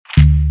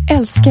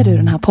Älskar du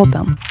den här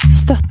podden?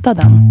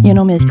 Stötta den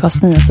genom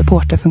IKAs nya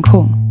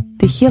supporterfunktion.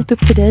 Det är helt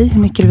upp till dig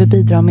hur mycket du vill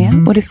bidra med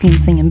och det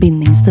finns ingen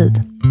bindningstid.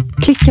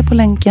 Klicka på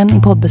länken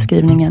i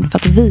poddbeskrivningen för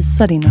att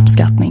visa din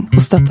uppskattning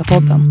och stötta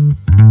podden.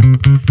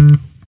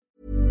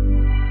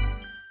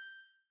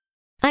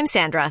 I'm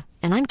Sandra,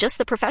 and I'm just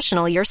the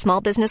professional your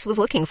small business was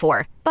looking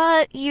for.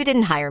 But you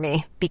didn't hire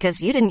me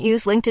because you didn't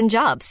use LinkedIn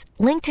Jobs.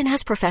 LinkedIn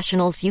has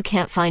professionals you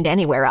can't find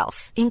anywhere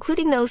else,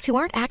 including those who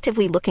aren't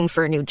actively looking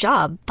for a new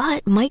job,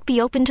 but might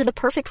be open to the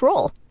perfect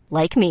role,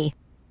 like me.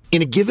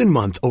 In a given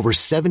month, over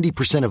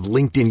 70% of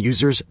LinkedIn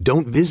users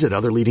don't visit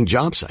other leading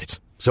job sites.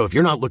 So if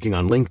you're not looking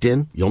on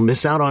LinkedIn, you'll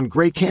miss out on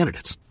great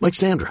candidates like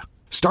Sandra.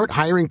 Start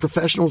hiring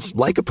professionals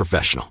like a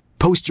professional.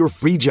 Post your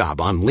free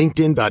job on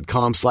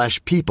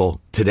linkedin.com/people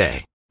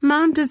today.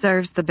 Mom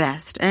deserves the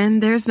best,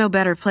 and there's no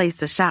better place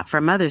to shop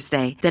for Mother's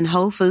Day than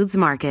Whole Foods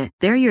Market.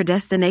 They're your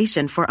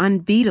destination for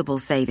unbeatable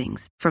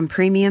savings, from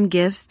premium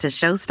gifts to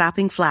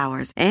show-stopping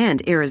flowers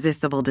and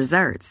irresistible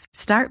desserts.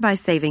 Start by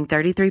saving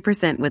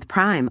 33% with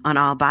Prime on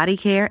all body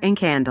care and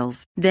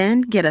candles.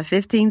 Then get a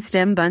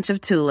 15-stem bunch of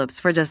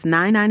tulips for just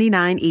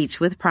 $9.99 each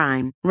with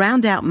Prime.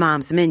 Round out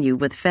Mom's menu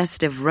with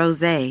festive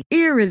rosé,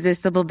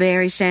 irresistible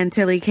berry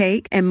chantilly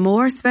cake, and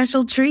more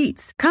special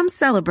treats. Come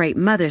celebrate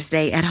Mother's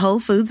Day at Whole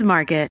Foods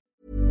Market.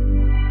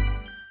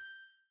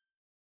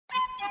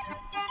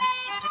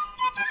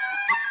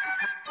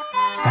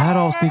 Det här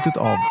avsnittet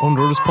av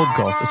Onroaders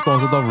podcast är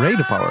sponsrat av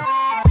Raider Power.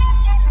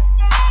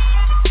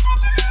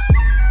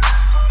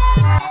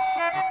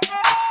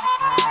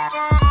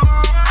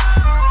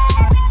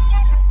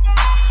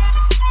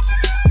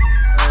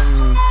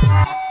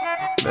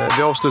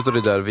 Vi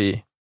avslutade där vid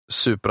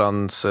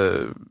Suprans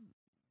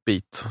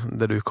bit,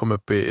 där du kom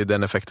upp i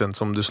den effekten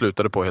som du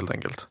slutade på helt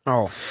enkelt.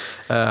 Ja.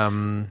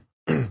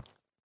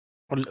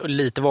 Och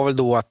lite var väl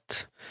då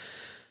att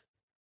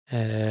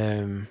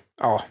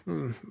ja,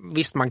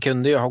 visst man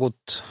kunde ju ha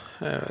gått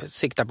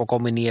sikta på att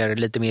komma ner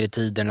lite mer i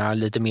tiderna,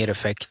 lite mer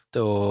effekt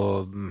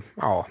och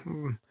ja,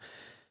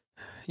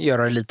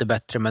 göra det lite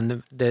bättre,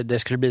 men det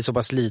skulle bli så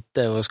pass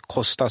lite och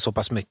kosta så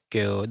pass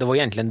mycket, och det var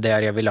egentligen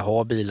där jag ville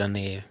ha bilen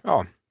i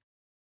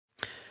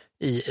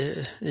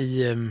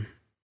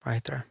vad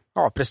heter det?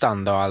 Ja,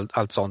 prestanda och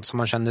allt sånt, så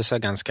man kände sig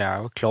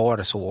ganska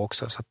klar så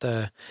också, så att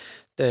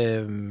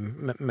det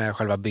med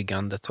själva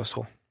byggandet och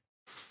så.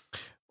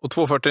 Och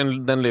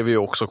 240 den lever ju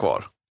också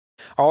kvar.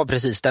 Ja,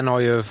 precis. Den har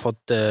ju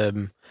fått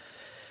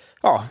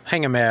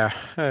hänga med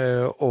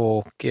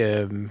och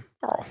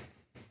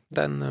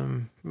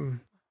den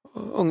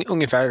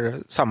ungefär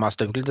samma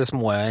stuk, lite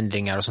små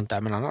ändringar och sånt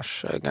där, men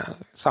annars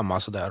samma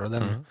sådär, och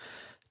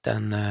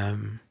den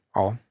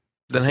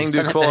hängde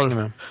ju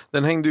kvar.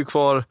 Den hängde ju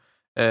kvar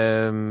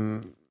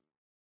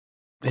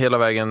hela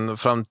vägen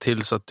fram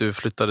till så att du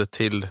flyttade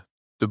till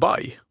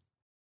Dubai.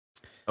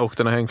 Och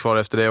den har hängt kvar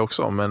efter det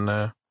också,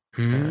 men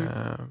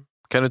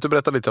kan du inte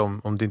berätta lite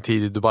om din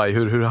tid i Dubai?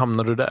 Hur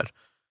hamnade du där?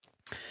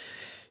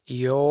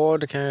 Ja,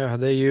 det kan jag.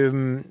 Hade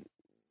ju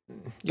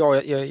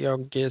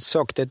jag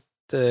sökte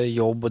ett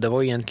jobb, och det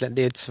var egentligen,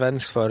 det är ett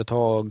svenskt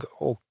företag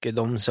och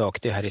de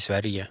sökte här i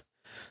Sverige.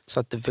 Så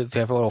att för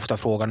jag får ofta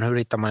frågan, hur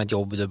hittar man ett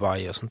jobb i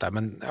Dubai och sånt där,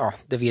 men ja,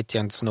 det vet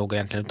jag inte så noga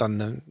egentligen,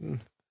 utan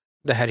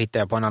det här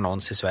hittade jag på en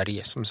annons i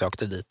Sverige som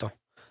sökte dit då.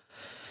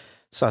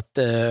 Så att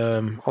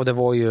och det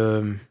var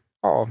ju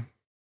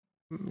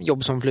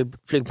jobb som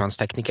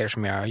flygplanstekniker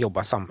som jag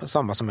jobbar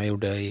samma som jag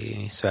gjorde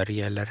i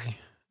Sverige eller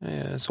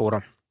så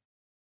då.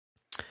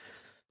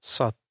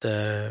 Så att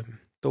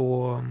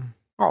då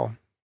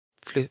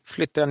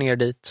flyttade jag ner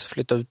dit,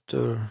 flyttade ut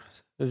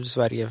ur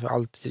Sverige,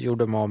 allt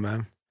gjorde man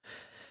med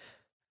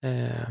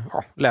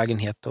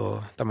lägenhet,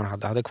 och där man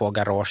hade kvar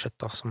garaget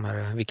då, som är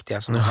det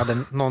viktiga, som man hade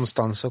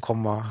någonstans att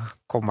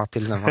komma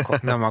till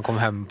när man kom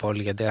hem på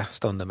lediga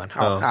stunder, men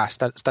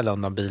ställa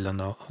undan bilen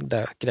och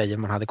det grejer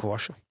man hade kvar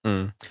så.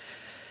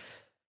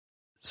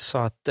 Så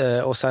att,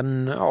 och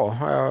sen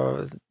har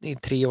jag i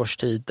 3 års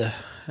tid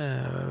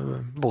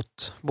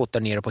bott där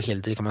nere på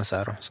heltid kan man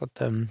säga då. Så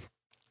att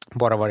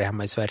bara varit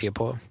hemma i Sverige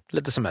på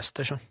lite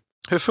semester så.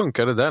 Hur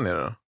funkar det där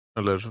nere då?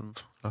 Eller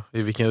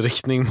i vilken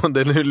riktning man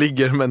det nu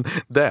ligger, men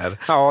där?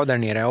 Ja, där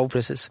nere, ja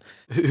precis.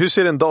 Hur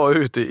ser en dag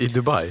ut i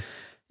Dubai?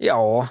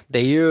 Ja, det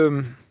är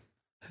ju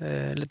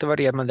lite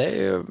varierat, men det är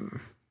ju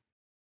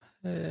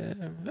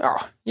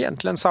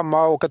egentligen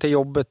samma, åka till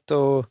jobbet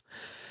och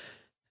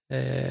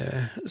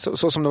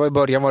så som det var i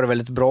början var det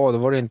väldigt bra. Då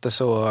var det inte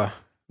så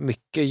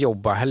mycket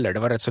jobba heller. Det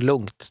var rätt så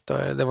lugnt.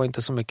 Det var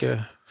inte så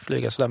mycket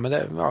flyga sådär.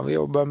 Men vi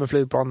jobbar med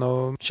flygplan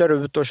och kör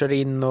ut och kör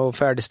in och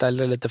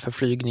färdigställer lite för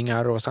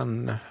flygningar, och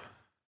sen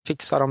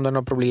fixar om det är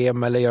några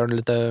problem eller gör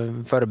lite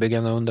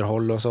förebyggande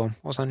underhåll och så.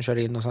 Och sen kör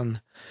in och sen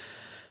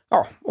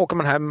åker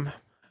man hem.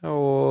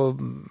 Och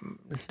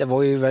det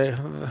var ju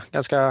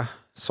ganska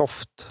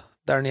soft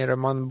där nere.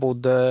 Man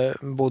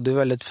bodde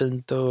väldigt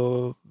fint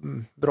och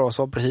bra,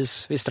 så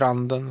precis vid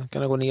stranden.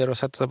 Kunde gå ner och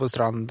sätta sig på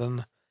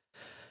stranden.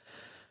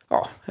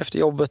 Ja, efter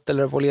jobbet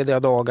eller på lediga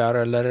dagar,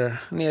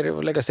 eller ner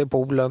och lägga sig i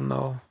poolen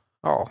och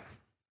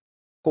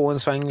gå en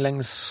sväng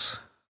längs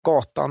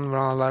gatan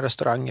bland alla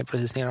restauranger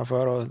precis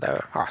nedanför. Och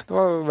det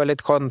var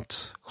väldigt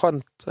skönt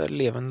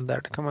levande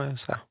där, det kan man ju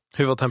säga.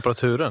 Hur var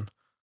temperaturen?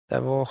 Det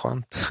var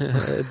skönt.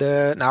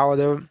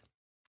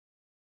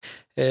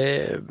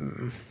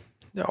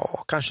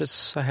 Kanske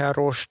så här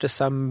års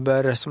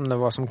december som det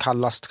var som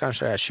kallast,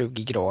 kanske är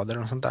 20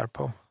 grader och sånt där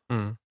på.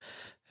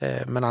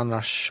 Men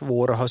annars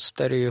vår och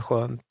höst är det ju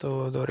skönt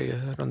och då är det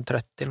ju runt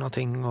 30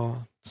 någonting, och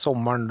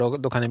sommaren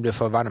då kan det bli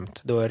för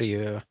varmt. Då är det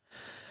ju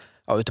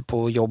ute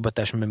på jobbet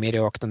där som är mer i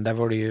öknen, där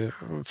var det ju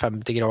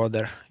 50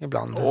 grader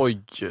ibland.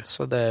 Oj!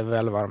 Så det är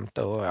väl varmt,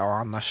 och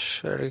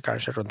annars är det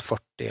kanske runt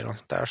 40 eller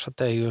något där, så att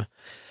det är ju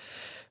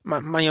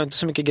man gör inte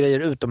så mycket grejer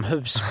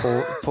utomhus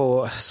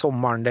på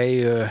sommaren. Det är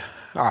ju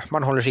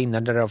man håller sig inne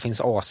där det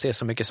finns AC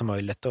så mycket som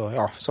möjligt, och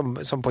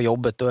som på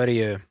jobbet då är det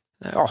ju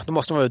då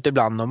måste man vara ute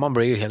ibland, och man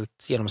blir ju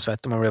helt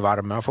genomsvett och man blir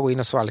varm. Man får gå in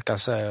och svalka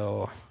sig,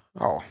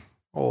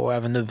 och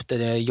även ute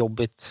det är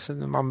jobbigt.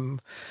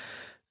 Man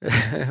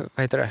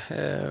vad heter det?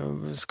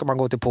 Ska man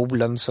gå till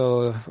poolen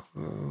så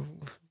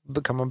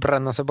kan man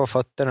bränna sig på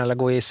fötterna eller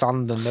gå i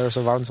sanden där det är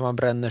så varmt som man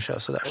bränner sig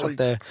och sådär. Så att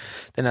det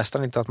är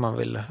nästan inte att man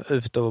vill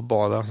ut och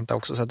bada och sånt där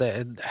också. Så att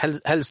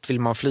helst vill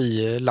man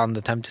fly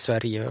landet hem till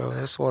Sverige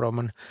och så då,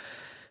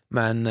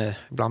 men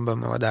ibland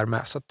behöver man vara där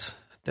med. Så att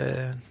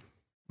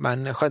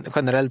men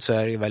generellt så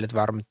är det ju väldigt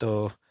varmt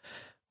och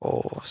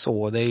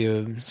så. Det är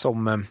ju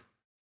som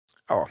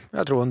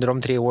jag tror under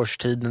de 3 års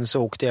tiden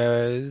så åkte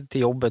jag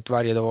till jobbet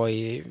varje dag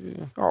i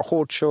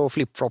shorts och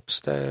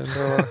flipflops. Det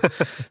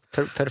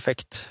var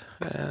perfekt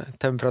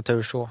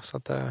temperatur så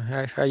att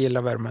jag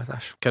gillar värme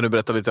där. Kan du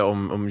berätta lite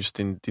om just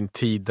din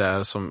tid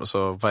där,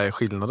 så vad är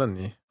skillnaden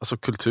i alltså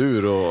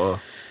kultur och...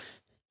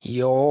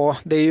 Ja,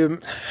 det är ju,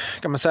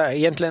 kan man säga,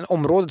 egentligen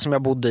området som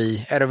jag bodde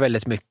i är det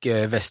väldigt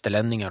mycket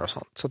västerlänningar och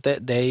sånt. Så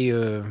det är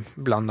ju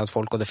blandat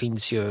folk, och det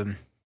finns ju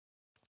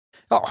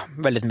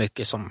väldigt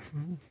mycket som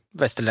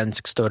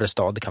västerländsk större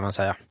stad kan man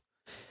säga.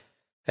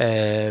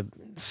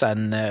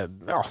 Sen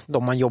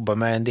de man jobbar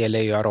med en del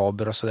är ju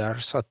araber och sådär,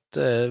 så att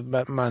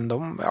men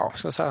de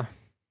ska jag säga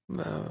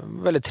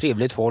väldigt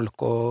trevligt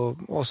folk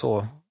och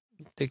så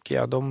tycker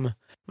jag.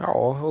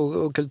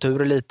 Och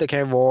kulturen lite kan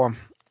ju vara,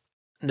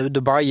 nu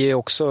Dubai är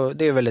också,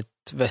 det är väldigt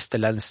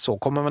västerländskt så.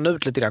 Kommer man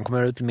ut lite grann, kommer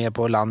man ut mer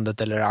på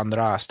landet eller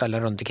andra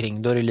ställen runt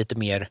omkring, då är det lite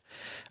mer,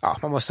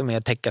 man måste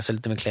mer täcka sig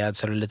lite med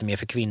klädsel och lite mer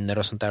för kvinnor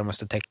och sånt där,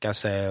 måste täcka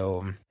sig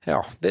och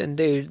det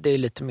är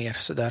lite mer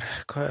sådär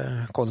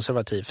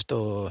konservativt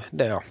och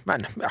det,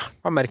 men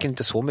man märker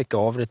inte så mycket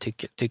av det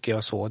tycker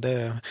jag så.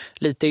 Det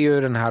lite är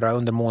ju den här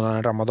under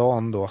månaden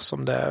Ramadan då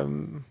som det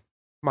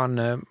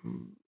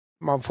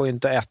man får ju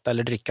inte äta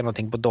eller dricka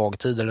någonting på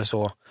dagtid eller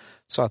så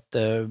att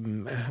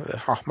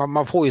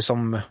man får ju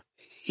som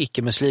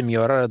icke-muslim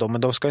göra det då,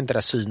 men då ska inte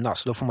det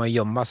synas, då får man ju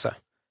gömma sig.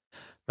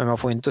 Men man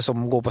får inte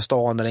som gå på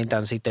stan eller inte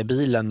ens sitta i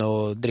bilen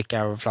och dricka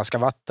en flaska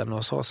vatten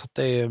och så att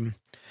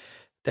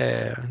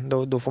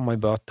då får man ju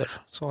böter.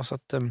 Så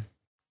att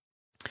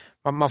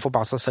man får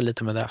passa sig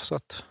lite med det. Så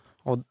att,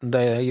 och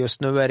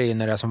just nu är det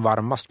när det är som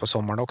varmast på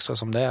sommaren också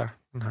som det är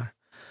den här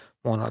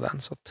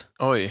månaden. Så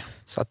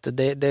att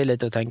det är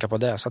lite att tänka på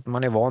det. Så att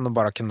man är van att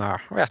bara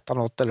kunna äta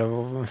något eller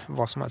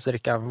vad som helst,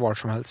 dricka var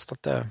som helst.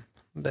 Att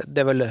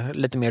det är väl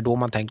lite mer då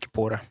man tänker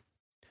på det.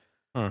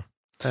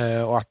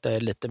 Och att det är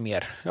lite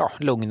mer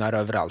lugnare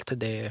överallt.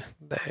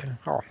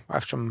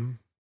 Eftersom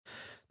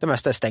det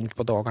mesta är stängt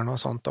på dagarna och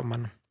sånt.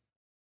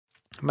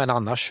 Men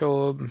annars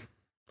så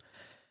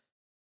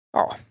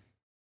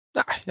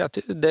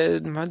det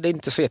är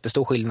inte så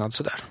jättestor skillnad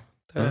sådär.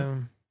 I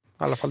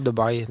alla fall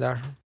Dubai där.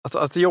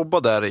 Att jobba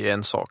där är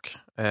en sak.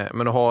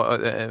 Men att ha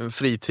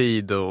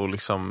fritid och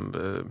liksom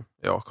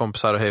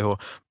kompisar och hej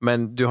och.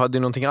 Men du hade ju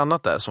någonting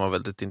annat där som var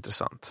väldigt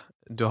intressant.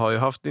 Du har ju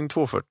haft din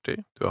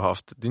 240, du har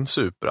haft din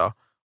Supra.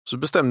 Så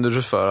bestämde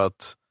du för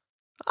att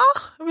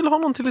jag vill ha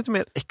någonting lite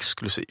mer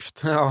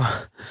exklusivt.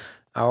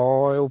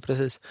 Jo,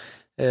 precis.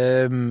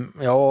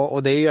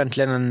 Och det är ju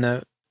egentligen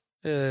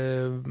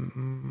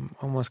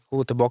om man ska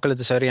gå tillbaka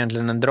lite så är det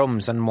egentligen en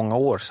dröm sedan många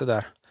år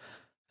sådär.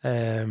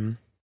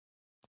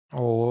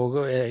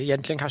 Och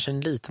egentligen kanske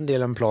en liten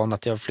del av en plan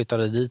att jag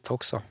flyttade dit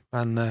också.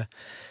 Men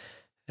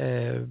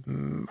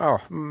jag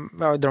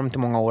har drömt i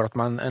många år att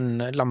en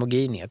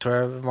Lamborghini, jag tror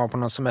jag var på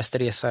någon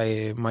semesterresa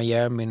i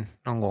Miami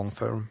någon gång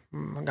för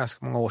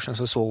ganska många år sedan,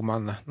 så såg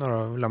man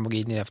några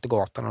Lamborghini efter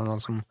gatan och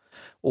någon som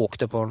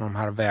åkte på de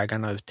här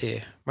vägarna ut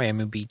till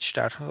Miami Beach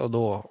där, och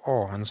då,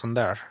 en sån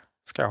där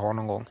ska jag ha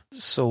någon gång.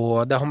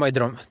 Så det har man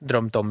ju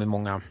drömt om i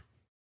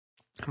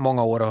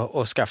många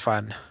år att skaffa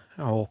en.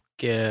 Och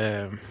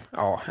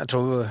jag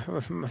tror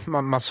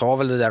man sa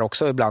väl det där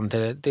också ibland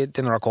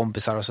till några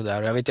kompisar och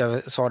sådär.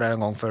 Jag sa det en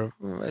gång för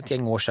ett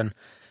gäng år sedan,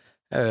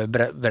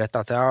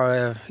 berättat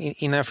att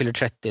innan jag fyller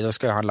 30 då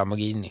ska jag ha en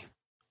Lamborghini.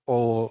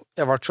 Och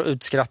jag var så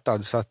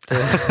utskrattad så att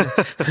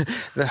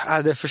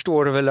det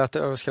förstår du väl att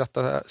jag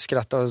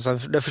skrattade och sen,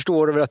 det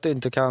förstår du väl att du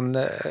inte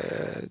kan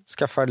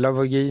skaffa en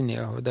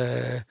Lamborghini och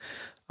det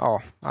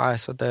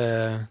så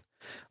det.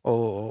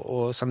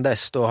 Och sen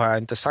dess då har jag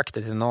inte sagt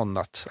det till någon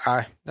att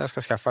nej, jag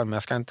ska skaffa den, men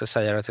jag ska inte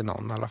säga det till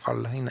någon i alla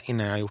fall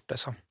innan jag har gjort det.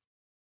 Så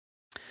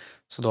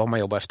då har man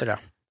jobbat efter det.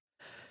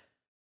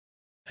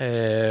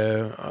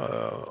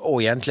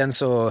 Och egentligen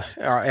så,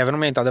 ja, även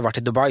om jag inte hade varit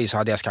i Dubai så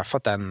hade jag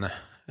skaffat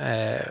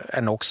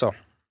en också.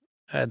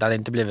 Det hade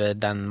inte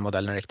blivit den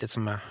modellen riktigt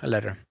som jag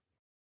eller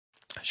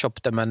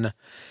köpte, men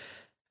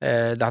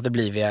det hade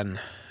blivit en.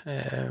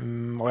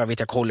 Och jag vet,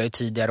 jag kollade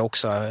tidigare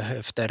också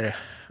efter,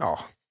 ja,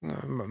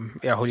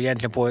 jag höll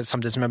egentligen på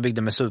samtidigt som jag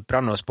byggde med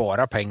Supran och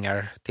spara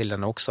pengar till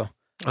den också.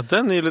 Ja,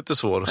 den är ju lite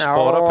svår.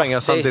 Spara pengar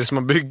samtidigt som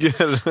man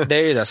bygger. Det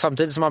är ju det,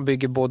 samtidigt som man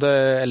bygger både,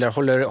 eller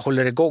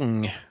håller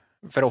igång.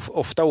 För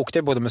ofta åkte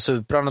jag både med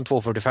Supran och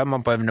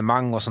 245 på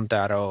evenemang och sånt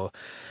där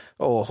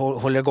och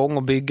håller igång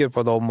och bygger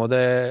på dem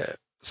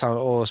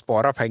och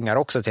spara pengar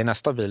också till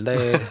nästa bil. Det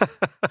är,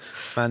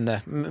 men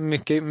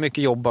mycket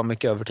jobba,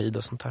 mycket övertid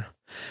och sånt där.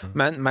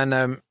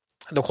 Men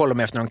då kollar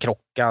man efter någon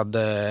krockad,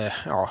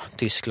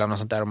 Tyskland och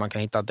sånt där, om man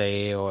kan hitta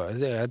det, och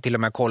till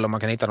och med kolla om man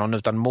kan hitta någon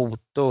utan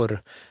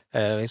motor.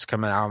 Så kan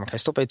man kan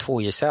stoppa i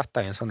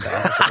 2JZ i en sån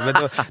där. Men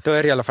då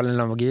är det i alla fall en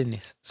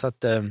Lamborghini. Så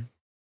att,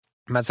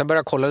 men sen började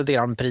jag kolla lite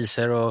grann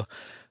priser och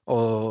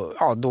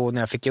då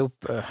när jag fick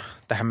upp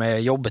det här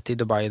med jobbet i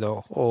Dubai då,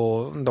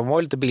 och de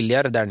var lite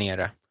billigare där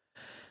nere.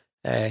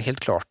 Helt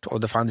klart. Och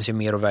det fanns ju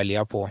mer att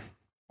välja på.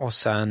 Och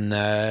sen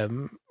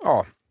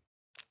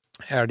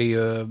är det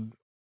ju,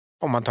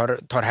 om man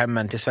tar hem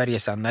en till Sverige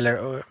sen,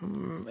 eller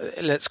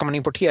ska man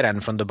importera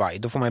en från Dubai,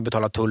 då får man ju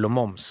betala tull och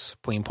moms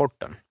på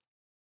importen.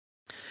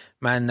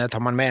 Men tar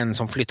man med en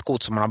som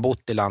flyttgods som man har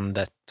bott i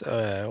landet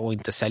och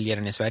inte säljer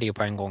den i Sverige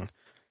på en gång,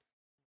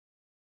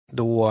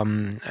 då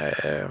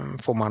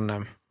får man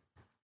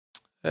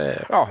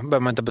behöver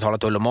man inte betala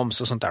tull och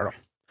moms och sånt där då.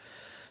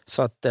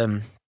 Så att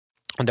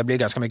och det blir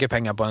ganska mycket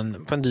pengar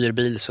på en dyr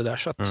bil så där,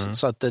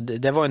 så att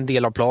det var en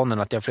del av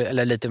planen att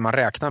eller lite man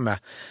räknar med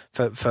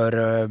för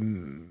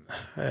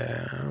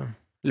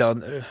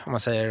lön, om man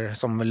säger,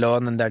 som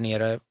lönen där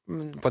nere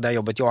på det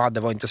jobbet jag hade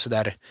var inte så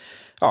där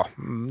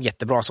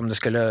jättebra som det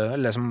skulle,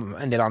 eller som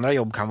en del andra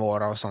jobb kan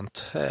vara och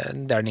sånt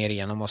där nere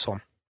igenom och så.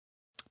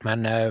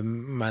 Men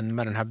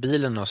med den här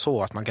bilen och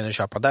så, att man kunde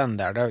köpa den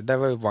där, det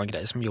var en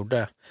grej som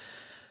gjorde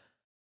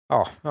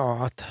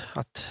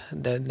att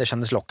det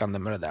kändes lockande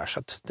med det där. Så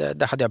att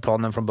det hade jag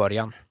planen från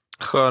början.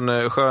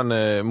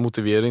 Skön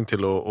motivering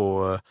till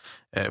att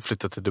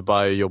flytta till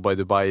Dubai och jobba i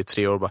Dubai i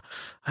 3 år. Bara,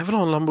 jag vill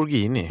ha en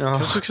Lamborghini. Ja.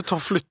 Kanske också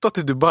flytta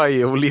till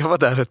Dubai och leva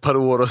där ett par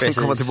år och sen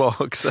komma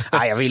tillbaka.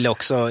 Ja, jag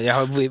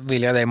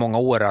ville det i många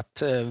år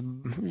att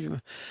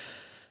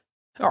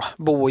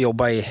bo och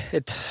jobba i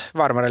ett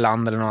varmare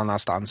land eller någon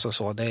annanstans och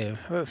så.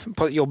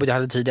 På jobbet jag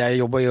hade tidigare, jag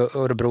jobbade i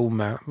Örebro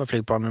med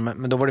flygplanen,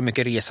 men då var det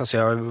mycket resa, så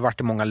jag har varit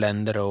i många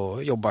länder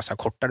och jobbat så här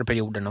kortare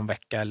perioder, någon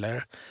vecka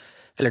eller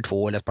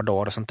 2 eller ett par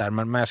dagar och sånt där.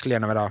 Men jag skulle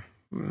gärna vilja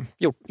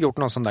gjort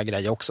någon sån där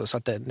grej också, så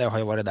att det har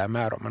jag varit där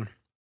med då.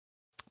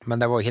 Men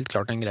det var helt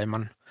klart en grej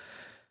man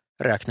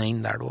räknade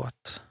in där då,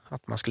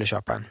 att man skulle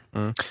köpa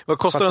en. Vad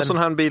kostar en sån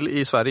här bil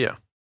i Sverige?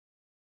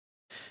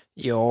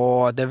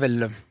 Ja, det är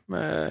väl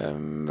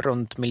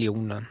runt 1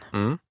 miljon.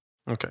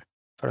 Okej.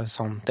 För en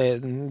sån.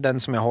 Den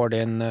som jag har, det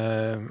är en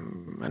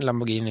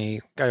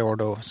Lamborghini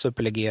Gallardo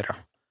Superleggera.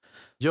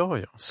 Ja.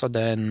 Så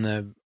det är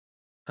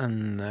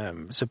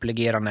en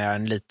Superleggeran är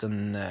en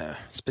liten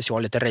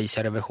lite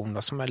racigare version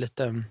då, som är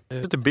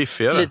lite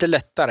biffigare. Lite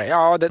lättare.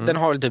 Ja, den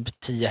har typ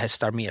 10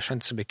 hästar mer, så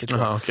inte så mycket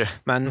tror jag. Okay.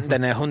 Men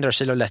den är 100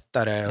 kilo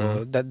lättare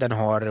och den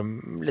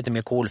har lite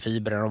mer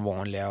kolfiber än de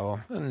vanliga och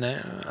en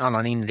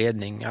annan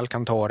inredning,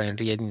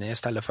 Alcantara-inredning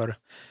istället för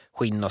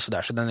skinn och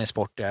sådär. Så den är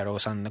sportigare,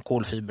 och sen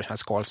kolfiber, så här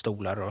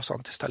skalstolar och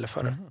sånt istället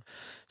för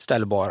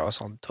ställbara och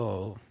sånt.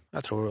 Och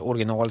jag tror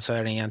original så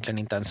är det egentligen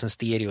inte ens en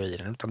stereo i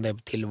den, utan det är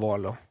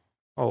tillval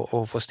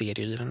och få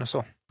stereo i den och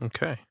så.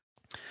 Okej.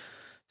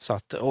 Så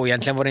att, och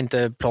egentligen var det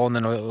inte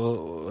planen,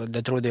 och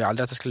det trodde jag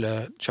aldrig att jag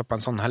skulle köpa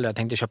en sån heller. Jag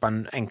tänkte köpa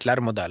en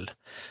enklare modell.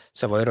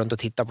 Så jag var ju runt och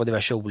tittade på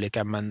diverse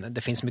olika, men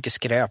det finns mycket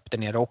skräp där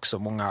nere också.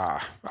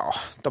 Många,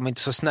 de är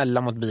inte så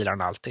snälla mot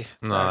bilarna alltid.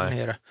 Där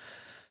nere.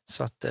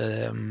 Så att,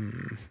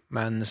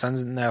 men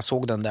sen när jag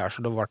såg den där,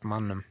 så då vart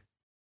man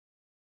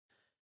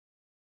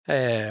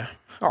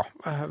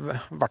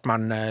vart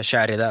man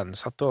kär i den.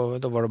 Så att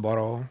då var det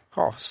bara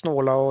att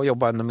snåla och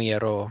jobba ännu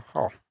mer och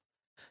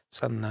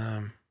sen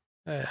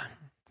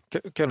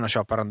kunna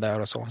köpa den där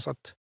och så.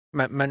 Att,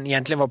 men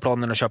egentligen var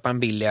planen att köpa en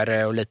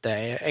billigare och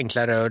lite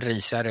enklare och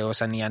risare, och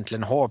sen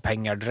egentligen ha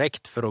pengar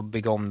direkt för att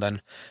bygga om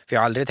den. För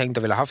jag har aldrig tänkt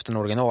att vilja haft en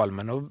original,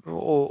 men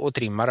och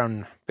trimma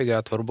den,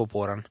 bygga turbo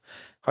på den,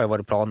 har ju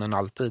varit planen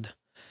alltid.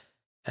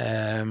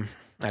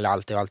 Eller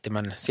alltid,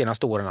 men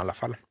senaste åren i alla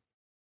fall.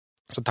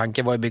 Så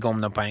tanken var att bygga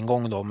om den på en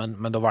gång då,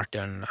 men då var det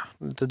en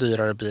lite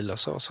dyrare bil och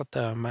så att,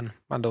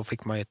 men då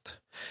fick man ett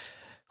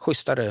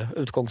schysstare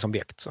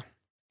utgångsobjekt. Så.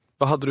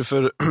 Vad hade du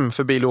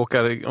för bil att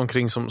åka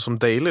omkring som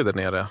daily där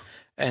nere?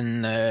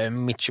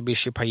 En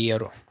Mitsubishi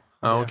Pajero.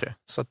 Okay.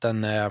 Så att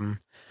den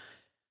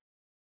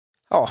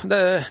Ja,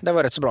 det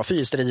var rätt så bra.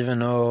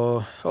 Fyrhjulsdriven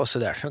och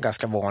sådär. En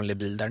ganska vanlig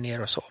bil där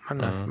nere och så.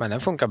 Men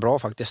den funkar bra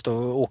faktiskt. Att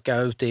åka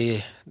ut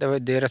i... Det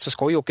är rätt så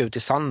skoj att åka ut i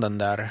sanden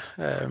där.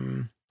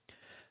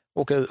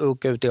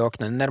 Åka ut i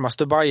öknen. Närmast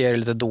Dubai är det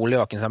lite dålig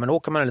öken. Men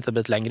åker man en lite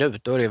bit längre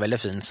ut, då är det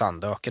väldigt fin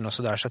sandöken och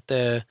sådär. Så att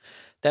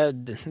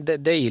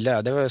det gillar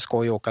jag. Det var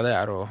skoj att åka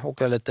där och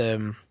åka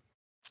lite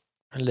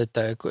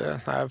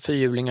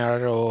fyrhjulingar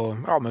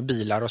och med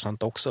bilar och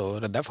sånt också.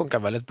 Det där funkar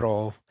väldigt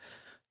bra.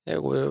 Det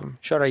går att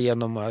köra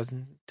igenom och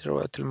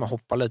tror jag till och med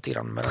hoppa lite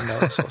grann med den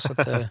där också. Så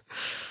att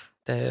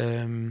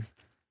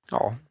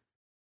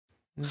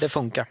det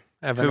funkar.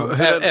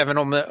 Även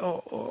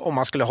om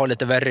man skulle ha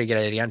lite värre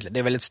grejer egentligen. Det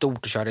är väldigt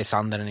stort att köra i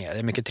sanden där nere. Det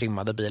är mycket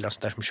trimmade bilar och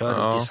sånt där som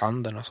kör ut i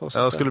sanden och så.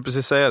 Jag skulle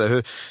precis säga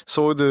det.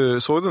 Såg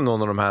du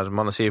någon av de här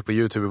man ser på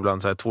YouTube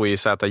ibland, så här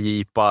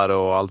 2JZ-jeepar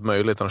och allt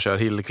möjligt när de kör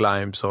hill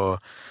climbs och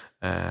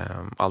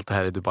allt det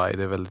här i Dubai?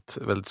 Det är väldigt,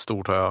 väldigt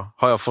stort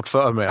har jag fått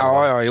för mig.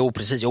 Jo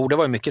precis. Jo, det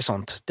var ju mycket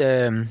sånt.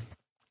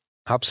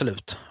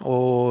 Absolut.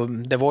 Och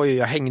det var ju,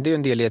 jag hängde ju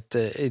en del i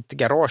ett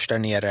garage där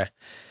nere.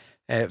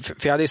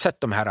 För jag hade ju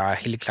sett de här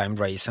hill climb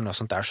racen och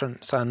sånt där.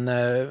 Sen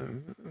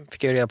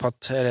fick jag reda på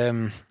att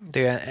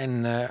det är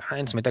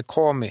en som heter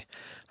Kami.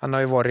 Han har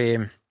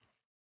ju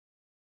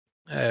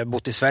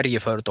bott i Sverige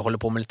förut och håller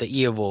på med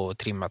lite Evo och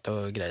trimmat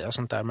och grejer och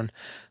sånt där. Men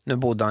nu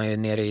bodde han ju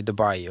nere i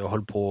Dubai och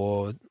höll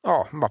på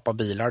mappa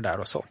bilar där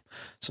och så.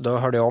 Så då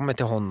hörde jag av mig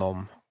till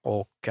honom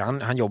och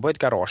han jobbade i ett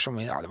garage som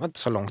det var inte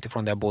så långt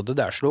ifrån där jag bodde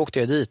där. Så då åkte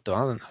jag dit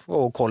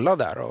och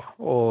kollade där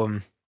och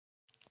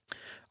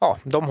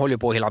de håller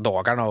på hela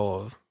dagarna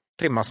och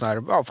trimmar såna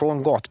här,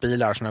 från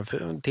gatbilar såna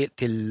här,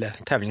 till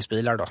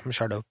tävlingsbilar då, som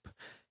körde upp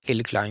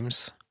hill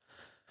climbs.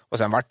 Och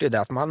sen var det ju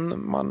det att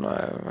man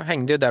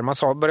hängde ju där. Man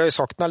började ju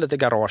sakna lite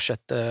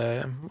garaget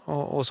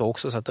och så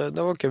också. Så att det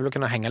var kul att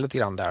kunna hänga lite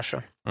grann där.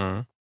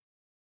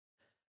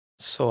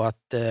 Så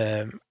att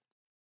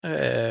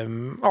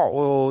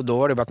och då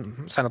var det bara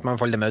sen att man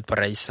följde med ut på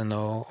racen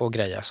och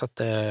grejer. Så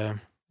att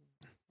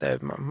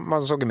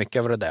man såg mycket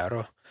över det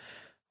där.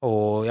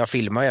 Och jag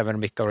filmar även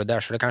mycket av det där.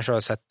 Så det kanske har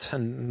sett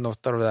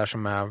något av det där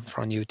som är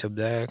från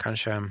YouTube. Det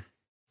kanske...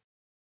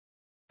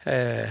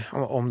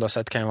 om du har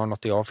sett kan ju vara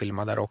något jag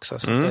filmar där också.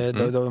 Så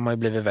då har man ju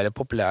blivit väldigt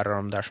populära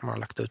de där som man har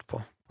lagt ut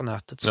på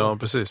nätet. Så. Ja,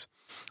 precis.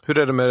 Hur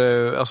är det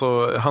med,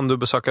 alltså, hann du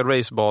besöka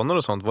racebanor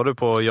och sånt? Var du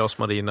på Yas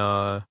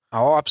Marina?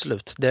 Ja,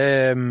 absolut.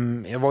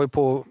 Jag var ju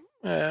på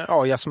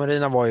Yas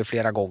Marina var ju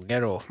flera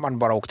gånger och man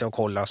bara åkte och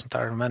kollade och sånt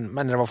där. Men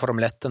när det var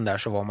Formel 1 där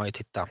så var man ju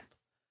titta.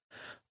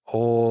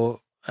 Och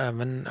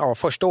även,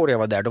 första året jag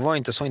var där, då var jag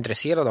inte så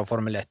intresserad av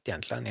Formel 1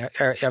 egentligen.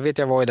 Jag vet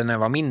jag var i den när jag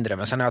var mindre,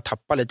 men sen har jag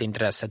tappat lite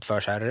intresset för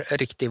så här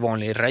riktigt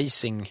vanlig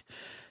racing.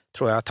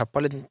 Tror jag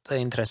tappat lite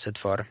intresset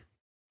för.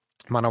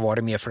 Man har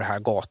varit mer för det här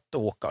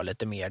gatåka och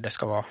lite mer. Det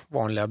ska vara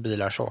vanliga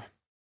bilar så.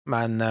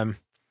 Men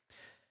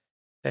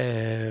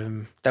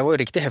det var ju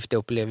riktigt häftig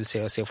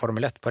upplevelse att se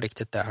Formel 1 på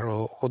riktigt där.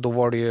 Och då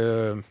var det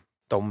ju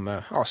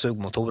de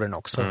sugmotorerna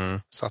också.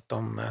 Så att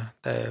de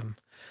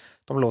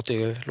låter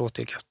ju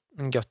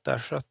gött där.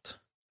 Så att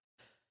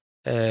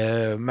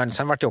men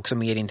sen var jag också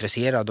mer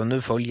intresserad och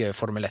nu följer jag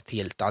Formel 1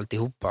 helt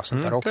alltihopa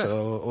sånt där också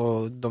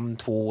och de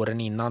 2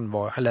 åren innan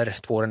eller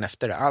 2 åren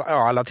efter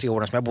alla 3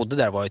 åren som jag bodde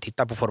där var jag och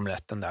tittade på Formel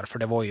 1 där, för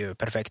det var ju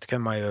perfekt.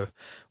 Kunde man ju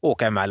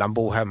åka emellan,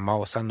 bo hemma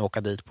och sen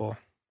åka dit och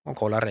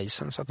kolla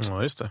racen så att,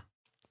 ja, just det.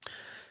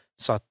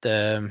 Så att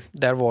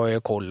där var jag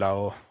och kolla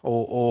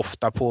och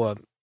ofta på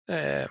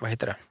vad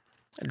heter det?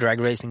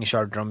 Drag racing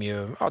körde de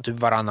ju typ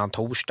varannan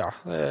torsdag.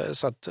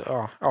 Så att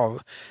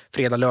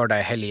fredag, lördag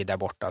är helg där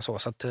borta. Så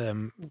att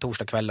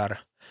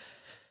torsdagskvällar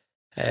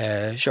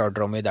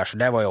körde de ju där. Så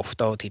där var jag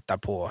ofta och titta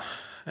på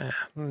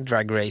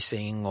drag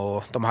racing.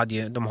 Och de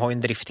har ju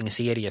en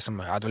driftingserie som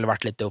hade väl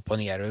varit lite upp och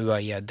ner.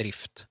 UAE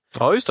drift.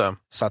 Ja, just det.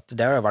 Så att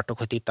där har jag varit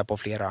och titta på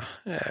flera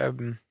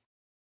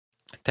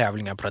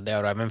tävlingar på det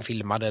där. Och även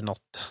filmade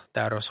något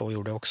där och så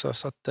gjorde jag också.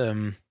 Så att...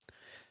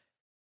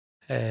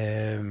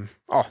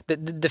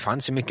 det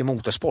fanns ju mycket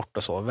motorsport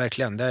och så,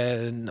 verkligen.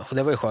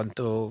 Det var ju skönt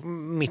att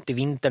mitt i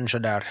vintern så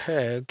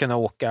där kunna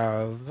åka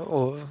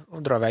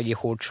och dra iväg i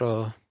shorts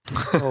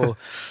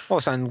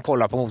och sen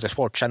kolla på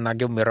motorsport, känna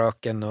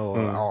gummiröken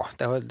och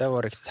det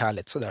var riktigt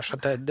härligt så där. Så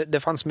att det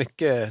fanns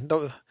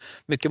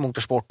mycket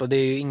motorsport och det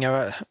är ju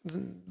inga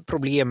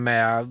problem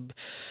med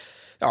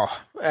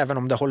även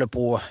om det håller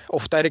på,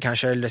 ofta är det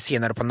kanske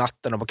senare på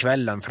natten och på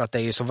kvällen för att det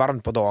är ju så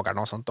varmt på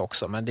dagarna och sånt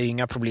också, men det är ju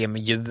inga problem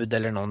med ljud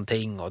eller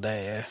någonting och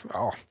det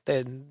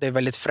är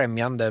väldigt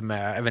främjande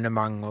med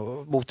evenemang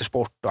och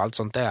motorsport och allt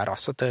sånt där.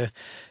 Så det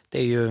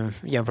är ju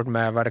jämfört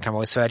med vad det kan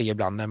vara i Sverige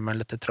ibland när man är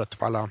lite trött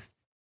på alla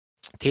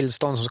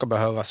tillstånd som ska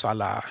behövas och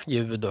alla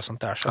ljud och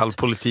sånt där. Så all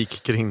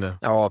politik kring det.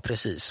 Ja,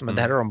 precis. Men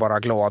där är de bara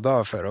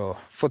glada för att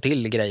få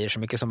till grejer så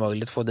mycket som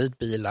möjligt, få dit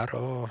bilar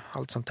och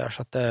allt sånt där.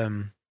 Så att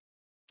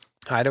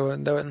nej,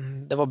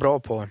 det var bra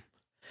på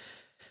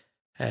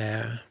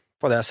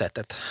det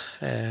sättet.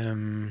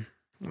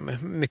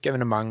 Mycket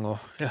evenemang och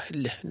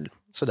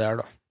sådär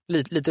då.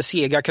 lite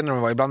sega kunde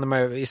de vara. Ibland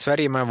i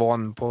Sverige är man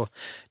van på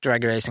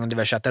dragracing och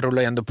diverse att det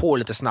rullar ändå på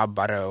lite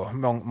snabbare och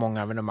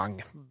många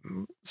evenemang.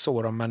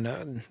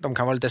 Men de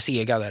kan vara lite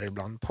sega där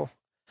ibland på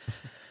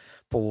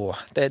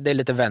det är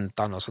lite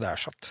väntan och sådär.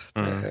 Så att,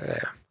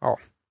 ja.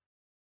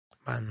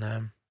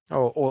 Men,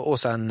 och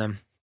sen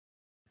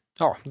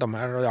de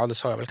här, det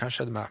sa jag väl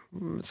kanske, de här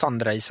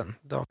sandracen.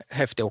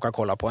 Häftigt att åka och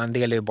kolla på. En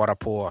del är ju bara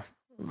på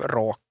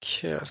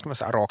rak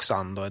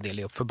sand och en del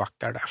är upp för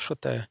backar där. Så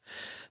att det är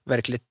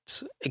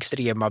verkligt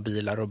extrema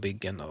bilar och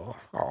byggen och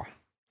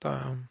det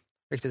är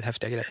riktigt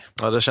häftiga grejer.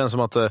 Ja, det känns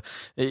som att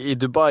i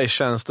Dubai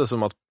känns det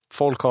som att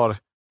folk har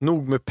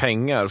nog med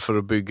pengar för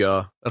att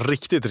bygga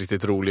riktigt,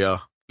 riktigt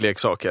roliga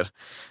leksaker.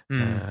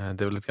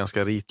 Det är väl ett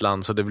ganska rikt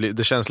land, så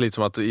det känns lite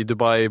som att i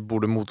Dubai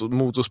borde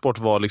motorsport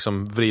vara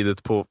liksom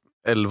vridet på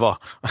 11.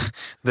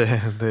 det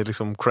är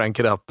liksom crank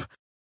it up.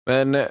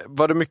 Men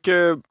var det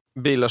mycket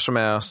bilar som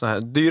är såna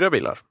här dyra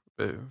bilar?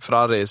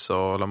 Ferraris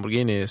och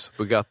Lamborghinis,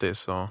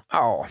 Bugattis och...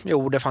 Ja,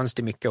 det fanns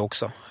det mycket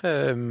också.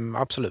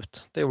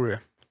 Absolut, det gjorde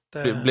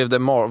det. Blev det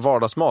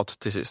vardagsmat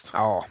till sist?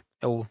 Ja,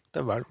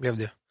 det blev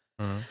det.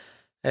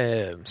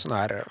 Sån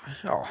här,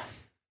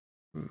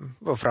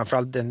 och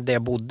framförallt det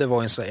jag bodde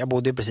var jag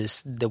bodde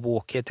precis The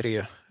Walk heter det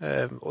ju,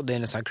 och det är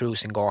en sån här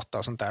cruisinggata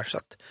och sånt där, så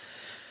att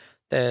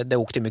det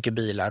åkte mycket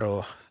bilar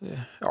och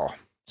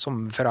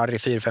som Ferrari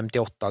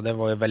 458, det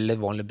var ju en väldigt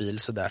vanlig bil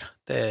så där.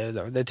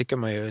 Det tycker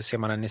man ju, ser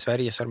man den i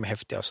Sverige så är de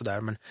häftiga och så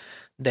där, men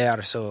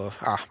där så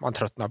man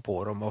tröttnar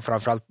på dem och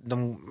framförallt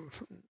de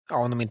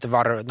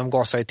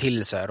gasar ju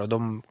till så här och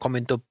de kommer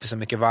inte upp så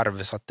mycket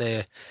varv så att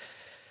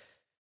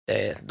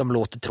de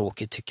låter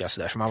tråkigt tycker jag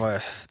så där, så man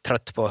var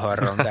trött på att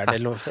höra dem där.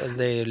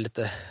 Det är ju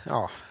lite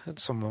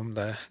som om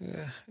det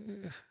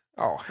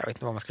jag vet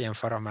inte vad man ska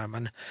jämföra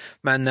med,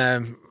 men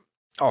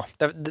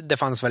det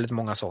fanns väldigt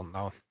många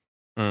sådana och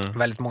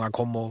väldigt många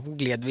kom och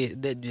gled.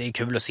 Det är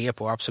kul att se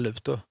på,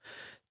 absolut, och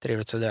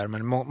trevligt sådär,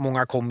 men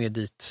många kom ju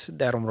dit,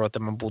 där området där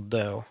man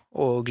bodde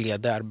och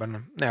gled där,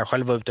 men när jag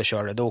själv var ute och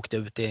körde, då åkte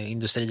jag ut i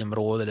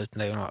industriområdet ut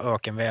med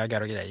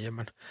ökenvägar och grejer,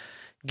 men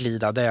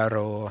glida där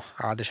och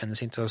det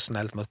kändes inte så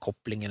snällt mot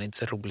kopplingen, inte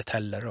så roligt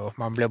heller, och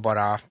man blev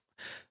bara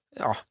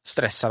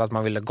stressad att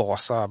man ville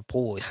gasa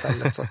på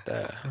istället, så att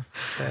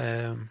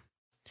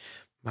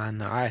men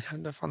nej,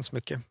 det fanns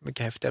mycket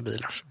häftiga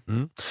bilar.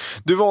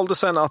 Du valde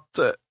sen att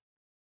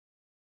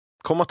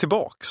komma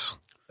tillbaks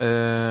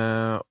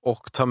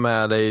och ta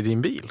med dig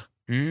din bil.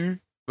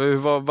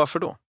 Varför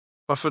då?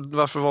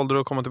 Varför valde du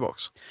att komma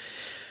tillbaks?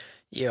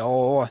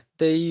 Ja,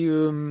 det är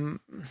ju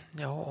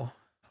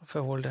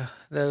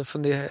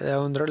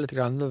jag undrar lite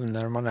grann nu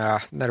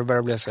när det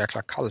börjar bli så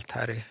jäkla kallt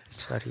här i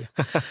Sverige.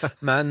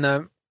 Men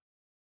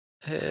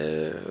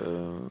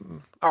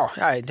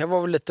jag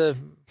var väl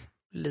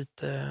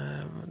lite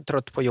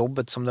trött på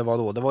jobbet som det var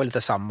då. Det var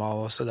lite samma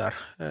och sådär.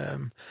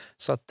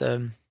 Så att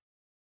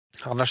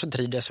annars så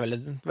trivdes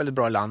väldigt, väldigt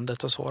bra i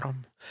landet och så.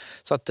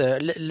 Så att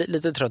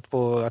lite trött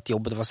på att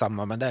jobbet var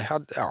samma, men det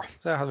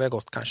hade väl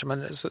gått kanske.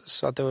 Men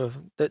så att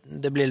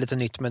det blir lite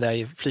nytt med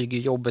det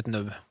flygjobbet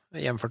nu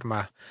jämfört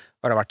med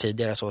vad det var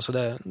tidigare så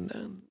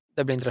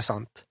det blir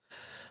intressant.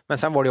 Men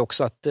sen var det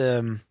också att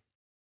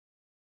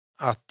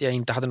jag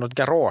inte hade något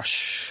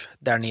garage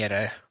där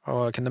nere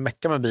och jag kunde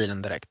mecka med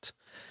bilen direkt.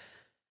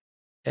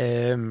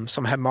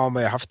 Som hemma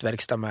har jag haft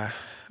verkstad med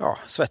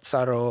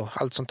svetsar och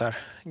allt sånt där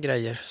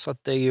grejer, så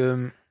att det är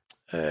ju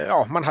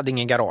man hade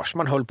ingen garage,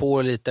 man höll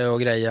på lite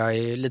och greja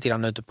lite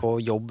grann ute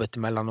på jobbet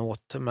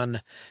emellanåt, men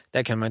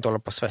där kan man inte hålla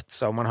på och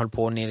svetsa och man höll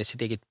på ner i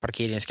sitt eget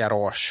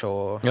parkeringsgarage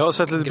och jag har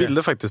sett lite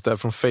bilder faktiskt där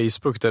från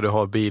Facebook där du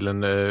har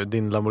bilen,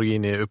 din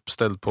Lamborghini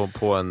uppställd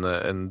på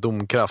en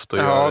domkraft och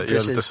gör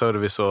lite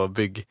service och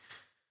bygg.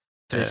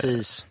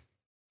 Precis.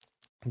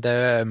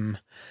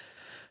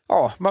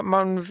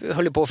 Man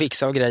höll på att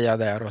fixa och greja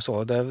där och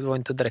så. Det var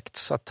inte direkt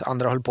så att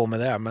andra höll på med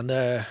det, men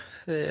det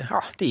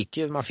gick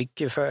ju. Man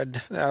fick ju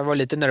jag var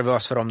lite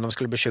nervös för om de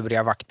skulle bli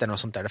tjuriga vakten och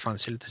sånt där. Det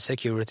fanns ju lite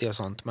security och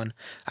sånt, men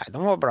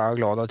de var bara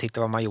glada att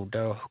titta vad man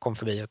gjorde och kom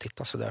förbi och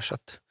titta så där, så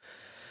att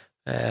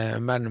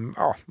men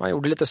man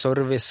gjorde lite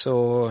service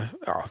och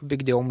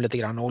byggde om lite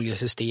grann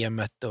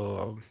oljesystemet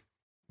och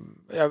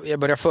jag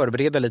började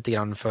förbereda lite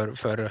grann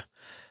för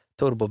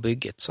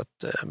turbobygget, så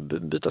att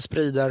byta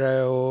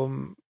spridare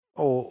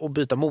och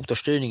byta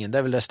motorstyrningen, det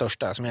är väl det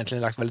största som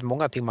egentligen lagt väldigt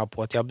många timmar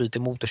på, att jag byter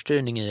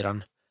motorstyrning i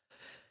den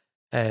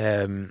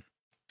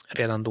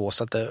redan då,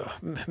 så att det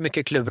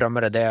mycket klura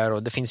med det där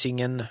och det finns ju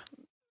ingen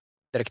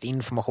direkt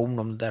information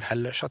om det där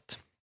heller,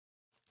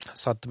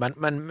 så att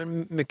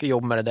men mycket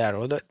jobb med det där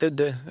och det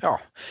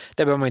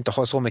behöver man inte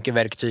ha så mycket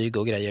verktyg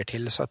och grejer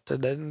till, så att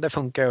det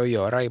funkar att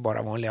göra i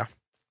bara vanliga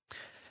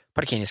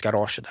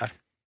parkeringsgarage där.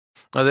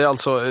 Ja, det är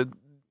alltså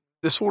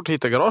det är svårt att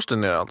hitta garage där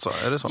nere alltså,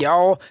 är det så?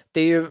 Ja,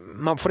 det är ju,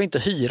 man får inte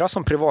hyra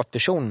som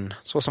privatperson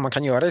så som man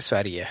kan göra i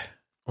Sverige.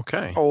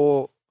 Okej.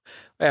 Och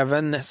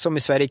även som i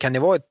Sverige kan det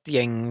vara ett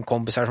gäng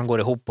kompisar som går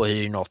ihop och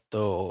hyr något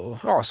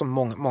och som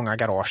många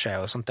garage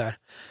är och sånt där.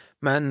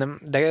 Men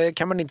det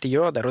kan man inte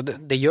göra där, och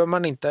det gör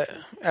man inte,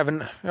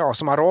 även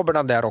som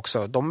araberna där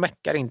också, de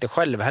mäckar inte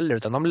själv heller,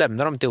 utan de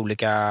lämnar dem till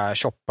olika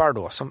shoppar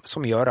då,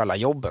 som gör alla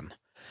jobben.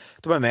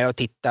 De är med och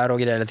tittar och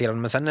grejer lite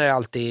grann, men sen är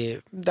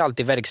det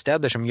alltid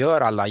verkstäder som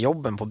gör alla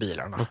jobben på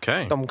bilarna.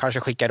 Okay. De kanske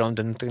skickar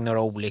runt till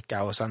några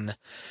olika, och sen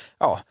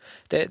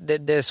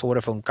det är så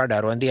det funkar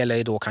där. Och en del är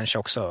ju då kanske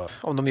också,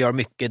 om de gör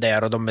mycket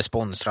där och de är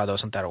sponsrade och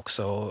sånt där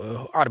också.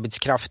 Och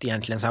arbetskraft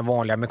egentligen, så här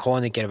vanliga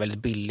mekaniker är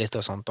väldigt billigt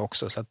och sånt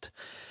också. Så att,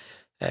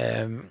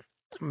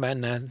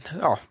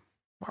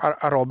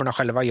 araberna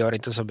själva gör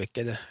inte så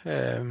mycket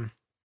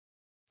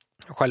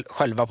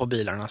själva på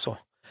bilarna så.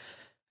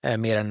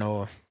 Mer än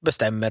att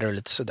bestämmer och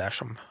lite sådär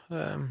som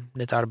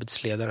lite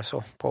arbetsledare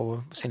så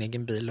på sin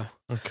egen bil.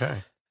 Okay.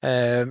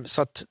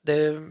 Så att det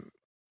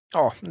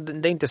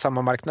är inte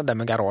samma marknad där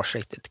med garage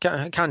riktigt.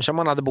 Kanske om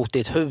man hade bott i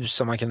ett hus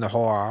som man kunde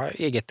ha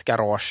eget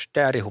garage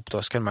där ihop,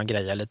 då skulle man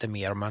greja lite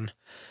mer,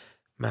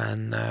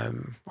 men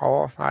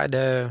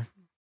det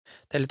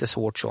är lite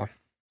svårt så.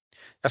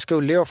 Jag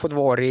skulle ju ha fått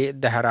vara i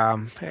det här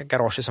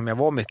garaget som jag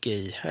var mycket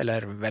i,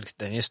 eller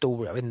verkstaden är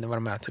stor, jag vet inte vad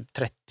de är, typ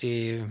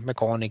 30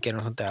 mekaniker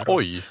och sånt där.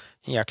 Oj!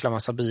 En jäkla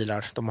massa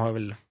bilar. De har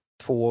väl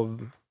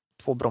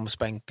två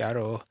bromsbänkar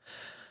och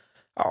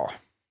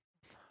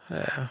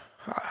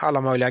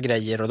alla möjliga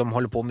grejer, och de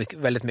håller på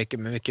väldigt mycket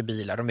med mycket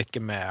bilar och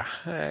mycket med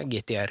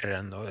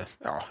GTR-en, och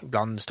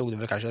ibland stod det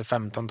väl kanske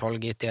 15-tal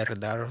GTR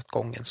där åt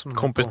gången.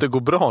 Kompis, det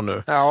går bra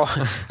nu. Ja,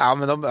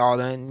 men det är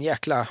en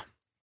jäkla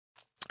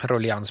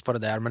rullians på det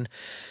där, men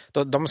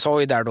de sa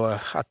ju där då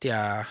att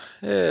jag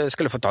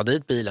skulle få ta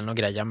dit bilen och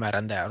greja med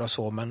den där och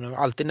så, men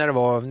alltid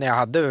när jag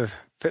hade,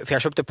 för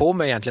jag köpte på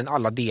mig egentligen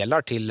alla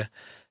delar till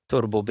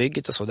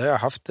turbobygget och så, det har jag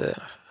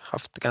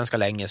haft ganska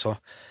länge, så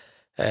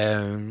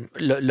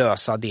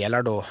lösa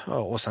delar då,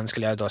 och sen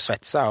skulle jag då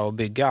svetsa och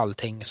bygga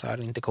allting så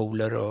här,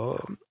 intercooler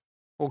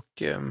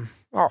och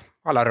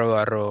alla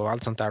rör och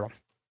allt sånt där då.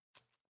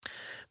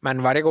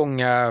 Men varje gång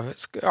jag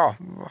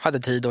hade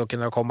tid att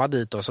kunna komma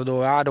dit, och så då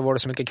var det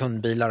så mycket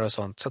kundbilar och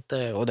sånt, så att,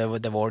 och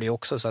det var det ju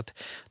också, så att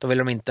då ville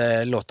de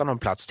inte låta någon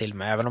plats till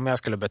mig, även om jag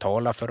skulle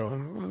betala för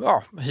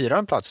att hyra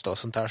en plats då,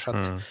 sånt där,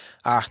 så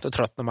att då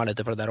tröttnar man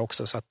lite på det där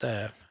också, så att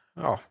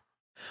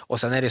och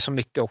sen är det så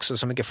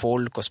mycket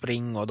folk och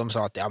spring, och de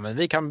sa att men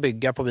vi kan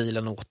bygga på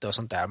bilen åt det och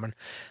sånt där, men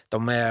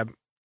de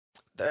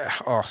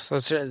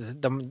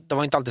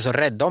var inte alltid så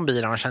rädda om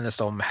bilarna, kändes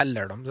de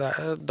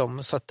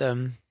heller, så att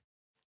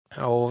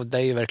och det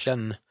är ju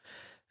verkligen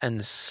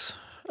ens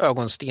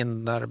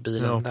ögonsten där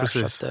bilen där,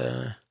 så att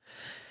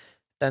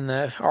den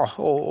är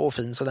och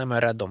fin, så den är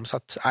jag rädd om, så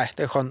att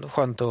det är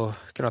skönt att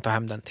kunna ta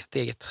hem den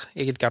till ett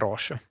eget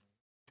garage.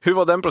 Hur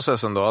var den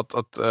processen då,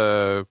 att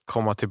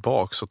komma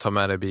tillbaks och ta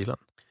med dig bilen?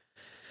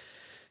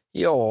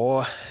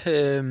 Ja,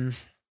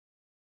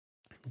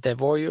 det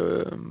var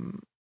ju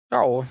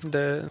det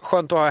är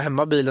skönt att ha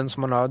hemma bilen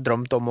som man har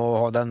drömt om, att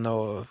ha den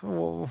och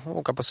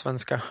åka på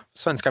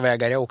svenska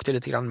vägar. Jag åkte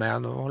lite grann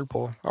med och höll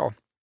på,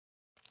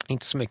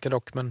 inte så mycket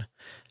dock, men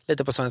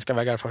lite på svenska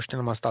vägar först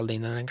innan man ställde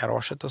in den i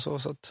garaget och så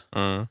att.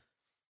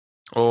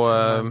 Och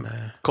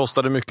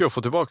kostade det mycket att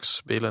få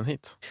tillbaks bilen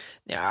hit?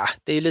 Ja,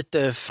 det är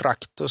lite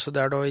frakt och så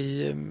där då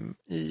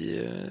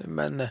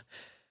men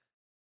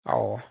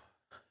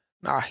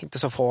inte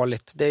så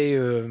farligt. Det är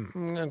ju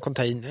en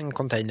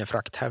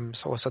containerfrakt hem,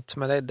 så att,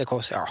 men det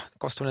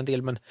kostar en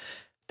del, men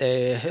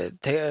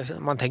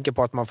man tänker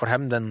på att man får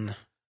hem den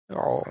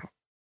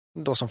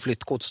då som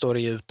flyttgods, står det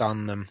ju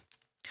utan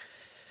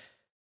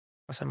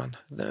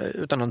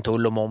utan någon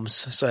tull och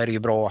moms, så är det ju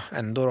bra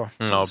ändå då.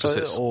 Ja,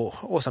 precis.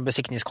 Och sen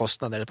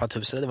besiktningskostnader på ett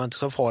hus, det var inte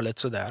så farligt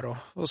så där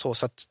och så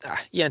att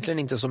egentligen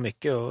inte så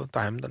mycket att ta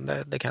hem den,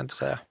 det kan jag inte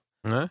säga.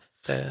 Nej.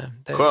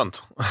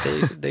 Skönt.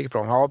 Det gick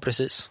bra, ja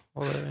precis.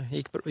 Och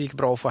det gick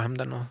bra att få hem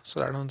den och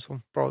sådär, den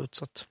såg bra ut.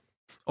 Så att.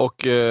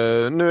 Och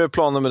nu är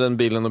planen med den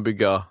bilen att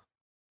bygga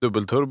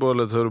dubbelturbo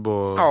eller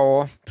turbo?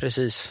 Ja,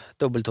 precis.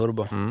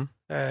 Dubbelturbo.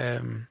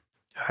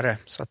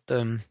 Så att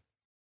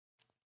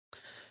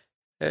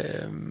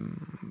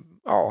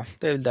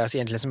det är väl det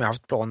egentligen som jag har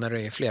haft planer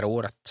i flera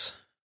år,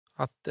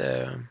 att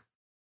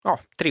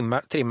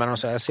trimma den och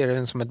så. Jag ser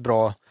den som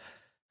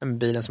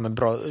bilen som ett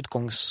bra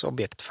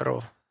utgångsobjekt för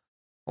att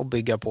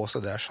bygga på så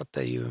där, så att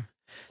det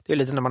är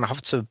lite när man har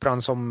haft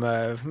Supran som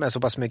med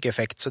så pass mycket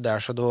effekt så där,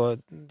 så då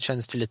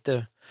känns det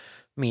lite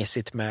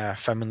mesigt med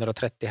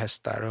 530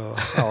 hästar och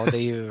det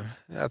är ju,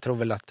 jag tror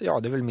väl att det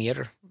är väl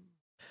mer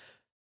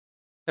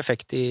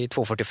effekt i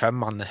 245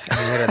 man än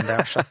den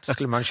där, så att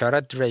skulle man köra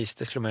ett race,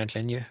 det skulle man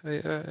egentligen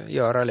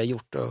göra eller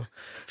gjort och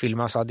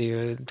filma, så hade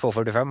ju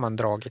 245 man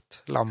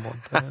dragit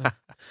Lambon.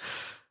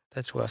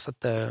 Det tror jag, så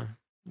att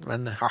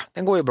men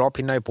den går ju bra,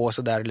 pinnar ju på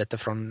så där lite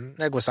från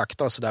när det går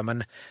sakta och så där,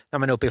 men när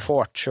man är uppe i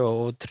fart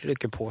och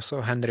trycker på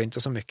så händer det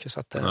inte så mycket, så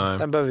att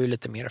den behöver ju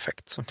lite mer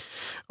effekt så.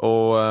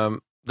 Och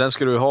den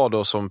ska du ha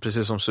då, som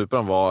precis som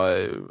Supran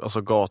var,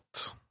 alltså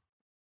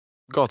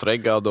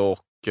gatreggad och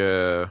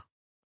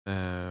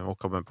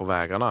åka med på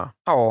vägarna.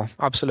 Ja,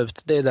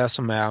 absolut. Det är det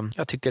som är,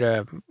 jag tycker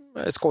det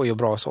är skoj och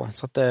bra så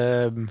att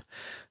det,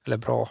 eller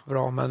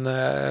bra, men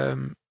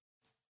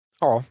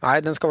Ja,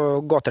 nej, den ska vara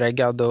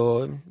gotreggad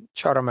och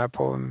köra med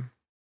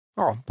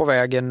på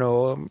vägen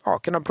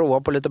och kunna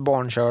prova på lite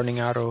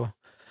barnkörningar och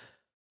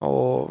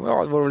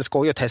det vore väl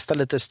skoj att testa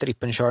lite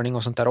strippenkörning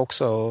och sånt där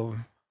också. Och,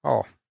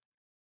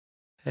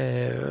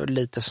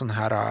 lite sån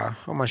här,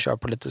 om man kör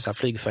på lite så här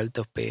flygfält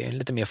upp i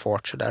lite mer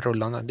fart så där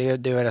rullande.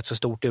 Det är rätt så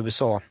stort i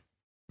USA.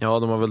 Ja,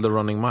 de har väl The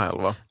Running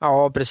Mile, va?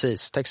 Ja,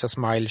 precis. Texas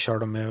Mile kör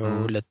de med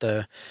och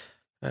lite...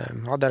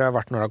 där har jag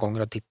varit några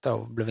gånger att titta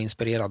och blev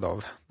inspirerad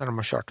av när de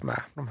har kört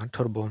med de här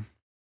turbo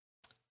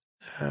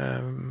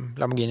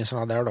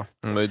Lamborghinisarna där då.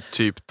 Det är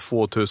typ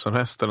 2000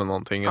 häst eller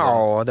någonting.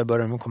 Ja, eller? det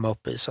börjar de komma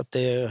upp i. Så att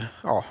det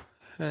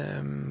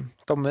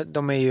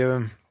de är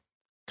ju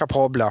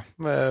kapabla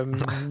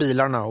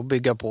bilarna att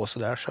bygga på så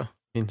där så.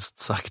 Minst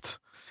sagt.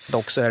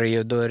 Dock så är det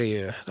ju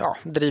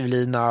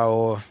drivlina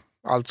och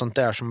allt sånt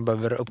där som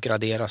behöver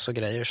uppgraderas och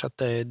grejer. Så att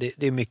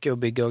det är mycket att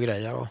bygga och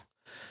greja och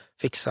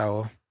fixa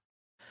och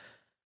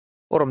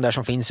de där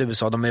som finns i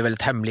USA, de är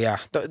väldigt hemliga.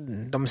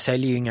 De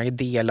säljer ju inga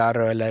delar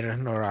eller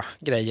några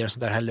grejer och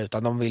sånt där heller,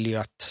 utan de vill ju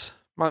att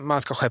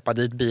man ska skeppa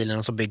dit bilen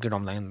och så bygger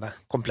de den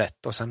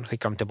komplett och sen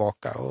skickar de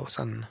tillbaka och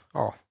sen,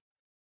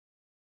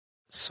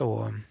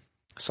 Så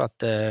att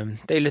det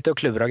är lite att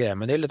klura grejer,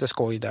 men det är lite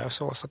skoj där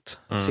så att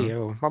se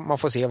och man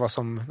får se vad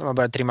som, när man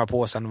börjar trimma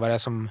på sen, vad det är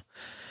som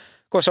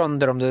går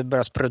sönder, om det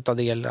börjar spruta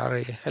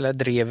delar eller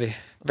drev i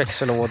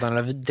växellådan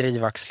eller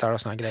drivaxlar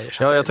och såna grejer.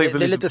 Så jag det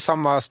är lite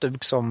samma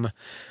stuk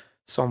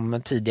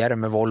som tidigare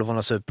med Volvon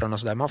och Supran och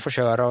sådär. Man får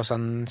köra och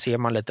sen ser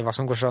man lite vad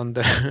som går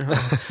sönder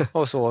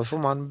och så får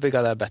man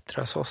bygga det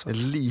bättre. Så. Det är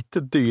lite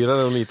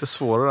dyrare och lite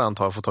svårare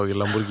antar jag att få tag i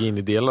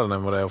Lamborghini-delar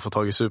än vad det är att få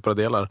tag i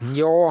Supra-delar.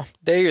 Ja,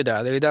 det är ju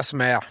det. Det är ju det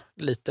som är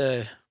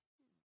lite...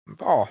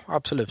 Ja,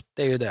 absolut.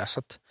 Det är ju det. Så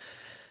att,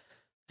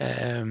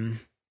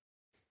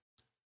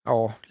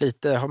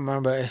 lite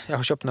jag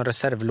har köpt en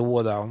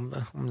reservlåda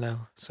om det,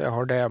 så jag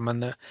har det,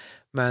 men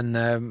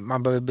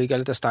man behöver bygga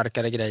lite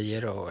starkare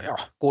grejer och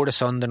går det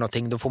sönder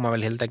någonting då får man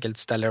väl helt enkelt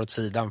ställa det åt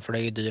sidan för det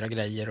är ju dyra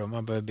grejer och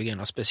man behöver bygga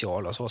något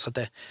special och så att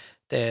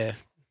det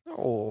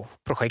och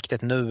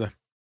projektet nu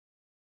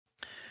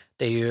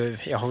det är ju,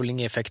 jag har väl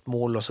inga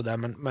effektmål och sådär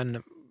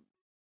men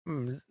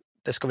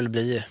det ska väl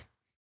bli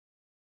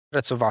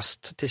rätt så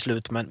vast till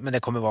slut, men det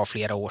kommer vara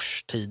flera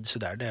års tid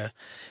sådär. Det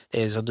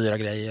är så dyra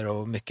grejer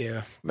och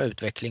mycket med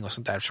utveckling och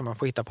sånt där som man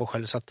får hitta på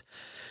själv, så att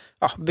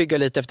bygga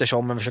lite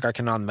eftersom men försöka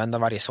kunna använda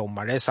varje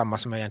sommar. Det är samma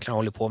som jag egentligen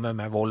håller på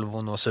med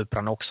Volvon och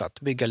Supran också, att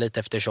bygga lite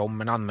eftersom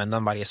men använda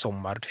varje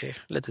sommar. Det är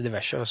lite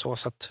diverse och så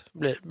att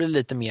det blir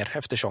lite mer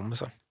eftersom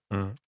så.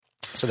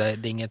 Så det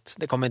är inget,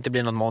 det kommer inte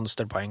bli något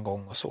monster på en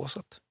gång och så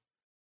att.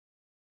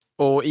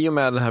 Och i och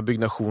med den här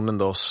byggnationen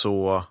då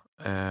så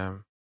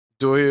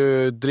du har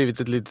ju drivit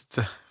ett litet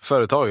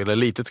företag, eller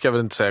litet ska jag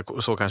väl inte säga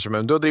så kanske,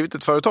 men du har drivit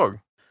ett företag.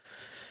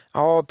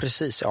 Ja,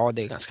 precis. Ja,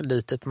 det är ganska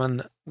litet,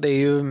 men det är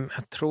ju,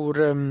 jag tror,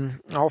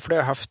 för det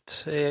har jag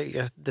haft,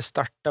 det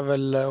startade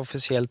väl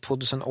officiellt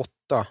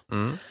 2008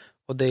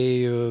 och det är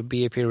ju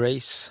BAP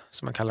Race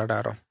som man kallar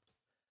det då.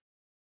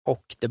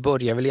 Och det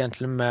börjar väl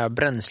egentligen med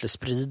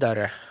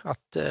bränslespridare,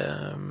 att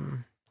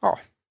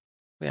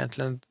vi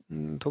egentligen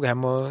tog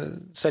hem och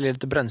sälja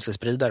lite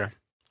bränslespridare.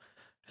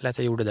 Eller att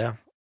jag gjorde det.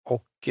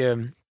 Och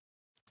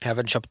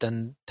även köpte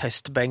en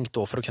testbänk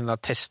då för att kunna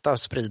testa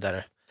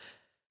spridare.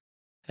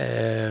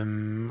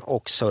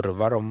 Och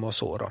serva dem och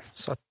så då.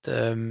 Så att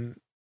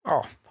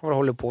har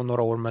hållit på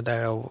några år med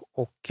det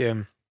och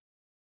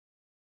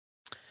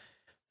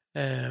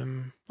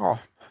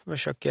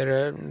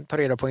försöker ta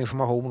reda på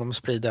information om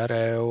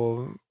spridare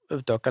och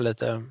utöka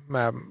lite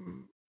med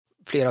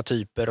flera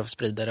typer av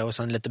spridare och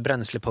sen lite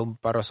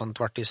bränslepumpar och sånt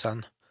vart det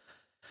sen.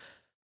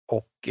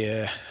 Och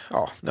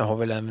nu har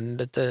väl även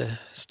lite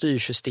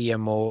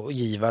styrsystem och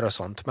givare och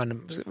sånt,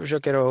 men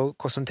försöker att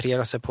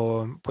koncentrera sig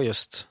på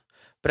just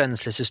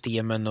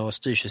bränslesystemen och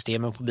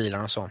styrsystemen på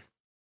bilarna och så.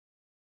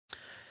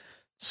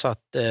 Så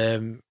att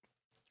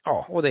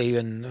och det är ju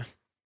en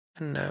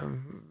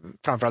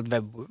framförallt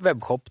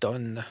webbshop då,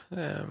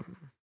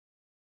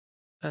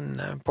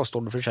 en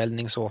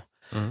postorderförsäljning så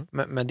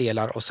med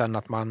delar och sen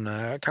att man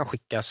kan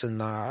skicka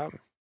sina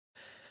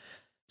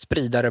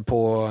spridare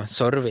på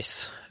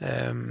service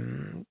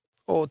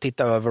och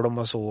titta över dem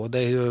och så. Det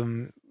är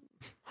ju,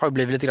 har ju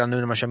blivit lite grann nu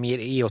när man kör mer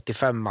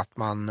E85 att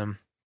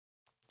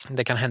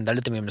det kan hända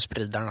lite mer med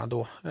spridarna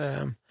då.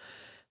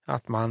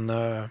 Att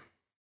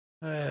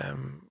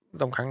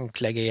de kan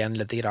klägga igen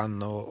lite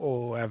grann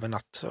och även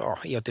att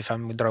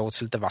E85 drar åt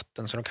sig lite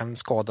vatten så de kan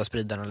skada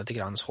spridarna lite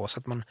grann så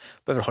att man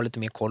behöver ha lite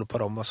mer koll på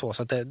dem och så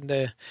att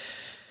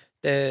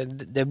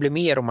det blir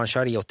mer om man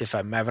kör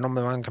E85, även om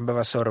man kan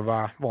behöva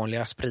serva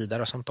vanliga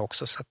spridare och sånt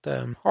också. Så att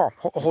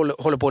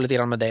håller på lite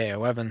grann med det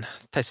och även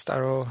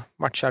testar och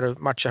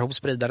matchar ihop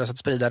spridare så att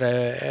spridare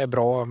är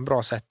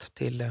bra sätt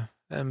till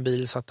en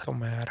bil så att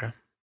de är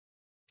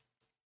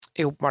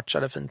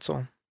ihopmatchade fint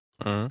så.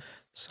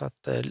 Så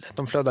att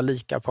de flödar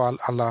lika på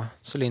alla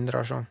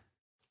cylindrar så.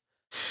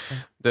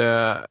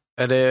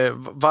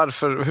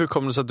 Hur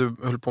kom det så att du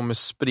höll på med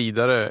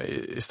spridare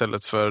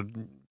istället för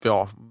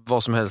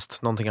vad som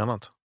helst, någonting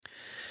annat?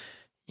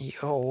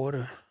 Ja,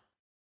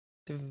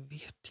 det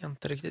vet jag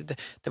inte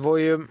riktigt. Det var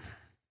ju...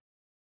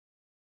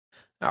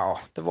 Ja,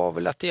 det var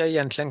väl att jag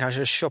egentligen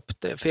kanske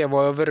köpte... För jag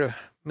var över...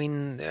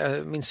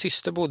 Min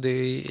syster bodde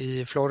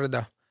i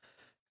Florida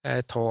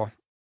ett tag.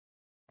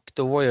 Och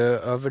då var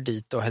jag över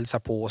dit och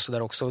hälsade på och så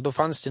där också. Och då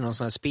fanns det någon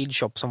sån här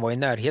speedshop som var i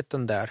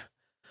närheten där.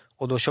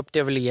 Och då köpte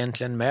jag väl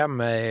egentligen med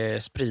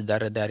mig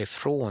spridare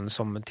därifrån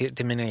som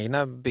till mina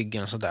egna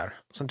byggen och så där.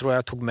 Sen tror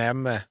jag tog med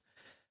mig...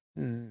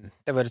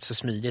 Det var rätt så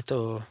smidigt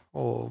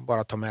att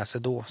bara ta med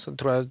sig då. Så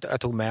tror jag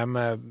tog med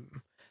mig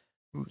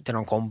till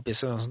någon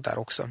kompis och sånt där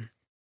också.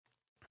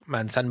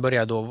 Men sen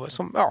började jag då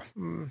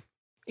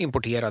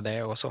importera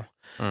det och så.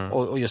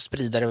 Och just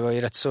spridare var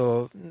ju rätt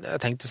så...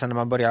 Jag tänkte sen när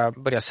man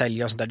börjar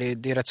sälja och sånt där,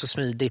 det är rätt så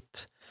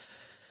smidigt.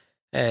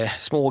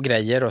 Små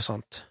grejer och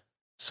sånt.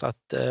 Så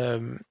att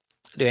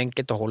det är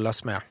enkelt att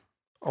hållas med.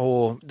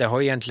 Och det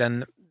har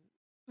egentligen...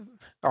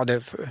 Ja,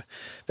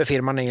 för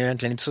firman är ju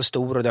egentligen inte så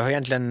stor och det har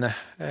egentligen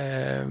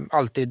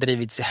alltid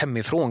drivits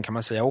hemifrån kan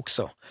man säga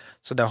också.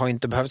 Så det har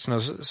inte behövts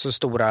några så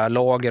stora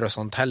lager och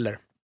sånt heller.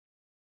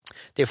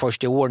 Det är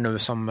först i år nu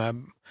som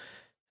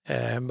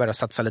börjar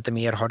satsa lite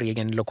mer, har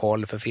egen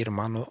lokal för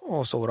firman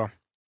och så då.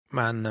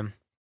 Men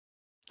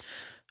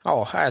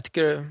ja, jag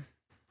tycker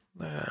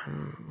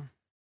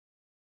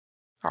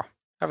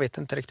jag vet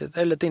inte riktigt.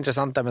 Det är lite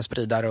intressant där med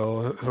spridare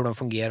och hur de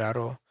fungerar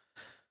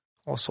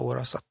och så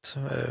då, så att,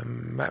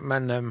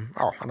 men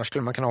annars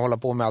skulle man kunna hålla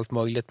på med allt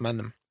möjligt,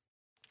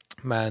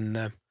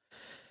 men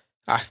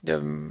jag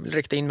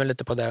riktar in mig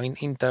lite på det,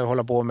 inte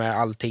hålla på med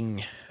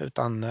allting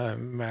utan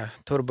med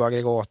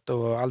turboaggregat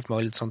och allt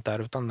möjligt sånt där,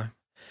 utan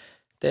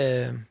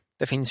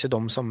det finns ju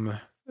de som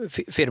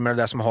firmor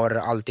där som har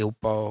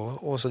alltihopa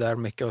och så där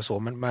mycket och så,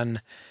 men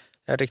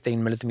jag riktar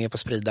in mig lite mer på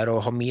spridare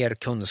och har mer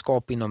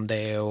kunskap inom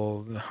det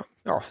och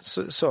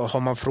så har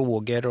man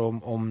frågor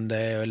om det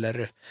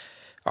eller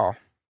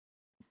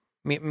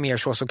mer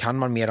så kan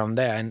man mer om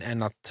det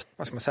än att,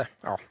 vad ska man säga,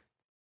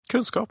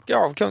 kunskap.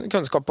 Ja,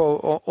 kunskap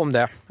om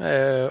det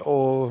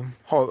och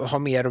ha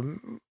mer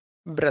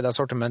bredda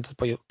sortimentet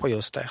på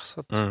just det. Så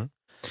att.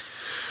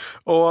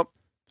 Och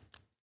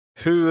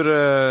hur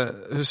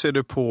ser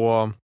du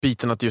på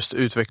biten att just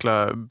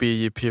utveckla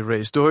BJP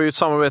Race? Du har ju ett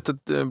samarbete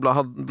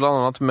bland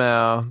annat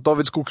med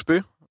David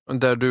Skogsby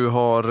där du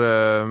har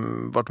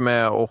varit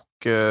med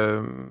och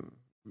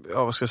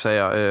vad ska jag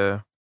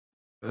säga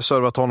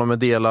servat honom med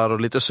delar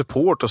och lite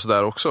support och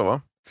sådär också,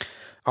 va?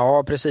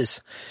 Ja,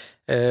 precis.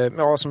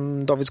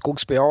 Som David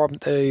Skogsby,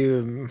 det är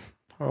ju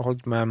har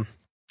hållit med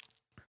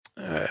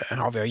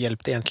vi har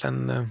hjälpt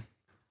egentligen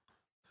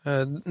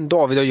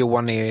David och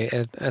Johan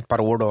i ett par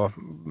år då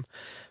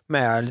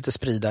med lite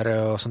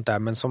spridare och sånt där,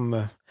 men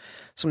som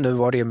nu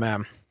var det ju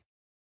med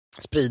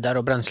spridare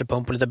och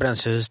bränslepump och lite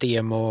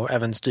bränslesystem och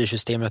även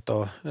styrsystemet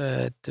då,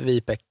 ett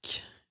Vipec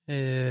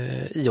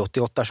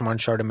i88 som han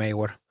körde med i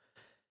år.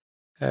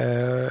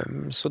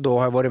 Så då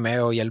har jag varit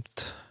med och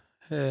hjälpt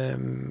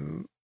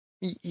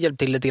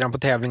till lite grann på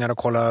tävlingar och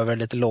kolla över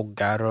lite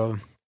loggar och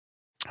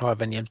har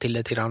även hjälpt till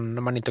lite grann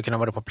när man inte kunnat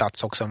vara på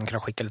plats också, man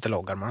kan skicka lite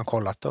loggar man har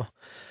kollat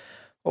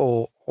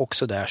och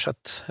också där, så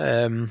att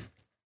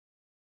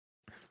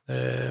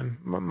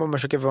man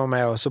försöker vara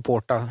med och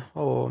supporta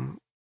och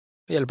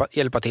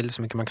hjälpa till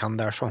så mycket man kan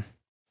där så.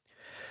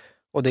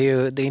 Och det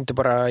är inte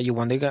bara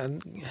Johan,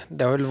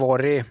 det har väl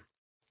varit,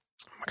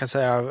 man kan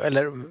säga,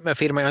 eller med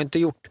firman, jag har inte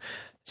gjort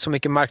så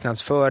mycket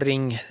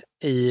marknadsföring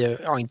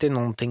inte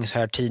någonting så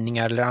här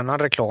tidningar eller annan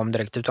reklam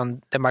direkt,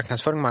 utan det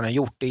marknadsföring man har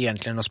gjort är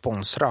egentligen att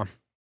sponsra.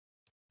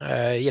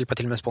 Hjälpa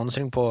till med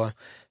sponsring på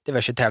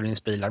diverse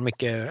tävlingsbilar.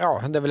 Mycket,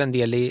 det är väl en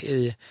del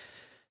i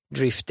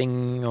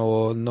drifting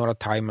och några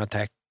time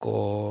attack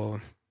och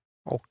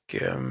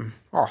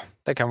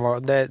det kan vara,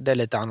 det är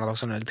lite annat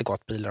också, lite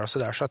gatbilar och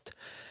sådär.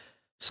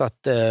 Så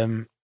att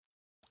det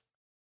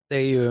är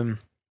ju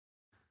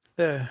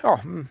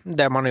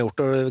det man har gjort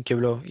och det är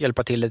kul att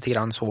hjälpa till lite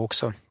grann så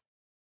också.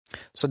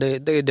 Så det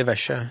är ju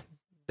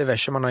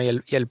diverse man har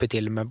hjälpt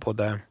till med,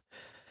 både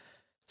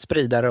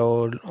spridare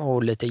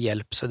och lite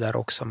hjälp så där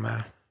också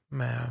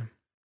med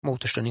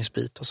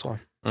motorstyrningsbit och så.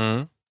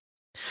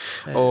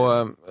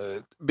 Och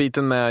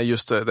biten med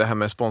just det här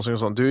med sponsring och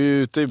sånt, du är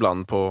ju ute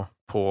ibland på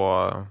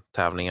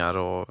tävlingar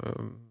och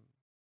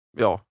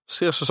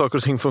ser så saker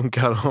och ting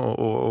funkar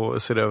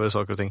och ser över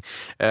saker och ting.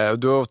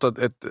 Du har ofta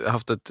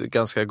haft ett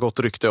ganska gott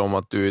rykte om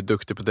att du är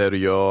duktig på det du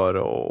gör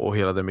och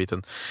hela den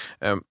biten.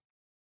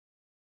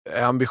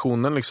 Är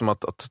ambitionen liksom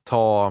att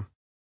ta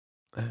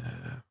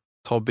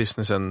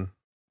businessen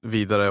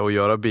vidare och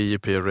göra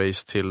BJP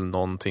Race till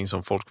någonting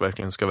som folk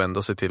verkligen ska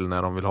vända sig till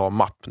när de vill ha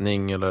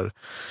mappning eller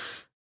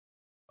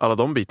alla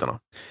de bitarna?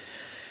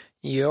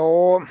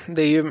 Ja,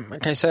 det är ju, man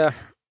kan ju säga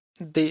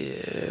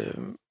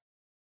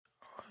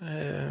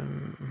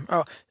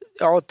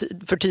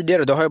för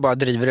tidigare då har jag bara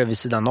drivit det vid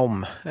sidan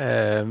om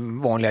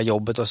vanliga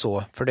jobbet och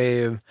så, för det är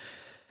ju,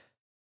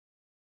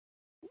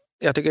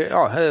 jag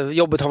tycker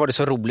jobbet har varit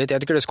så roligt.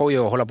 Jag tycker det ska ju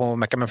hålla på och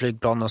mecka med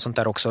flygplan och sånt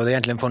där också. Det har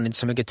egentligen funnits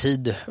så mycket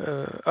tid,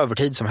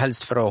 övertid som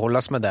helst för att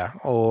hållas med det.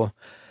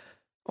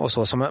 och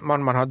så som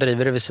man har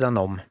drivit det vid sidan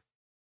om.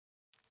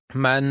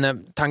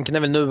 Men tanken är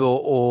väl nu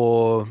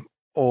att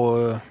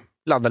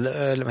ladda,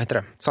 eller vad heter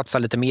det, satsa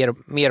lite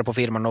mer på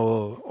firman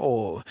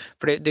och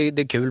för det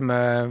är kul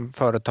med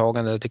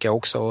företagande tycker jag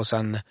också, och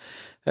sen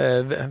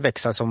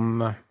växa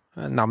som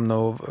namn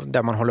och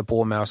där man håller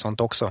på med och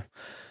sånt också.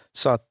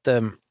 Så att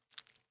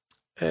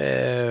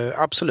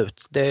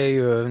absolut, det är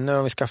ju, nu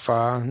har vi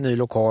skaffat ny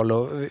lokal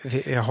och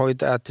jag har ju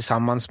det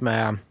tillsammans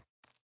med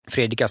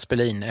Fredrik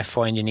Aspelin,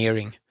 FA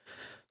Engineering.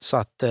 Så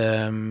att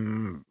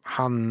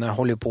han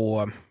håller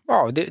på,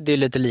 ja det är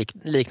lite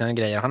liknande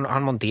grejer.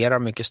 Han monterar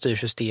mycket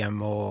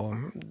styrsystem och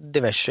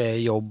diverse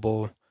jobb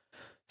och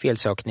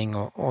felsökning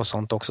och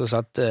sånt också. Så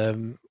att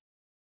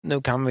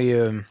nu kan vi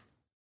ju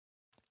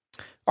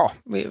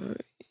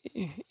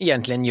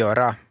egentligen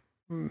göra,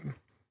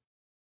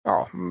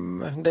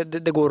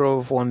 det går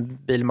att få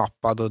en bil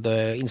mappad och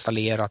det är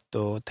installerat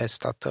och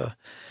testat och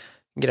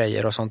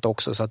grejer och sånt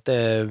också. Så att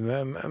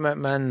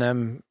men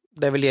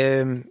det är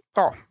väl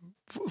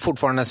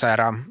fortfarande så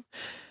här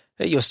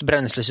just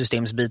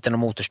bränslesystemsbiten och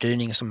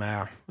motorstyrning som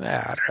är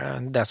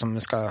det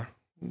som ska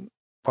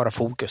vara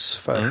fokus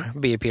för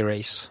BEP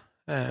Race.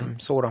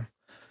 Så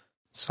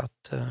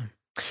att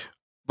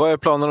vad är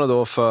planerna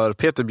då för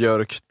Peter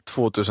Björk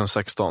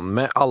 2016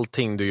 med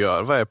allting du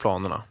gör? Vad är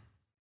planerna?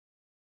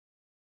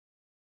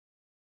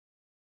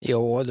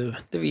 Ja,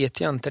 det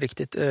vet jag inte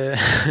riktigt.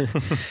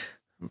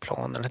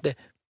 Planerna.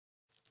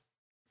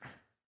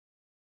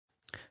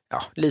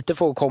 Lite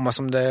får komma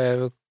som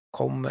det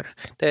kommer.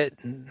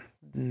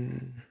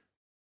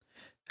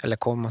 Eller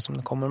komma som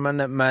det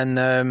kommer.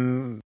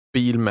 Men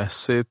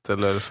bilmässigt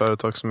eller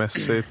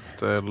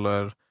företagsmässigt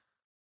eller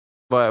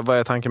vad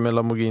är tanken med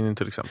Lamborghini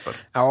till exempel?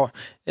 Men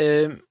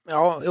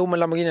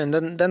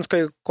Lamborghini den ska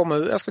ju komma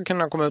ut. Jag ska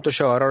kunna komma ut och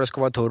köra och det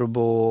ska vara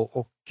turbo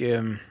och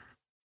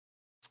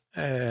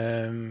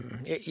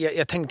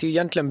jag tänkte ju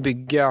egentligen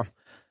bygga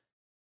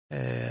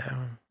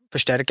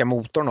förstärka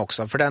motorn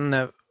också, för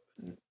den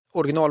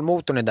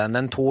originalmotorn i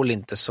den tål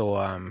inte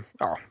så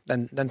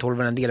den tål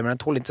väl en del, men den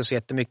tål inte så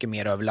jättemycket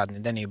mer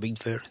överladdning. Den är ju byggd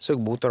för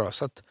sugmotor då,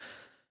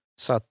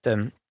 så att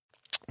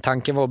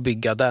tanken var att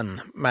bygga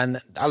den, men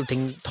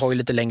allting tar ju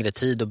lite längre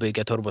tid att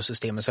bygga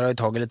turbosystemet, så det har ju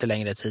tagit lite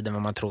längre tid än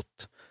vad man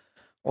trott.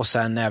 Och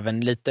sen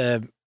även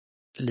lite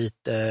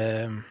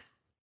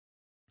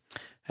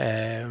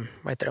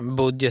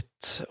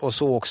budget och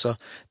så också.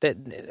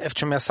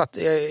 Eftersom jag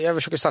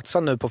försöker satsa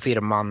nu på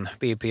firman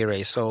BEP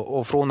Race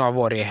och från att ha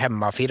varit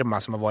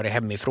hemmafirma som har varit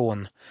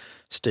hemifrån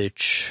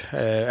styrts,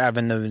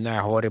 även nu när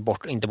jag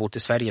har inte bott i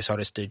Sverige så har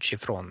det styrts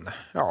ifrån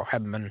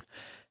hemmen,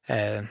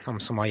 de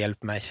som har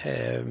hjälpt mig,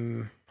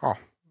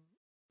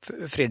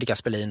 Fredrik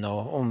Aspelin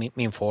och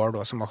min far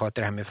då, som har skött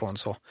det hemifrån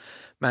så.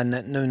 Men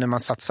nu när man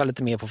satsar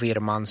lite mer på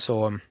firman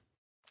så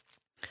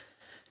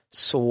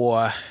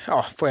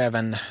får jag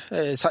även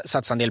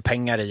satsa en del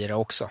pengar i det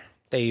också.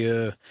 Det är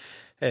ju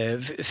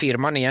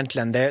firman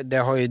egentligen, det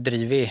har ju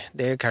drivit,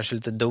 det är kanske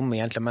lite dum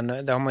egentligen,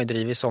 men det har man ju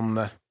drivit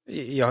som,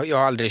 jag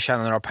har aldrig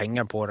tjänat några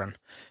pengar på den.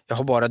 Jag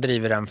har bara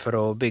drivit den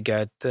för att bygga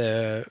ett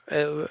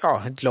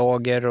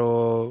lager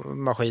och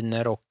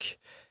maskiner och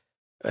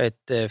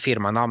ett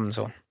firmanamn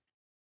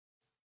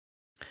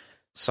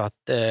så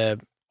att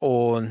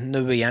och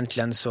nu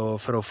egentligen så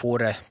för att få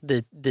det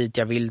dit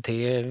jag vill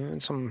till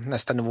som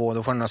nästa nivå,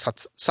 då får jag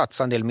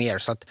satsa en del mer,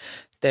 så att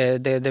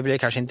det blir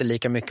kanske inte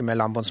lika mycket med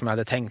Lambon som jag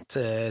hade tänkt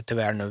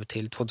tyvärr nu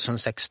till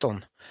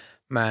 2016,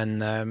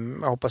 men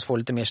jag hoppas få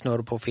lite mer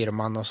snurr på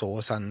firman och så,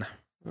 och sen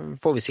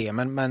får vi se,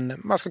 men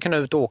man ska kunna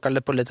ut och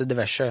åka på lite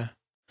diverse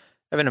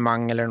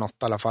evenemang eller något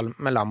i alla fall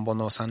med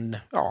Lambon, och sen i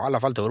alla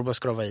fall turbo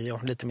skrava i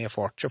och lite mer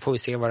fart, så får vi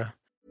se vad det.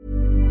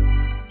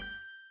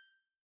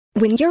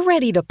 When you're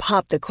ready to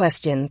pop the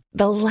question,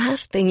 the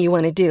last thing you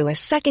want to do is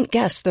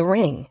second-guess the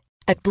ring.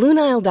 At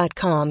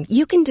BlueNile.com,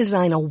 you can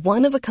design a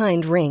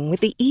one-of-a-kind ring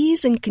with the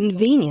ease and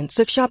convenience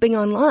of shopping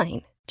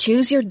online.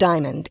 Choose your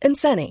diamond and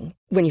setting.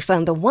 When you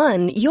find the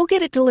one, you'll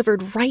get it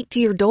delivered right to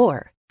your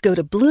door. Go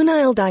to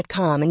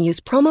BlueNile.com and use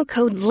promo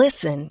code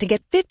LISTEN to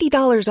get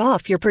 $50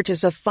 off your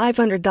purchase of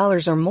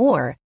 $500 or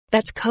more.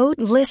 That's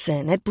code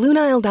LISTEN at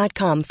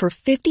BlueNile.com for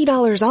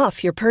 $50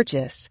 off your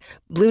purchase.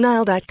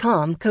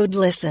 BlueNile.com, code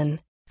LISTEN.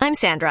 I'm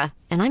Sandra,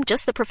 and I'm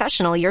just the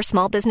professional your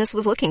small business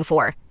was looking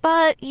for.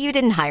 But you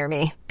didn't hire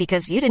me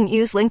because you didn't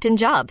use LinkedIn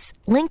Jobs.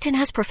 LinkedIn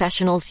has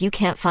professionals you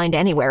can't find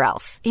anywhere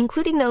else,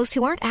 including those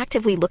who aren't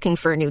actively looking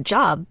for a new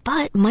job,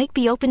 but might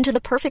be open to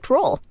the perfect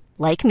role,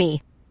 like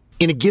me.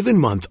 In a given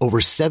month, over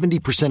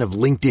 70% of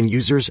LinkedIn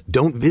users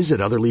don't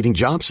visit other leading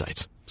job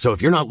sites. So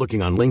if you're not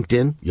looking on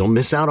LinkedIn, you'll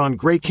miss out on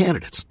great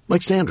candidates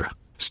like Sandra.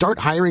 Start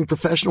hiring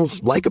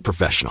professionals like a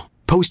professional.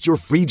 Post your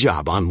free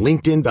job on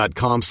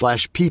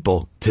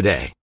linkedin.com/people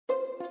today.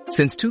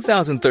 Since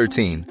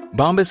 2013,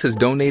 Bombas has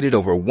donated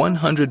over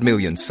 100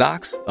 million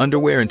socks,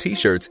 underwear, and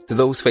T-shirts to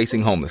those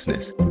facing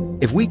homelessness.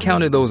 If we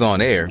counted those on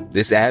air,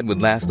 this ad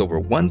would last over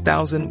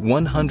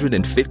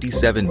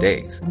 1,157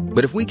 days.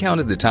 But if we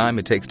counted the time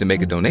it takes to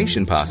make a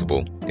donation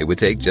possible, it would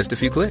take just a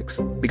few clicks.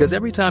 Because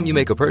every time you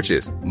make a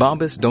purchase,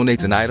 Bombas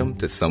donates an item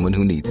to someone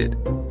who needs it.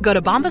 Go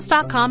to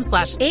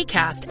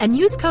bombas.com/ACAST and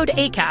use code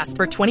ACAST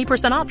for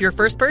 20% off your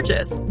first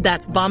purchase.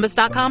 That's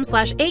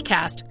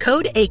bombas.com/ACAST,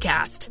 code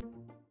ACAST.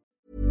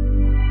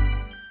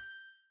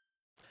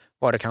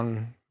 Vad det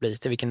kan bli,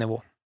 till vilken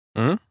nivå.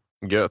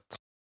 Gött.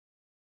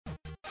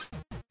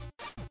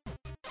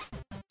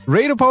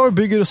 Radio Power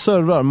bygger och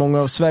servar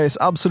många av Sveriges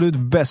absolut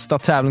bästa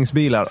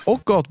tävlingsbilar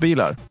och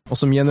gatbilar. Och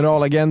som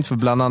generalagent för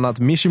bland annat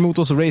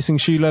Mishimotos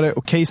racingkylare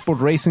och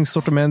K-Sport Racing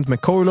sortiment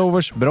med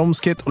coilovers,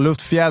 bromskit och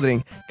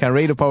luftfjädring kan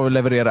Radio Power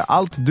leverera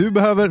allt du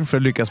behöver för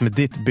att lyckas med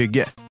ditt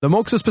bygge. De har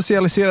också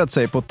specialiserat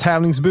sig på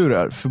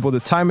tävlingsburar för både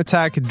time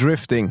attack,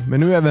 drifting, men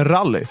nu även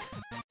rally.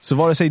 Så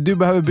vare sig du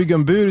behöver bygga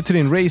en bur till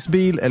din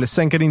racebil eller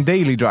sänka din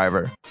daily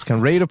driver, så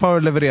kan Radio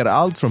Power leverera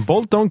allt från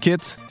bolt-on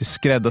kits till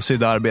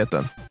skräddarsydda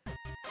arbeten.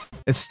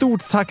 Ett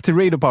stort tack till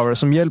Radio Power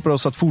som hjälper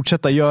oss att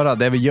fortsätta göra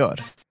det vi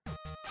gör.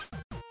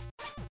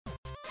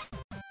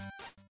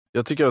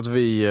 Jag tycker att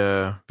vi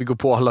går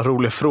på alla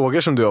roliga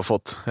frågor som du har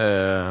fått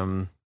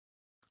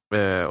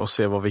och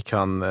se vad vi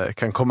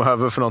kan komma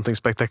över för någonting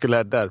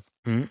spektakulärt där.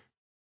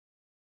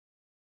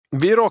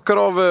 Vi rakar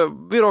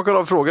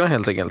av frågorna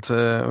helt enkelt.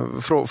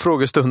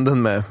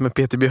 Frågestunden med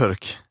Peter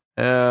Björk.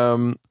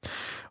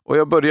 Och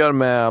jag börjar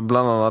med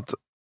bland annat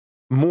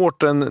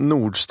Mårten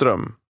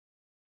Nordström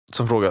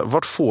som frågar,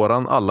 vart får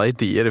han alla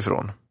idéer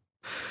ifrån?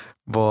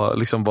 Har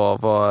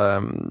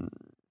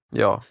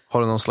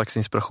du någon slags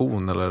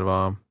inspiration eller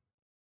vad?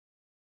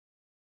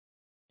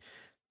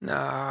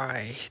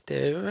 Nej,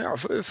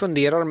 jag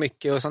funderar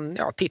mycket och sen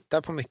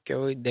tittar på mycket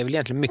och det är väl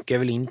egentligen mycket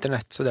över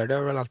internet så där. Det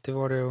har väl alltid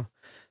varit att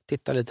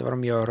titta lite vad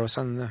de gör och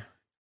sen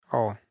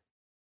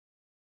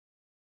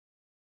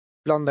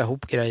blanda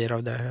ihop grejer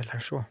av det eller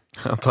så.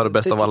 Jag tar det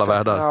bästa av alla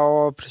världar.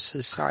 Ja,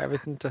 precis. Ja, jag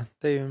vet inte.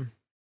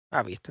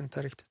 Jag vet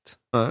inte riktigt.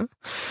 Nej.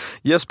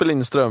 Jesper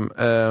Lindström,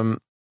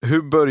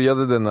 hur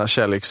började denna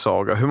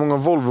kärlekssaga? Hur många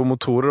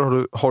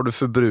Volvo-motorer har du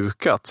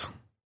förbrukat?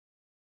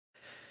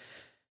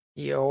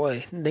 Ja,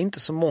 det är inte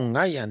så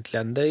många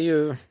egentligen. Det är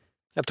ju,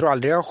 jag tror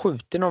aldrig jag har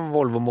skjutit någon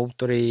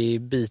Volvo-motor i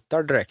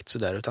bitar direkt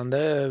sådär, utan det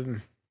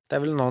är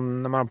väl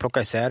någon när man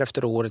plockar isär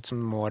efter året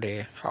som var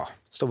det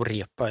stor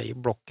repa i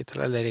blocket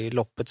eller i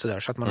loppet sådär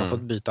så att man har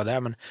fått byta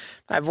det. Men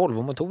nej,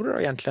 Volvo-motorer har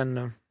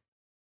egentligen,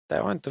 det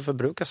har inte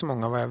förbrukat så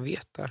många vad jag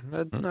vet där.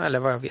 Eller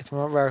vad jag vet,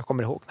 vad jag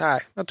kommer ihåg.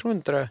 Nej, jag tror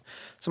inte det är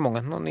så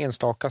många, någon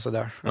enstaka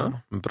sådär. Ja,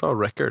 bra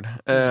record.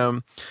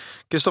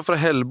 Kristoffer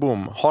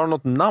Hellbom, har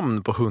något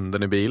namn på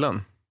hunden i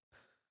bilen?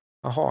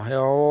 Jaha,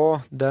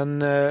 ja, den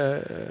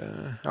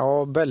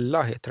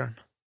Bella heter den.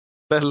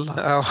 Bella?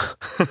 Ja.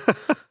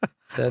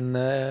 Den,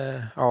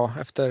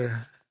 efter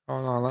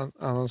en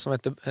annan som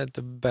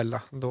heter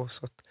Bella då,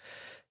 så att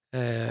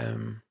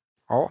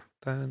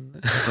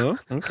den...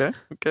 Okej.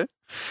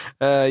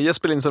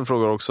 Jesper Lindström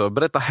frågar också,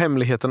 berätta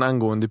hemligheten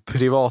angående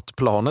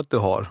privatplanet du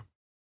har.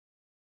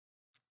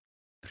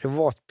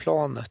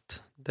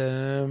 Privatplanet?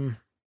 Det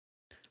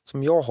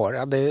som jag har,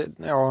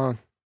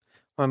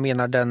 jag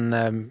menar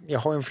jag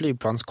har en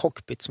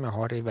flygplanscockpit som jag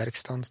har i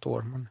verkstaden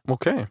står.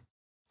 Okej.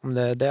 Om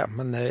det är det,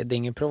 men det är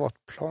ingen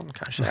privatplan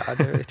kanske,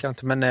 det vet jag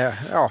inte. Men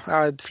jag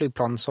har ett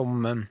flygplan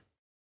som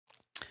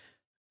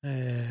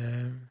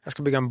jag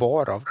ska bygga en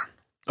bar av den.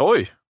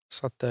 Oj!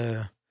 Så att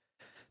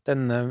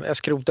jag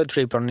skrotade ett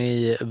flygplan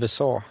i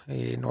USA,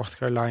 i North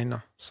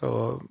Carolina.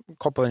 Så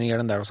kopplade ner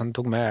den där och sen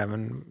tog med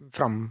även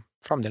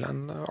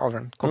framdelen av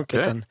den,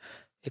 cockpiten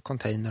i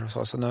container och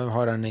så. Så nu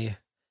har den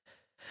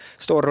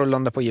står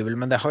rullande på hjul,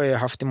 men det har jag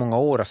haft i många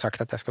år och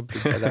sagt att jag ska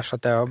bygga där, så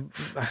att det har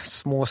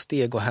små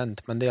steg och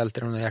hänt, men det är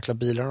alltid de jäkla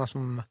bilarna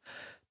som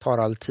tar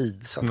all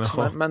tid, så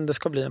att, men det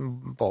ska bli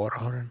en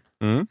bar av den.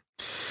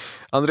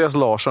 Andreas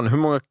Larsson, hur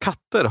många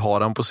katter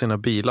har han på sina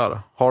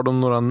bilar? Har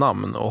de några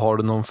namn och har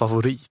du någon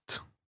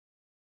favorit?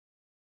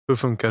 Hur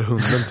funkar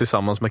hunden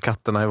tillsammans med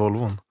katterna i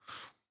Volvon?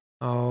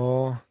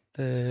 Ja,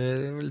 det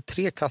är väl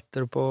 3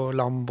 katter på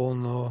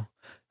Lambon och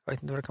jag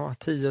vet inte vad det kan vara,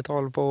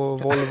 10-tal på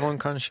Volvon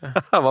kanske.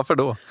 Varför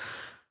då?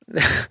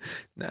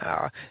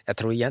 Nej, jag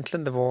tror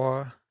egentligen det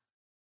var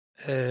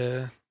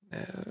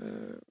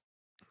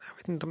jag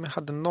vet inte om jag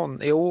hade någon.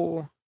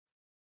 Jo.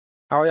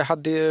 Ja, jag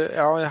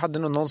hade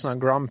nog någon sån här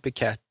Grumpy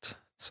Cat.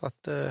 Så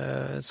att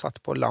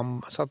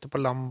satte på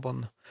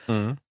Lambon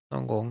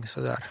någon gång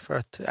sådär. För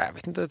att, jag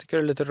vet inte, jag tycker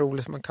det är lite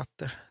roligt med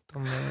katter.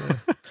 De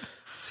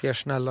ser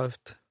snälla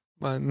ut.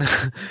 Men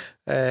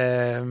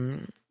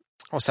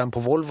och sen på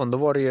Volvon, då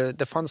var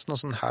det fanns någon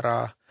sån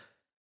här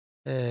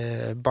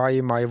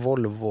Buy My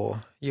Volvo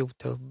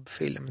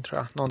YouTube-film, tror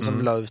jag. Någon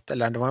som la ut,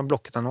 eller det var en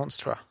Blocket-annons,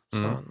 tror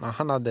jag. Så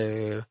han hade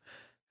ju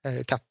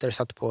katter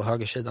satt på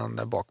högersidan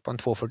där bak på en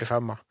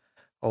 245.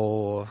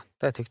 Och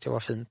det tyckte jag var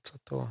fint. Så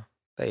då,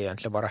 det är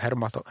egentligen bara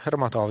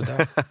härmat av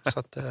det. Så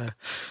att,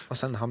 och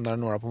sen hamnade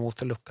några på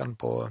motorluckan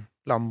på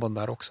Lambon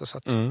där också. Så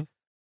att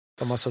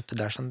de har suttit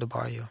där sedan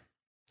Dubai och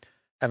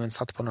även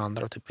satt på några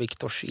andra, typ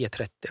Victors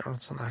E30 och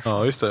något sånt här.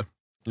 Ja, just det.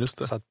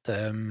 Så att,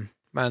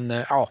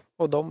 men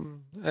och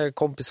de är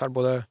kompisar,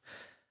 både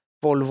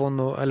Volvon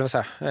och, eller vad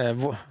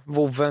säger,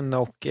 Voven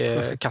och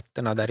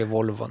katterna där i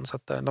Volvon. Så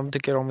att de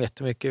tycker om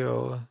jättemycket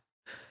och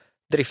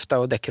drifta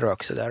och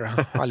däckrök så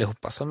där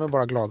allihopa, så de är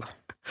bara glada.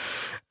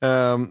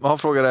 Han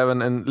frågar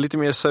även en lite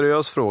mer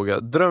seriös fråga.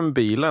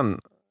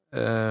 Drömbilen,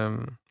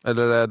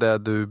 eller är det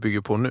du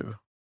bygger på nu?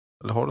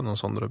 Eller har du någon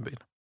sån drömbil?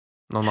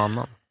 Någon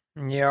annan?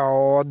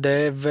 Ja, det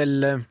är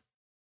väl...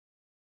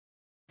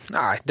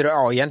 Nej,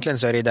 egentligen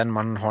så är det den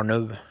man har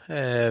nu.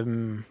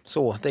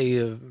 Så, det är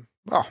ju...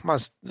 Ja, man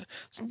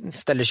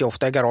ställer sig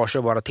ofta i garage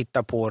och bara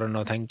tittar på den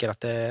och tänker att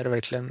det är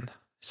verkligen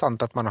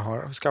sant att man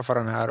har skaffat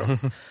den här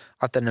och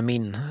att den är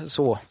min.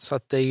 Så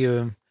att det är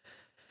ju...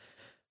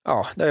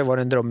 Ja, det har ju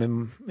varit en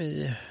dröm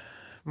i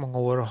många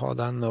år att ha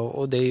den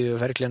och det är ju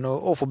verkligen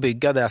att få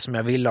bygga det som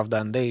jag vill av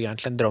den. Det är ju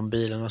egentligen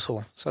drömbilen och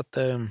så. Så att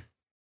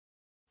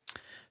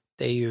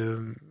det är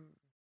ju...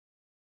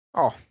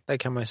 Ja, det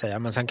kan man ju säga.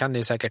 Men sen kan det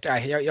ju säkert...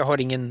 Jag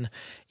har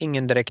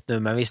ingen direkt nu,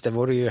 men visst, det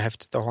vore ju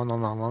häftigt att ha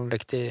någon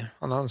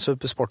annan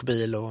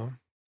supersportbil och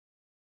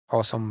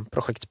ha som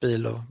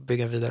projektbil och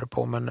bygga vidare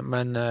på.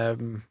 Men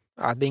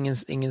det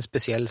är ingen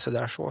speciell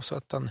sådär så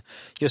att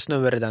just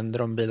nu är det den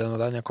drömbilen och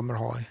den jag kommer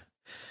ha i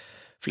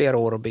flera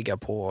år att bygga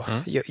på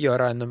och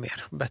göra ännu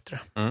mer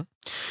bättre.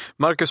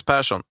 Marcus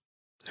Persson,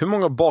 hur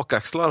många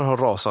bakaxlar har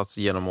rasat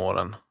genom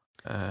åren?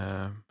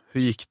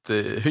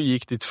 Hur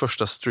gick ditt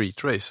första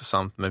street race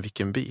samt med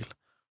vilken bil?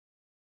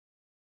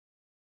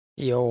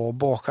 Ja,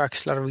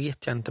 bakaxlar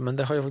vet jag inte, men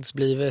det har ju faktiskt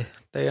blivit,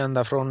 det är ju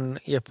ända från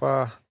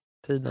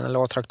EPA-tiden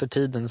eller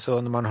A-traktortiden,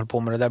 så när man höll på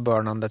med det där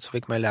börnandet så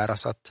fick man ju lära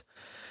sig att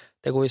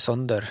det går ju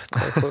sönder.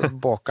 Det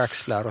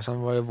bakaxlar och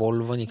sen var det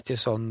Volvo gick till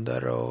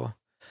sönder och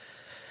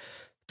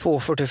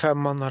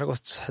 245 har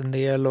gått en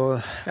del och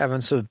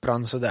även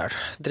Supran sådär.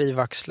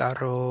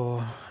 Drivaxlar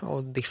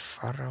och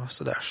diffar och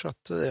sådär. Så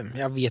att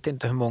jag vet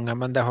inte hur många,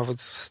 men det har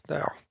faktiskt,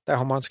 där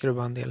har man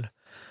skruvat en del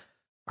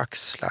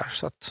axlar.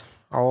 Så att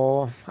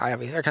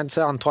jag kan inte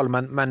säga antal,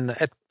 men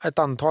ett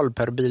antal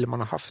per bil man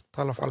har haft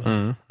i alla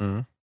fall.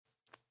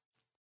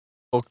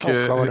 Och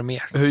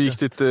hur gick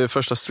ditt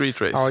första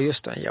street race? Ja,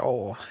 just det.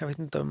 Ja, jag vet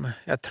inte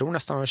jag tror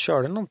nästan jag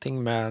körde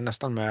någonting med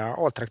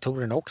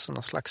A-traktorerna också,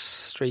 någon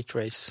slags street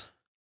race.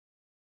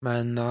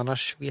 Men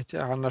annars vet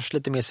jag, annars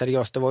lite mer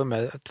seriöst, det var ju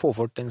med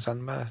 240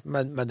 sen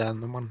med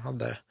den, och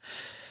man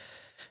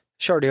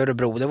körde i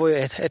Örebro. Det var ju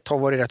ett tag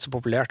var det rätt så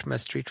populärt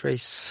med street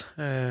race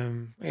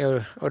i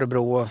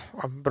Örebro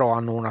och bra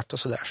anordnat och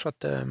sådär. Så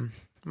att,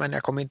 men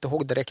jag kommer inte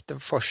ihåg direkt det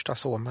första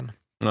så, men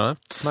nej.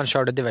 Man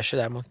körde diverse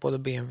där mot både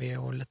BMW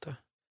och lite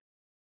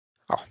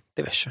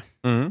diverse.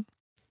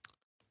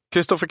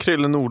 Kristoffer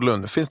Krille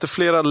Nordlund, finns det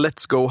flera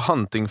Let's Go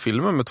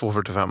Hunting-filmer med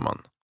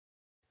 245-man?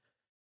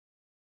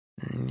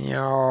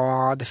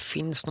 Ja, det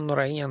finns nog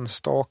några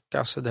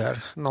enstaka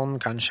sådär. Någon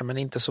kanske, men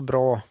inte så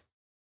bra.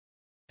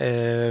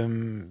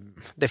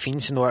 Det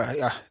finns ju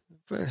några,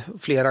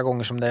 flera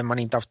gånger som man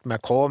inte haft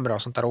med kamera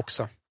och sånt där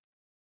också.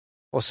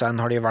 Och sen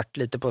har det ju varit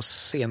lite på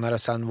senare,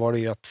 sen var det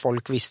ju att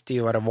folk visste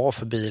ju vad det var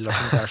för bil och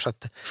sånt där, så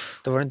att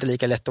då var det inte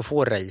lika lätt att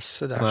få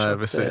race där.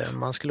 Nej, så att,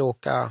 man skulle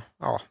åka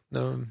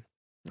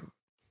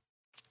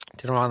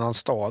till någon annan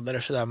stad eller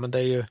sådär, men det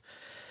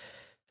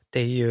är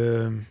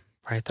ju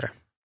vad heter det?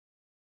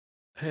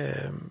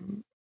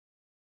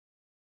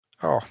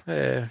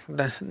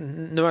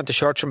 Nu har jag inte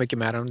kört så mycket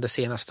med den det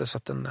senaste, så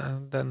att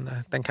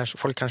den kanske,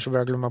 folk kanske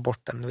börjar glömma bort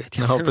den, vet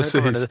jag. Ja, precis.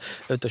 Jag kommer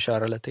ut och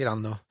köra lite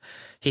grann och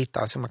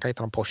så man kan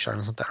hitta någon Porsche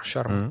eller sånt där och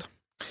köra mot.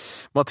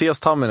 Mattias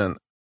Tamminen,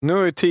 nu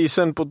har ju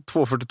teasern på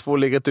 242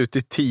 legat ut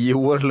i 10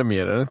 år eller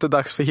mer. Är det inte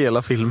dags för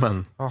hela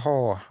filmen?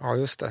 Jaha, ja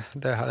just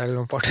det hade jag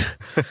glömt bort.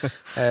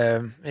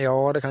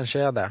 Ja, det kanske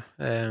är det.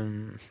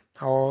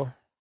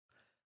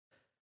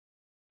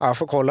 Jag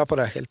får kolla på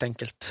det helt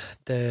enkelt.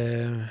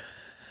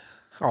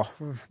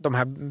 De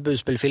här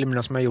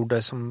busbilfilmerna som jag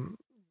gjorde, som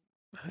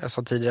jag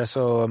sa tidigare,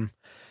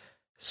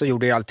 så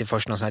gjorde jag alltid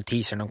först någon sån här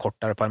teaser, någon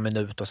kortare på en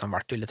minut, och sen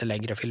vart det lite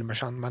längre filmer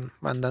sen.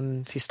 Men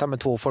den sista med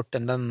 240,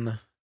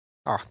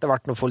 det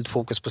vart nog fullt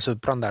fokus på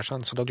Supran där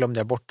sen, så då glömde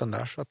jag bort den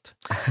där. Så att,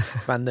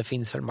 men det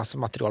finns väl massa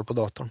material på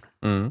datorn.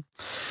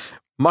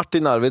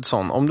 Martin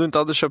Arvidsson, om du inte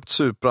hade köpt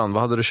Supran,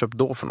 vad hade du köpt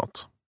då för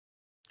något?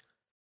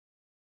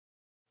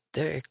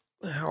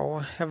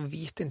 Jag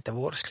vet inte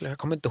jag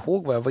kommer inte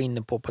ihåg vad jag var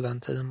inne på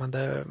den tiden, men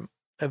det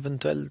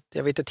eventuellt,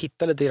 jag vet, jag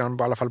tittade lite grann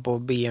i alla fall på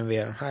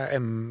BMW, den här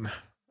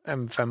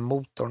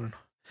M5-motorn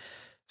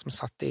som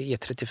satt i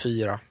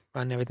E34,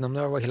 men jag vet inte om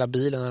det var hela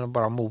bilen eller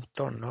bara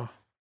motorn. Och,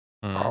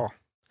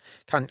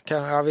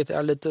 jag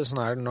vet lite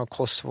sån här någon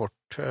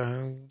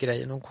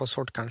Cosworth-grej, någon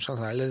Cosworth kanske,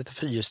 sån här, eller lite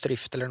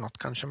fyrhjulsdrift eller något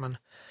kanske, men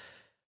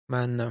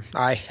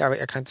nej,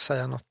 jag kan inte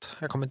säga något,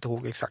 jag kommer inte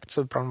ihåg exakt.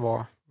 Supran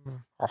var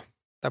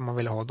där man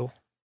ville ha då.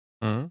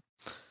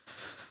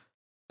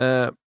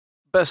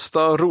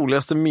 Bästa och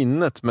roligaste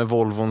minnet med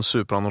Volvon,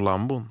 Supran och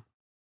Lambon?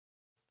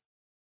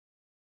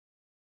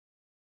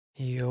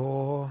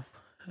 Ja,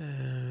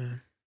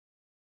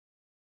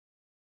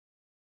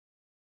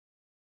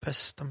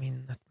 bästa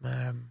minnet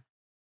med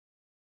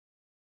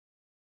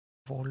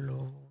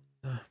Volvo.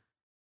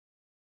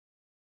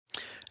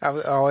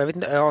 Jag vet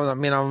inte, jag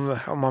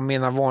menar, om man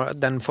menar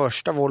den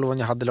första Volvon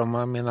jag hade, eller om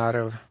man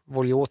menar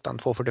Volvotan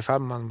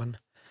 245, men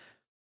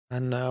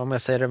Men om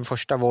jag säger den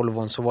första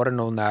Volvon så var det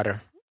nog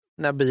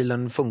när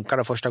bilen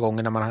funkade första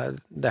gången, när man hade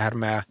det här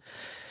med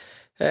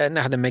när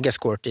jag hade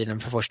Megasquirt i den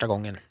för första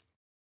gången.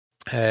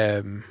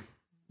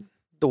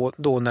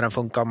 Då när den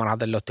funkade, man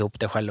hade lött ihop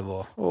det själv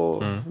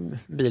och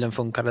bilen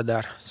funkade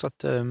där. Så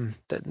att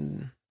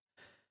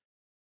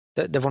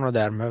det var nog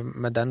där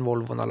med den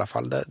Volvon i alla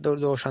fall.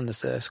 Då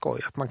kändes det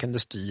skoj att man kunde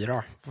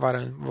styra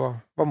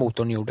vad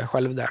motorn gjorde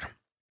själv där.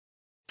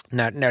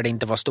 När det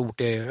inte var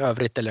stort i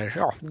övrigt, eller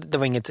ja, det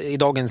var inget. I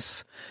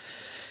dagens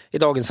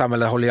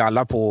samhälle håller ju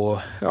alla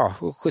på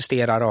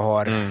justerar och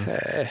har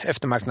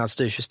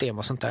eftermarknadsstyrsystem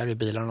och sånt där i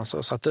bilarna,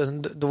 så att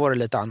då var det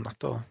lite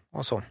annat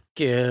och så.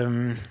 Och,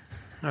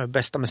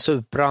 bästa med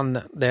Supran,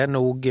 det är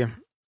nog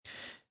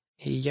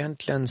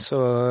egentligen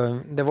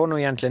det var nog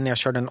egentligen när jag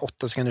körde en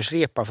 8 sekunders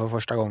repa för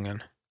första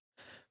gången.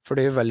 För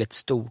det är ju väldigt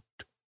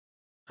stort,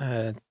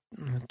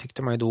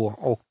 tyckte man ju då,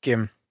 och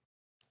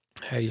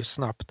ju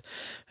snabbt.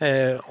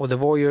 Och det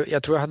var ju,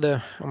 jag tror jag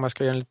hade, om jag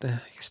ska göra en liten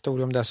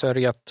historia om det, så är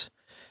det att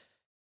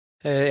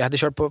jag hade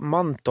kört på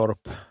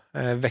Mantorp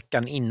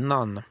veckan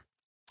innan,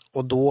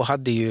 och då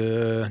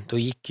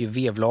gick ju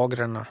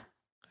vevlagrarna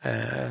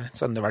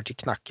sönder, vart i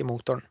knack i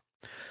motorn.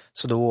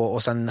 Så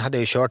och sen hade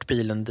jag kört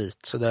bilen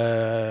dit, så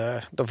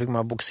då fick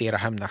man boxera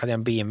hem. Jag hade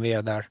en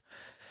BMW där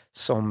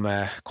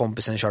som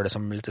kompisen körde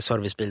som lite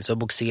servicebil, så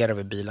boxerade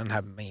vi bilen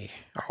hem i,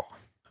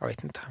 jag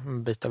vet inte,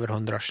 en bit över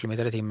 100 km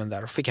i timmen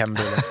där, och fick hem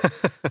bilen.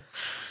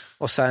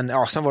 Och sen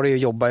var det ju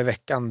jobba i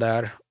veckan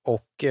där,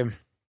 och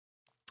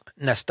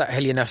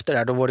helgen efter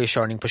där, då var det ju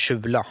körning på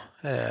Kjula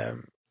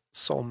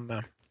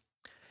som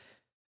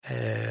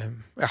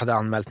jag hade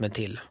anmält mig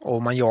till,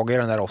 och man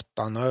jagade den där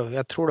 8:an, och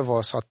jag tror det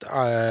var så att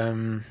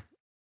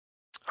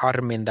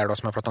Armin där då,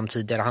 som jag pratade om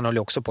tidigare, han höll ju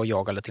också på att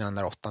jaga lite grann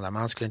den där 8:an där, men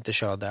han skulle inte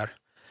köra där.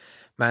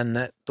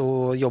 Men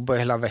då jobbade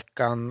jag hela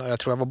veckan, och jag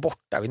tror jag var borta,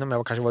 jag vet inte om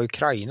jag kanske var i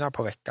Ukraina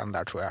på veckan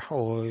där, tror jag,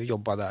 och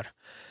jobbade där.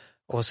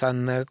 Och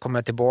sen kom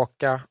jag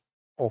tillbaka,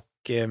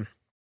 och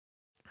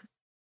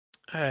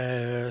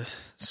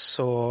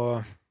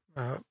så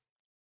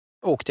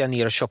åkte jag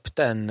ner och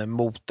köpte en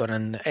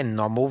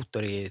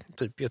NA-motor i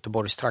typ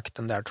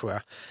Göteborgstrakten där, tror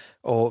jag.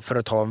 Och för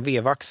att ta en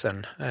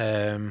vevaxeln,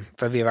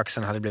 för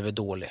vevaxeln hade blivit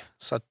dålig.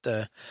 Så att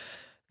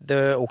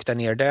då åkte jag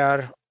ner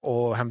där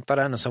och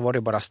hämtade den, och så var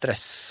det bara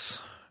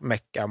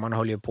stressmäcka. Man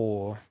höll ju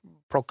på att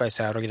plocka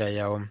isär och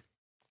grejer.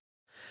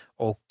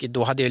 Och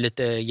då hade jag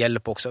lite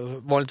hjälp också.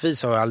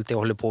 Vanligtvis har jag alltid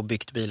hållit på och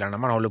byggt bilarna.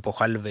 Man håller på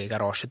själv i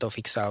garaget och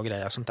fixa och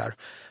grejer och sånt där.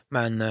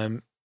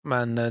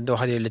 Men då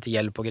hade jag lite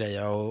hjälp och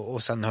grejer,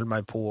 och sen höll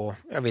man på,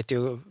 jag vet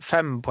ju,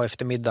 5 på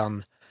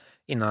eftermiddagen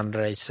innan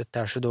racet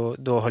där, så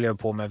då höll jag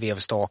på med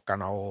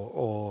vevstakarna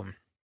och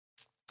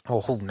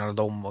honade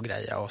dem och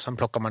grejer, och sen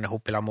plockar man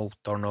ihop hela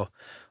motorn och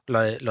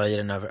la i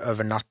den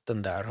över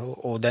natten där,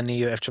 och den är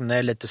ju, eftersom det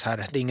är lite så här,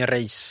 det är ingen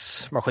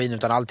racemaskin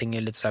utan allting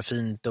är lite så här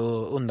fint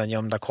och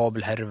undangömda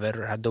kabelhärvor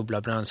och det här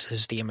dubbla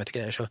bränslesystemet och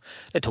grejer, så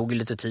det tog ju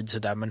lite tid så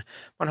där, men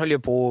man höll ju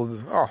på,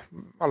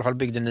 i alla fall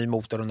byggde en ny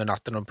motor under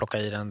natten och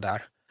plockade i den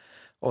där.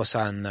 Och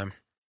sen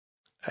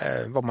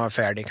var man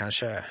färdig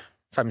kanske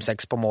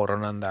 5-6 på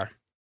morgonen där.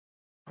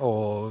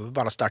 Och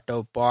bara starta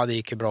upp, och det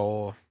gick ju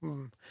bra.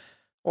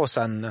 Och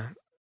sen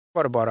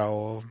var det bara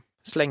att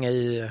slänga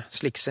i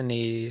slicksen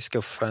i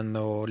skuffen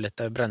och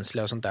lite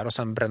bränsle och sånt där. Och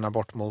sen bränna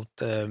bort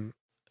mot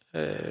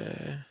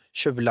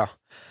Kjula,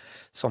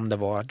 som det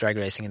var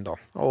dragracingen då.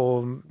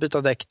 Och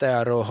byta däck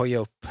där och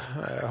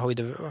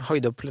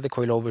höjde upp lite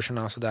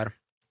coiloverserna och sådär.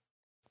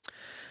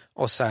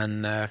 Och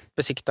sen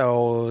besikta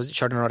och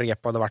körde någon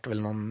repa, och det var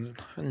väl någon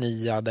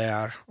 9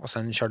 där. Och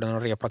sen körde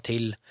någon repa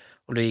till,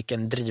 och då gick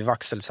en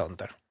drivaxel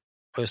sönder.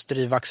 Och just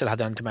drivaxel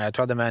hade jag inte med. Jag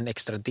tror jag hade med en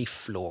extra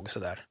diff låg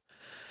sådär.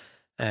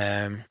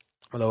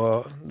 Och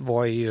då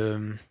var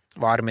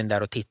Armin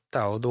där och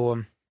tittade, och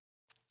då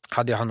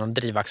hade han någon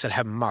drivaxel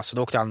hemma. Så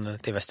då åkte han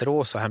till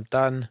Västerås och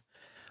hämtade den.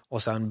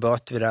 Och sen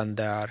böt vi den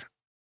där.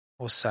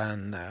 Och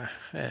sen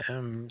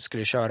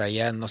skulle köra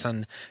igen. Och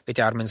sen vet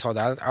jag, Armin sa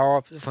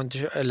där, du får inte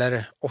köra,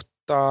 eller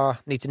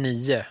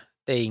 8,99,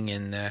 det är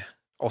ingen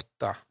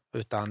 8,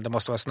 utan det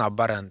måste vara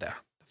snabbare än det.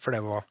 För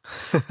det var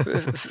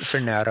för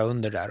nära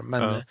under där.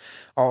 Men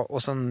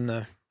och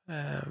sen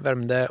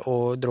värmde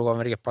och drog av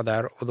en repa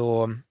där, och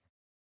då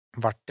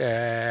vart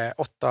det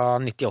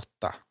 8,98.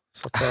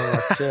 Så att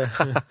det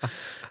vart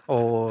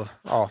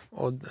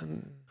och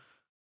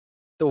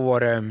då var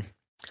det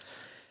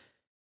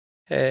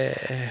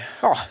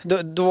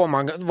då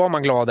var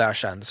man glad där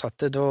sen, så att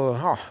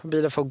då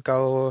bilen funkade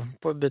och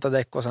byta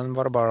däck, och sen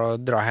var det bara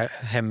att dra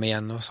hem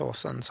igen och så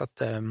sen, så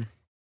att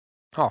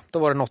då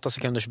var det en 8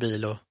 sekunders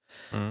bil,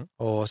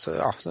 och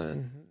så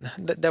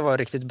det var ett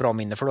riktigt bra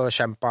minne, för då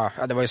kämpa,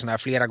 det var ju sån här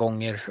flera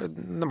gånger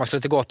när man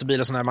skulle till gatubil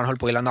och sån här, man höll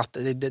på hela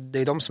natten, det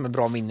är de som är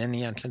bra minnen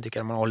egentligen, tycker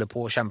jag, man håller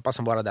på att kämpa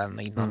som bara den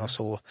innan, och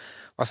så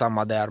var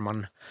samma där,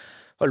 man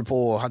höll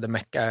på och hade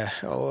mecka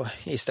och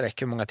i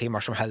sträck hur många timmar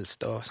som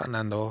helst, och sen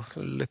ändå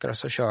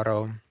lyckades att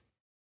köra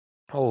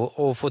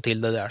och få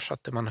till det där, så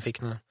att man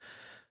fick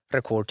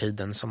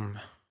rekordtiden som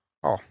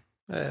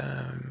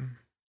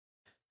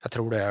Jag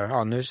tror det.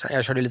 Ja,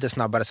 jag körde lite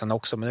snabbare sen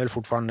också, men det är väl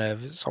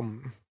fortfarande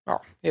som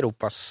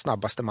Europas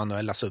snabbaste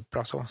manuella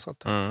Supra.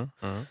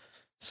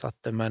 Så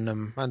att,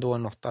 men då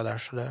en 8 där,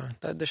 så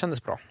det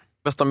kändes bra.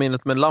 Bästa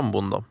minnet med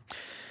Lambon då?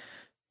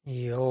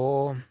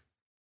 Ja,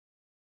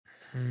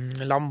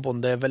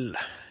 Lambon, det är väl...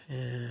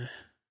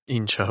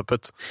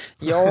 Inköpet.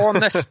 Ja,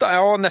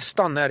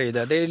 nästan är det ju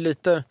det. Det är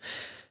lite...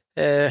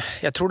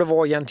 jag tror det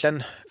var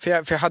egentligen...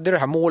 För jag hade det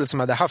här målet som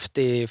jag hade haft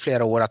i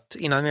flera år, att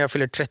innan jag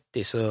fyller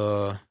 30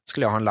 så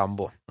skulle jag ha en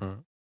Lambo.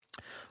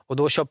 Och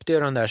då köpte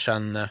jag den där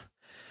sen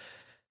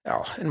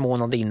en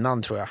månad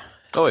innan, tror jag.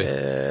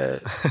 Oj.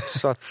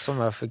 Så att som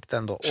jag fick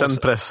den då. Känn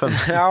pressen.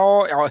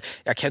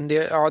 Jag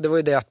kunde, det var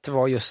ju det att det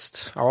var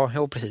just,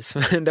 precis.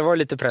 Det var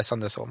lite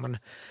pressande så,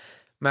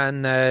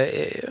 men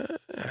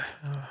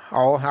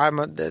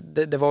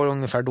det var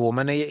ungefär då.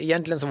 Men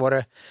egentligen så var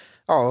det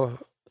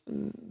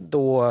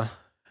då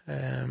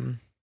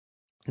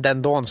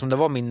den dagen som det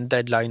var min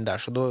deadline där,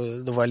 så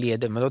då var jag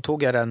ledig. Men då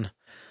tog jag den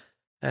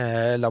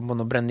Lambon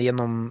och brände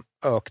igenom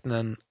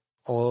öknen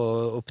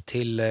och upp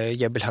till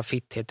Jebel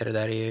Hafit heter det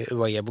där i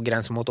UAE, på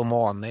gränsen mot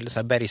Oman, eller så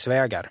här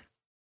bergsvägar.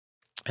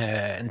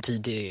 En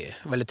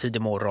väldigt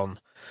tidig morgon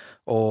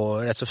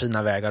och rätt så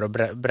fina vägar och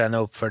bränna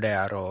upp för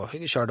där och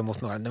körde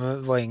mot några.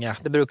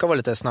 Det brukar vara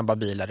lite snabba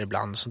bilar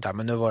ibland sånt där,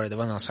 men nu var det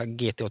var någon sån här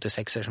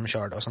GT86 som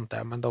körde och sånt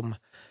där, men de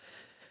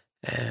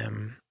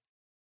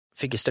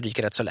fick ju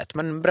stryka rätt så lätt,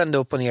 men brände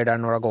upp och ner där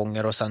några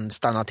gånger och sen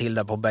stannade till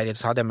där på berget.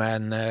 Så hade jag med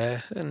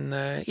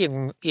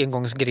en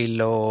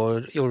engångsgrill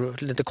och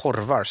gjorde lite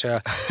korvar, så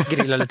jag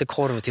grillade lite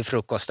korv till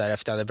frukost där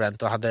efter jag hade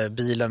bränt, och hade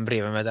bilen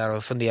bredvid mig där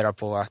och funderade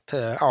på att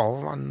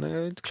man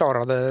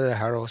klarade det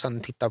här, och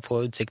sen titta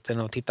på utsikten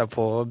och titta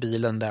på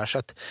bilen där, så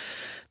att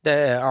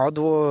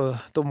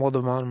då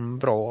mådde man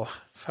bra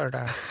för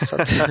det.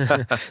 Så att,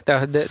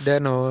 det är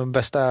nog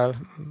bästa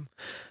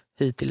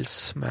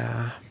hittills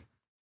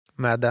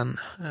med den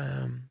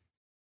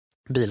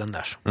bilen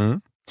där.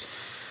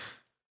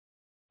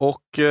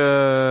 Och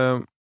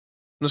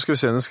nu ska vi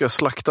se, nu ska jag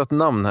slakta ett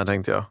namn här,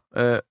 tänkte jag.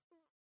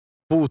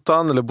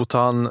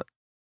 Bhutan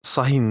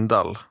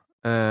Sahindal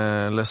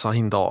eller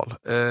Sahindal.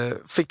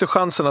 Fick du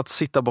chansen att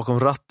sitta bakom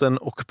ratten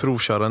och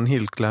provköra en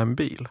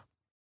Hillclimb-bil?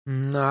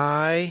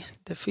 Nej,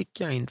 det fick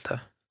jag inte.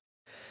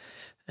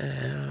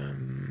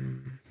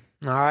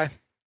 Nej.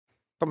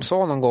 De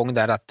sa någon gång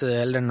där att,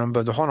 eller de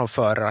behövde ha någon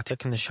förare, att jag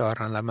kunde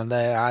köra den där, men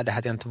det hade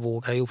jag inte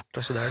vågat gjort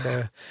och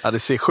sådär. Det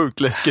ser sjukt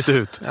läskigt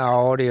ut.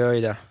 Ja, det gör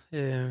ju det.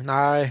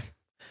 Nej,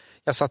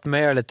 jag satt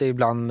med lite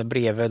ibland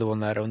bredvid då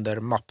under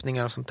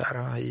mappningar och sånt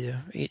där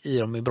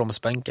i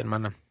bromsbänken,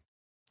 men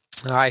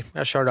nej,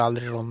 jag körde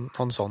aldrig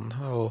någon sån.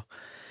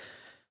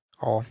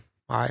 Och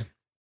nej.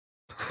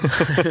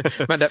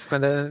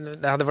 men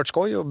det hade varit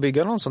skoj att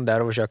bygga någon sån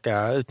där och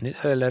försöka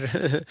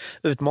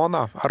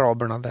utmana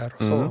araberna där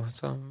och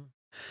så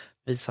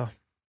visa.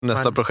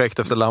 Nästa projekt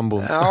efter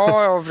Lambo.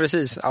 Ja,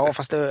 precis. Ja,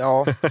 fast det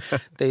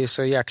är ju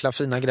så jäkla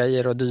fina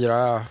grejer och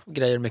dyra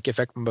grejer, mycket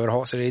effekt man behöver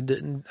ha, så det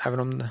är, även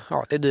om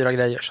det är dyra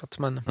grejer, så att,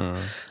 men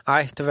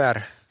nej,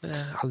 tyvärr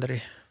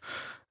aldrig.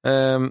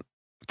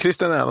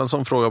 Christian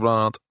Erlandsson frågar bland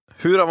annat: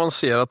 hur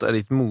avancerat är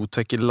ditt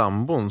mottech i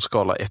Lambon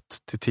skala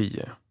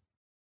 1-10?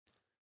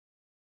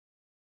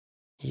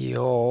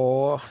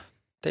 Ja,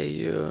 det är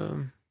ju...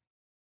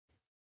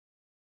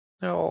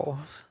 Ja,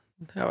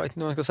 jag vet inte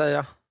vad jag ska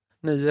säga.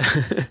 9.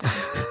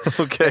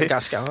 Okay. Det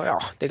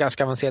är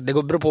ganska avancerat. Det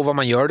beror på vad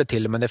man gör det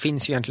till, men det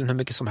finns ju egentligen hur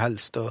mycket som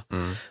helst och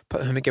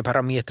hur mycket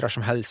parametrar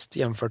som helst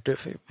jämfört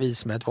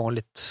med ett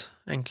vanligt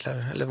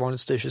enklare eller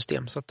vanligt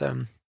styrsystem. Så att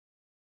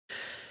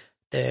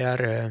det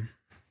är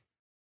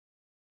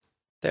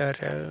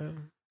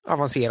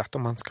avancerat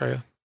om man ska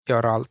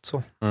göra allt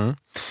så.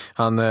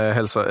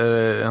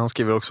 Han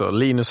skriver också: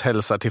 Linus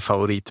hälsar till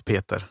favorit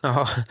Peter.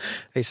 Ja,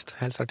 visst,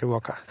 hälsar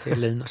tillbaka till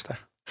Linus där.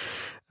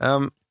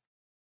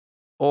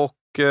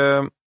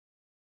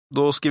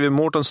 Då skriver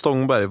Mårten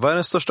Stångberg: vad är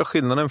den största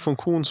skillnaden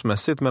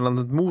funktionsmässigt mellan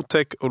ett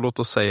mottech och låt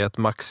oss säga ett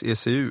Max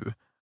ECU?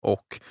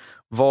 Och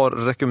var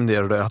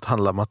rekommenderar du att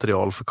handla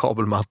material för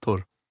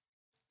kabelmattor?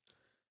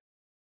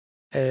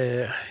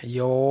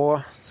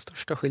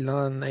 Största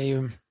skillnaden är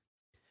ju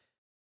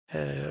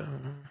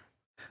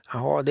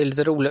det är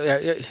lite roligt.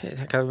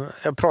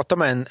 Jag pratar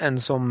med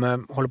en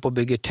som håller på att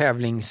bygga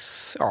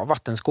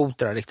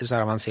vattenskotrar, riktigt så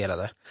här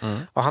avancerade.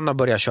 Och han har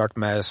börjat kört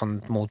med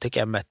sånt Motec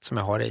M1 som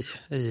jag har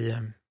i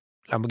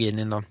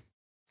Lamborghini då.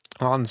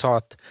 Och han sa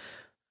att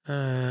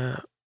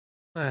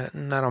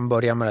när han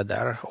börjar med det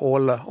där,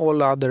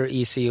 all other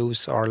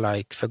ECUs are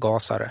like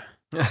förgasare.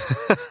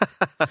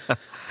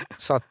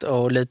 Så att,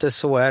 och lite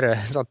så är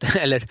det, så att,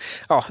 eller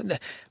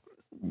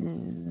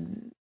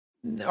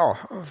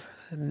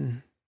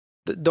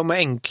de är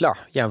enkla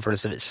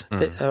jämförelsevis.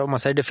 Om man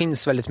säger, det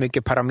finns väldigt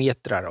mycket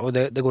parametrar och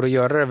det går att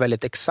göra det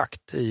väldigt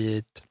exakt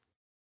i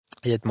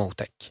ett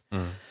Motec.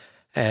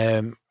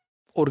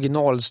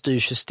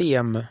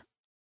 Originalstyrsystem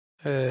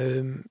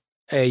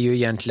är ju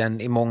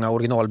egentligen i många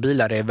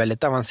originalbilar är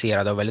väldigt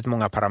avancerade och väldigt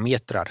många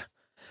parametrar.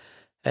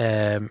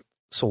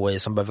 så i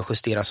som behöver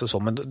justeras och så.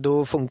 Men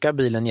då funkar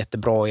bilen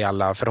jättebra i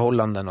alla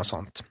förhållanden och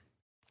sånt.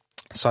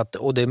 Så att,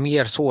 och det är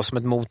mer så som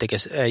ett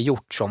Motec är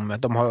gjort, som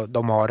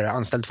de har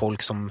anställt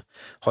folk som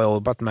har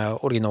jobbat med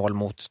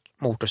original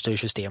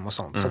motorstyrsystem och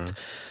sånt.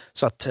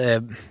 Så att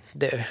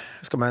det,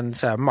 ska man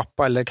säga,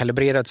 mappa eller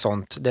kalibrera ett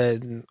sånt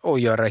och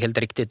göra det helt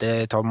riktigt,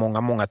 det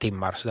tar många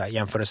timmar så där,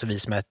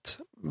 jämförelsevis med ett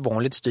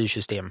vanligt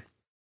styrsystem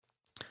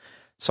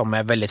som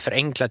är väldigt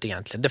förenklat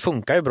egentligen. Det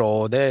funkar ju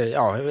bra och det,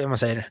 ja, man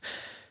säger,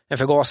 en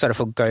förgasare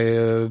funkar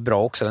ju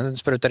bra också. Den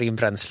sprutar in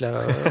bränsle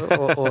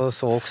och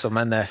så också.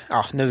 Men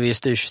ja, nu är ju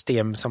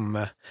styrsystem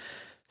som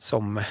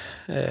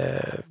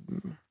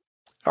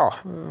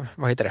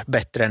vad heter det?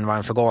 Bättre än vad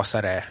en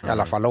förgasare är i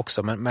alla fall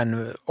också.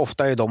 Men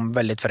ofta är de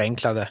väldigt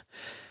förenklade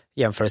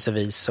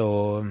jämförelsevis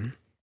och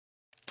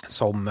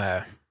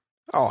som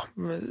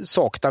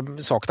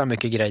saknar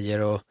mycket grejer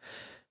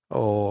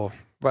och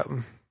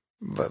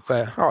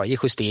i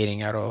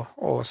justeringar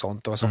och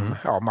sånt. Och som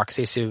Max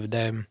ECU,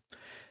 det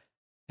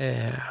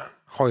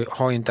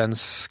har ju inte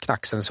ens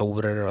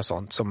knacksensorer och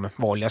sånt som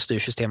vanliga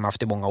styrsystem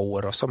haft i många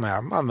år och som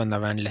är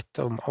användarvänligt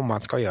om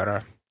man ska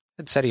göra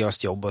ett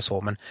seriöst jobb och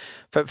så. Men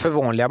för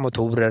vanliga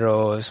motorer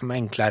och som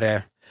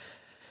enklare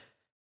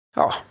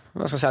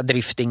vad ska jag säga,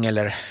 drifting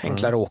eller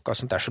enklare åka och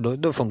sånt där, så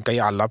då funkar ju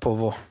alla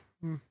på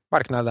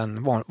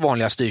marknaden.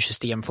 Vanliga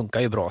styrsystem funkar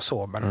ju bra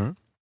så,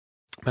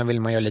 men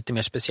vill man göra lite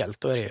mer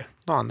speciellt, då är det ju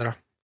några andra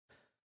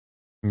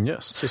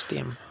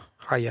system,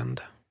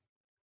 high-end.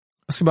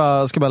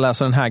 Jag ska bara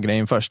läsa den här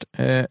grejen först.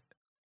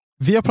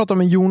 Vi har pratat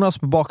med Jonas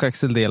på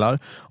bakaxeldelar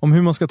om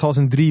hur man ska ta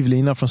sin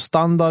drivlina från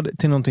standard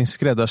till någonting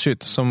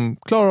skräddarsytt som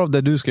klarar av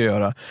det du ska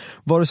göra.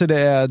 Vare sig det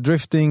är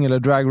drifting eller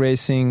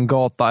dragracing,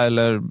 gata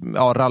eller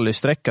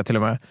rallysträcka till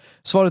och med.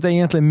 Svaret är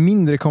egentligen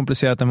mindre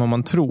komplicerat än vad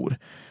man tror.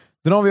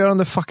 Den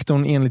avgörande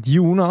faktorn enligt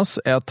Jonas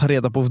är att ta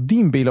reda på vad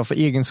din bil har för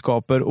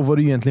egenskaper och vad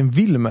du egentligen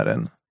vill med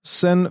den.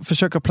 Sen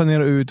försöka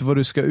planera ut vad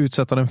du ska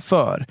utsätta den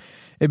för.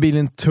 Är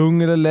bilen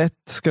tung eller lätt?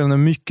 Ska den ha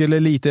mycket eller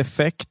lite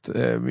effekt?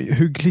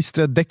 Hur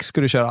klistrad däck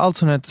ska du köra? Allt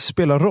sånt här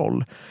spelar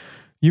roll.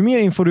 Ju mer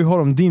info du har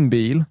om din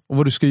bil och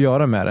vad du ska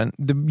göra med den,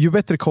 ju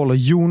bättre kollar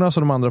Jonas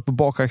och de andra på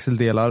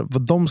bakaxeldelar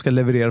vad de ska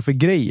leverera för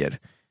grejer.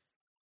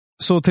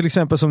 Så till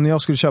exempel som när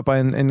jag skulle köpa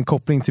en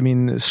koppling till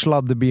min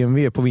sladd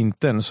BMW på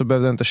vintern, så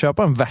behövde jag inte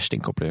köpa en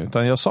värstingkoppling,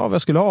 utan jag sa vad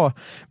jag skulle ha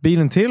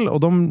bilen till och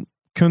de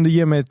kunde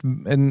ge mig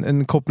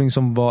en koppling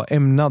som var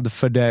ämnad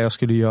för det jag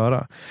skulle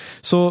göra.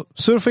 Så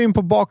surfa in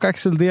på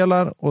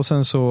bakaxeldelar och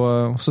sen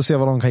så se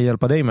vad de kan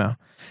hjälpa dig med.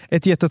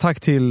 Ett jättetack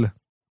till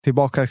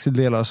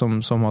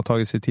bakaxeldelar som har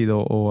tagit sig tid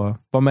att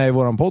vara med i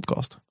våran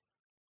podcast.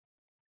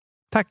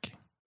 Tack!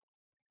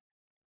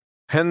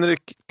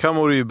 Henrik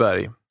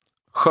Kamoryberg.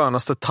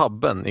 Skönaste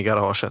tabben i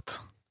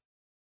garaget?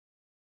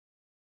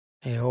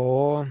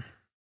 Ja,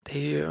 det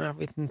är ju, jag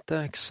vet inte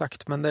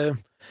exakt, men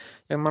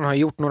man har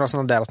gjort några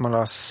sådana där att man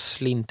har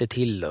slintit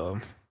till och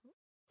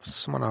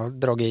så man har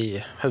dragit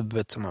i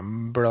huvudet så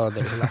man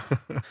blöder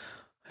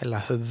hela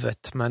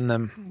huvudet.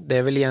 Men det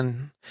är väl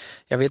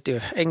jag vet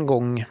ju en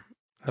gång,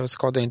 jag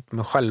skadade inte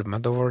mig själv,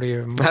 men då var det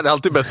ju... Nej, det är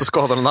alltid bäst att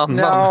skada någon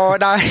annan.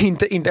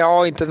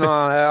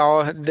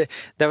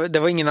 Det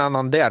var ingen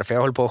annan där, för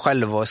jag höll på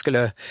själv och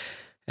skulle...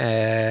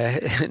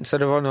 så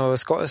det var nog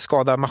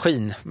skada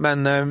maskin,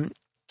 men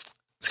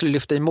skulle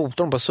lyfta i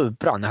motorn på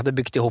Supran. Jag hade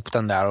byggt ihop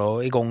den där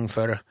och igång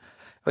för,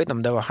 jag vet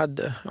inte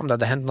om det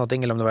hade hänt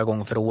någonting eller om det var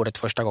igång för året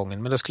första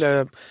gången, men då skulle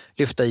jag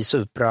lyfta i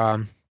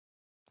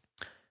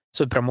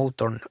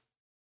Supra-motorn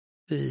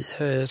i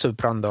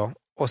Supran då,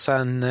 och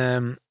sen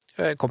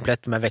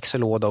komplett med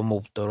växellåda och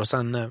motor, och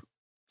sen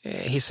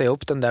hissade jag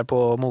upp den där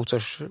på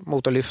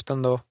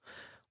motorlyften då.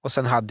 Och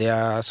sen hade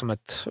jag som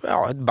ett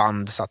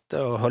band satt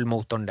och höll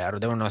motorn där. Och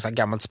det var något så här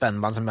gammalt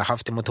spännband som jag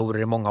haft i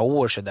motorer i många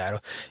år. Så där. Och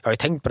jag har ju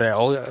tänkt på det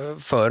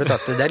förut,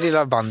 att det där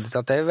lilla bandet,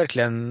 att det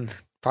verkligen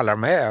pallar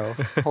med och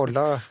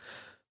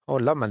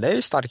hålla. Men det är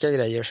ju starka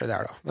grejer så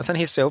där då. Men sen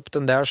hissade jag upp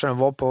den där så den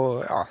var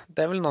på,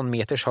 det är väl någon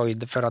meters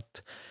höjd för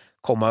att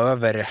komma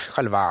över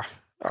själva,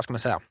 vad ska man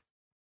säga,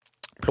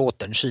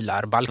 plåten,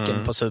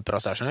 kylarbalken på Supra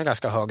och så där. Så den är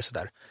ganska hög så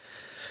där.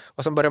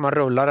 Och sen börjar man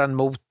rulla den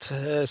mot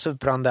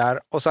Supran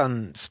där. Och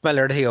sen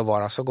smäller det till och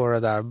bara. Så går det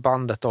där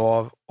bandet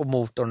av och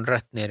motorn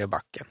rätt ner i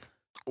backen.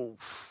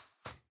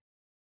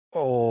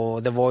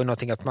 Och det var ju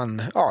någonting att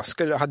man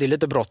hade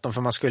lite bråttom.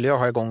 För man skulle ju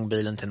ha igång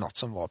bilen till något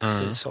som var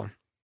precis så.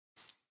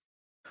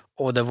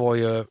 Och det var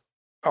ju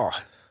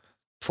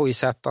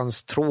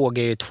 2JZ:ans tråg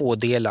är ju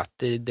tvådelat.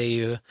 Det är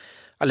ju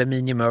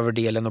aluminium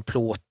överdelen och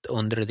plåt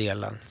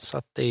underdelen. Så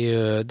att det är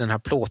ju den här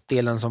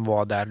plåtdelen som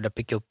var där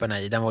pickupen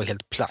är i. Den var ju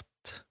helt platt.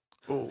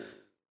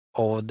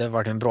 Och det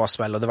var en bra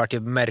smäll och det var ju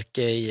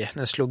märke i,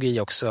 den slog i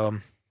också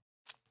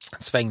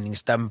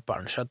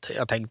svängningsdämparen, så att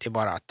jag tänkte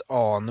bara att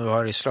nu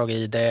har det slagit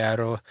i där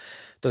och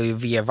då är ju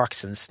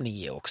vevaxeln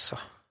sned också,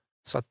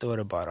 så att då var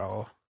det bara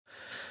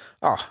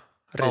att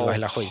riva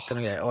hela skiten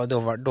och grejer. Och då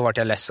var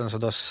jag ledsen, så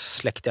då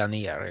släckte jag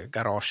ner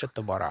garaget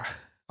och bara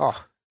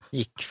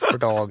gick för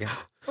dagen.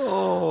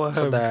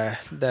 Så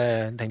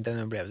det tänkte jag,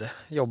 nu blev det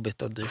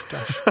jobbigt och dyrt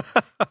där.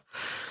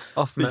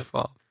 Fy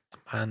fan.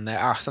 Men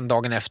sen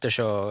dagen efter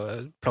så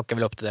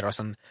plockade vi upp det där och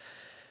sen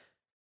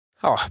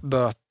jag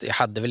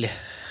hade väl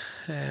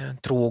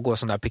tråg och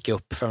sånt där picka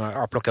upp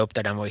för att plocka upp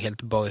där, den var ju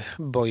helt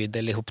böjd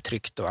eller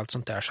ihoptryckt och allt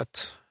sånt där, så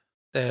att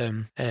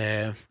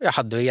jag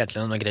hade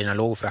egentligen några grejerna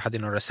låg för jag hade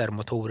några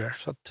reservmotorer,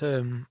 så att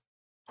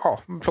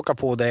plocka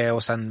på det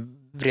och sen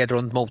vred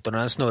runt motorn och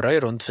den snurrar ju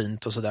runt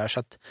fint och sådär, så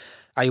att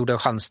jag gjorde en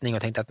chansning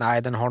och tänkte att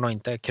nej, den har nog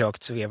inte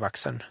krökts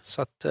vevaxeln,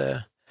 så att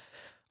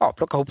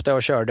plocka ihop det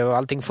och körde och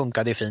allting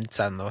funkade ju fint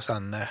sen, och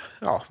sen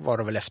var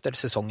det väl efter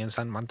säsongen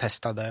sen man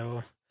testade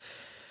och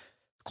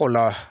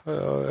kolla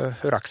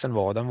hur axeln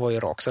var. Den var ju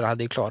rak så det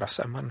hade ju klarat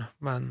sig,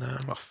 men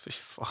fy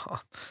fan.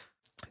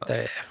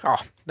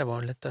 Det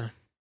var lite,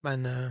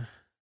 men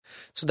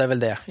så det är väl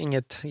det,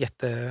 inget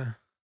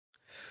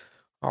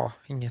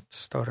inget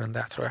större än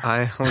det, tror jag.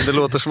 Nej, det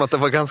låter som att det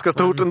var ganska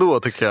stort ändå,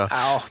 tycker jag.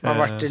 Ja,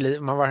 jag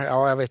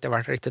vet, jag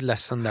var riktigt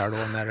ledsen där då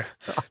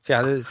för jag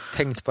hade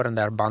tänkt på den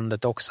där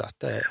bandet också,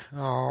 att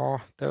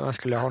man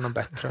skulle ha något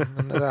bättre,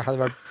 men det där hade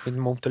varit mitt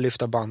mot att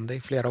lyfta band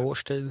i flera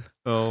års tid.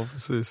 Ja,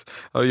 precis. Det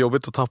var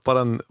jobbigt att tappa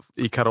den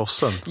i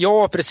karossen.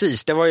 Ja,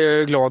 precis. Det var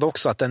ju glad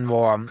också att den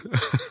var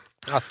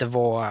att det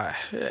var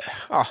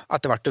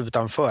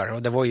utanför,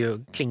 och det var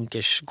ju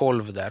klinkers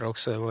golv där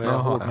också,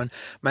 hård,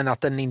 men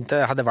att den inte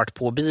hade varit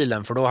på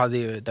bilen, för då hade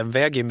ju, den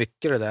väger ju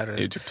mycket det där. Det är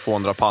ju typ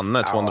 200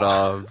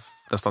 pannor,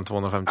 nästan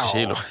 250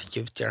 kilo.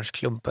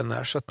 Gjutjärnsklumpen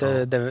där, så att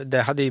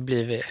det hade ju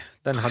blivit,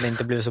 den hade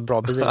inte blivit så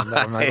bra bilen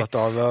där de hade gått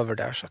av över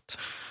där, så att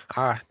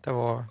det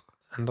var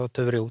ändå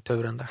tur i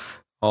oturen där.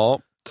 Ja.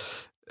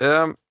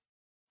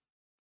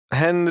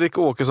 Henrik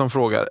Åkesson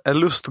frågar, är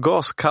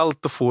lustgas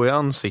kallt att få i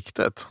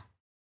ansiktet?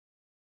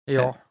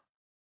 Ja,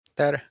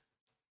 där.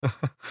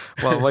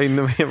 Vad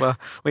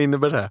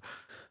innebär det?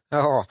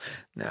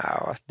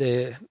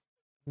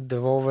 Det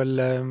var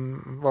väl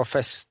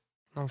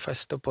någon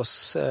fest upp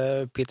hos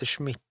Peter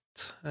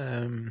Schmidt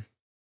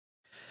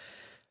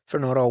för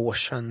några år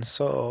sedan,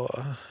 så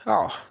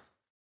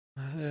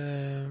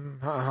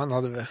han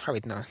hade, jag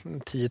vet inte,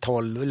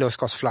 10-12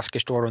 lustgasflaskor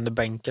står under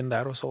bänken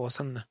där och så, och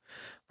sen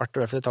vart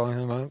det efter ett tag,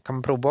 kan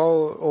man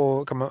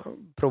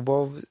prova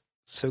och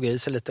suga i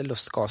sig lite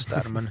lustgas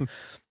där,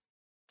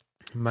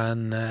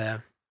 men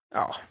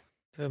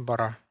det var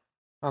bara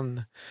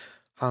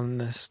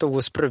han stod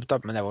och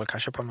sprutade, men det var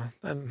kanske på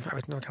jag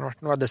vet inte, det kan ha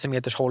varit några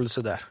decimeters håll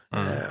sådär,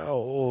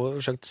 och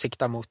försökte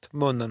sikta mot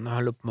munnen och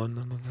höll upp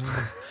munnen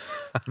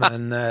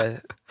men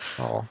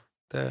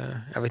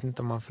jag vet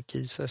inte om man fick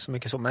i sig så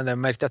mycket så, men jag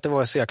märkte att det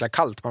var så jäkla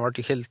kallt, man var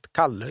ju helt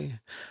kall i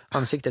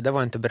ansiktet, det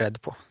var jag inte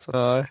beredd på, så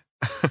att,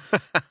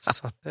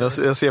 så att,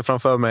 jag ser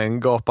framför mig en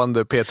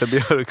gapande Peter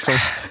Björk som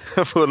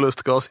får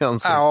lustgas i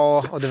ansiktet.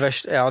 Ja, och det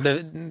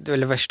är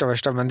det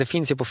värsta, men det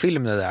finns ju på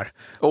film det där.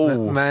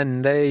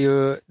 Men det är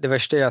ju, det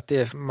värsta är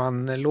att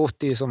man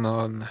låter ju som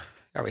någon,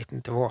 jag vet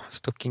inte vad,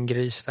 stucken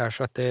gris där,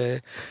 så att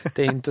det är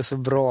inte så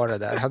bra det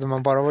där. Hade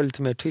man bara varit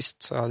lite mer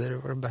tyst så hade det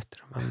varit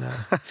bättre, men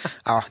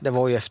det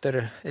var ju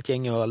efter ett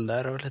gäng öl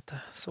där och lite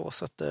så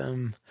att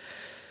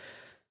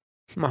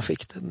man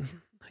fick den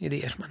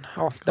idéer, men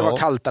det var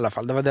kallt i alla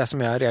fall. Det var det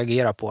som jag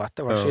reagerade på, att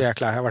det var så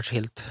jäkla, jag var så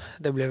helt,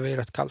 det blev ju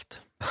rätt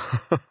kallt.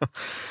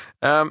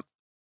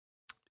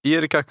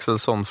 Erik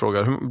Axelsson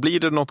frågar, blir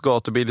det något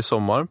gatubil i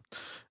sommar?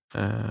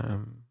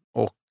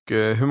 Och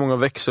hur många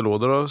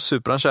växellådor har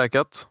Supran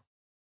käkat?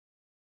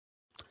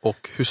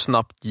 Och hur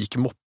snabbt gick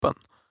moppen?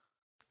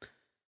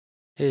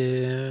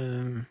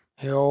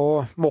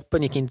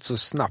 Moppen gick inte så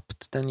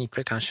snabbt. Den gick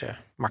väl kanske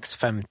max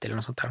 50 eller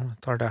något sånt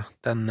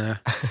där.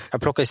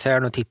 Jag plockade isär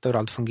den och tittade hur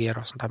allt fungerar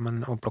och sånt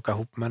där, och plockade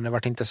ihop, men det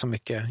var inte så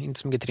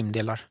mycket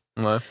trimdelar.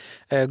 Nej.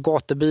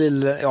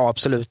 Gatubil, ja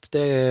absolut.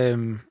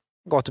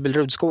 Gatubil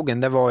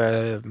Rudskogen, det var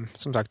jag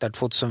som sagt där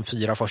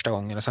 2004 första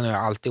gången, och sen har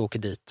jag alltid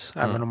åkt dit,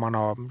 även om man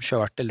har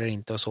kört eller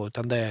inte och så,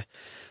 utan det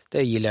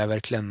gillar jag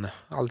verkligen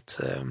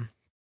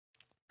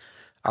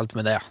allt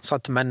med det. Så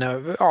att, men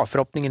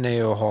förhoppningen är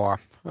ju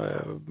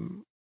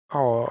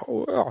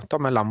att ta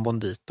med Lambon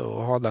dit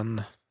och ha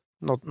den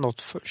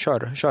något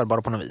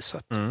körbara på något vis, så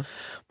att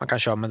man kan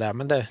köra med det,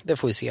 men det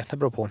får vi se, det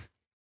beror på.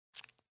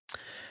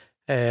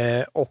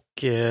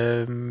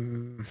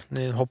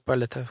 Nu hoppar jag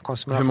lite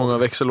konstigt. Hur många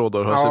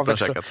växellådor har Supran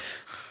käkat?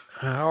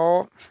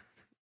 Ja,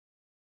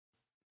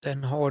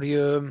 den har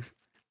ju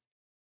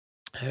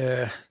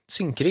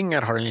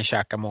synkringar har den ju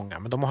käkat många,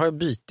 men de har ju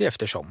bytt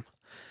eftersom.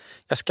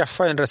 Jag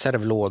skaffade en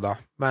reservlåda,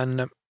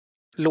 men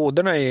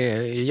lådorna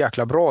är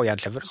jäkla bra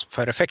egentligen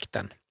för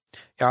effekten.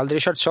 Jag har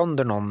aldrig kört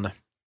sönder någon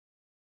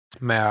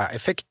med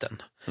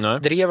effekten. Nej.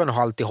 Dreven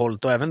har alltid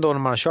hållit, och även då när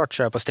man har kört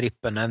så här på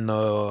strippen en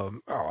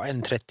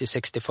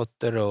 30-60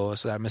 fötter och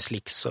sådär med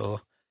slicks och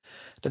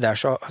det där,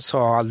 så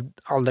har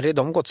aldrig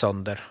de gått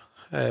sönder.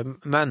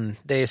 Men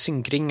det är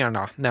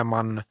synkringarna när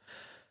man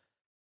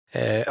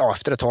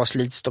efter ett tag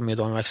slits de ju,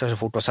 de växlar så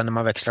fort, och sen när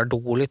man växlar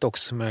dåligt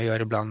också, som jag gör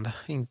ibland,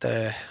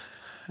 inte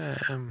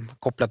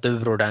kopplat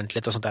ur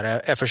ordentligt och sånt där,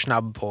 är för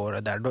snabb på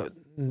det där,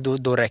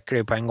 då räcker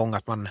det på en gång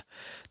att man,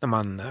 när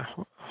man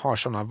har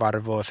sådana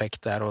varv och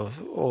effekter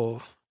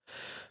och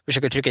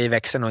försöker trycka i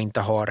växeln och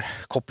inte har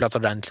kopplat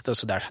ordentligt och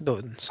sådär.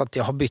 Så att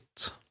jag har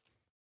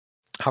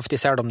haft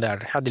isär dem där.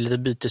 Jag hade lite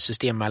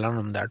bytessystem mellan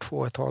de där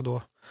 2 ett tag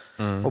då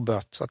och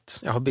böt. Så att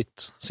jag har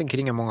bytt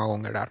synkringar många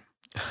gånger där.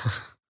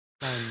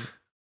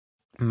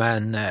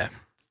 men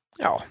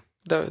ja,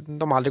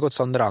 de har aldrig gått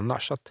sönder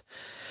annars. Så att,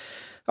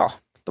 ja,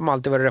 de har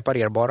alltid varit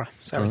reparerbara.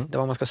 Så jag vet inte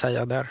vad man ska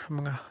säga där.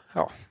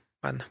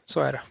 Men så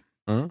är det.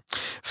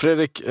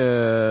 Fredrik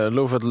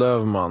Lofet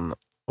Lövman,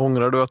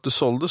 ångrar du att du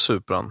sålde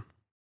Supran?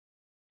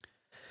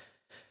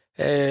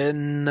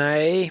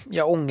 Nej,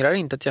 jag ångrar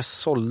inte att jag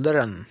sålde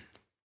den.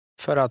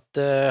 För att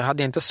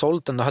hade jag inte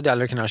sålt den, då hade jag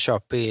aldrig kunnat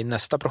köpa i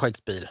nästa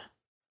projektbil.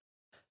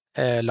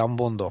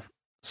 Lambon då.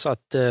 Så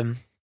att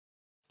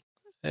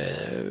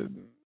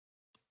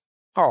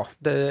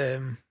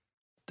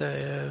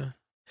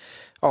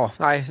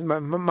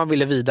man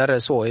ville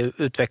vidare så i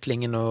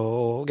utvecklingen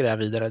och greja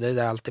vidare. Det är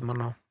det alltid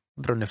man har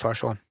brunnit för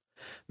så.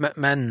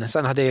 Men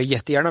sen hade jag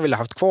jättegärna velat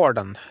haft kvar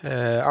den.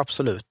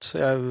 Absolut.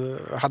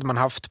 Hade man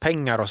haft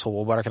pengar och så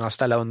och bara kunnat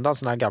ställa undan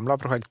såna här gamla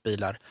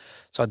projektbilar,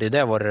 så hade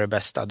det varit det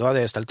bästa. Då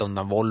hade jag ställt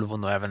undan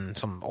Volvon och även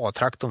som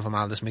A-traktorn, som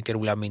man hade så mycket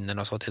roliga minnen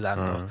och så till den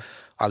och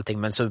allting.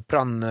 Men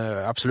Supran,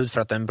 absolut,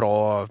 för att det är en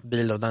bra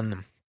bil och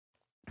den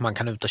man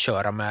kan ut och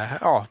köra med,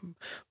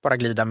 bara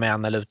glida med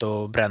en eller ut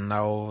och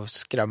bränna och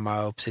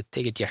skrämma upp sitt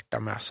eget hjärta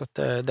med. Så att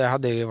det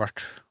hade ju varit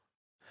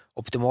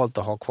optimalt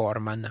att ha kvar,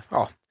 men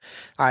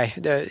nej,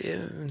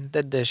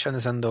 det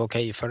kändes ändå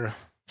okej för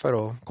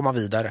att komma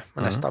vidare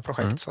med nästa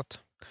projekt. Så att.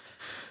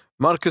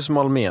 Marcus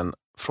Malmén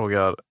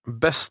frågar,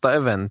 bästa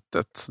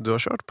eventet du har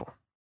kört på?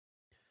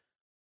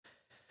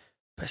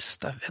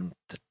 Bästa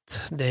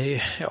eventet, det är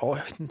ju, jag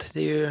vet inte, det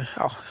är ju,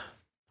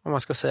 om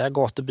man ska säga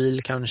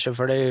gatubil kanske,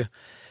 för det är ju,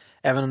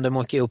 även om det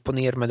åker upp och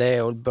ner med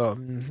det och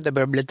det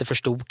börjar bli lite för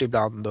stort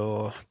ibland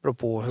och beror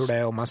på hur det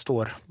är om man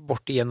står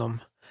bort igenom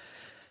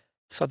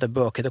så att det är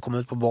bökigt att komma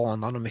ut på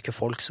banan och mycket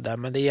folk sådär.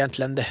 Men det är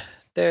egentligen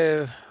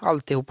det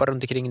alltihopa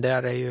runt omkring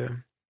där är ju,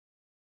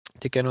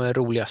 tycker jag nog är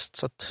roligast.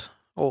 Så att,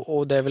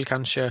 och det är väl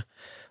kanske, om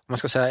man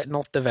ska säga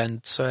något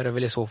event, så är det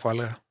väl i så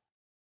fall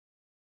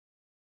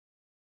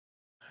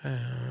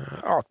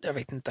jag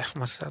vet inte,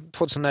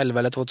 2011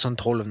 eller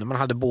 2012 när man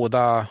hade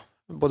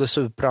både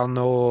Supran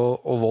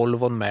och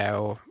Volvon med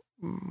och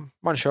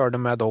man körde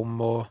med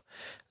dem och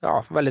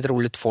väldigt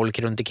roligt folk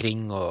runt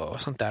omkring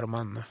och sånt där, och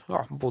man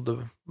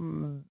bodde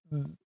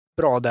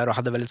bra där och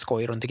hade väldigt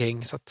skoj runt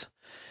omkring, så att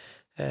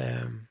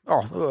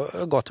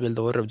gatubil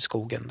då,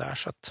 Rudskogen där,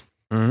 så att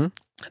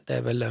det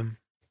är väl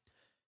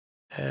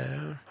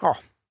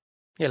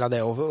hela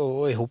det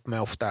och ihop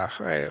med ofta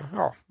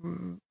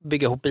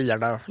bygga ihop bilar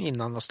där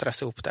innan och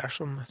stressa ihop där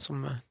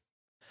som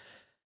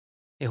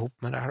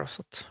ihop med det här,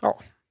 så att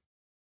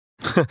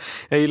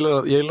Jag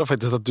gillar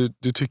faktiskt att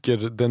du tycker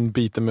den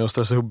biten med att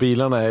stressa ihop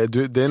bilarna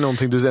det är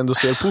någonting du ändå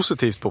ser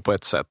positivt på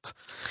ett sätt.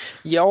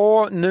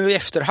 Ja, nu i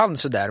efterhand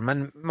så där,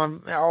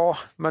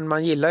 men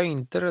man gillar ju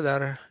inte det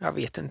där, jag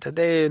vet inte,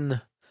 det är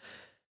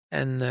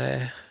en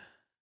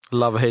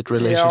love-hate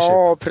relationship.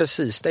 Ja,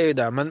 precis, det är ju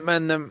det,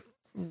 men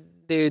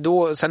det är ju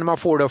då, sen när man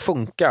får det att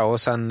funka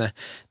och sen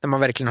när man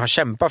verkligen har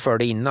kämpat för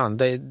det innan,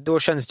 då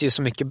känns det ju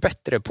så mycket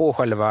bättre på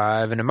själva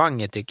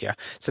evenemanget, tycker jag.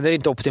 Sen är det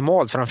inte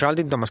optimalt, framförallt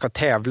inte om man ska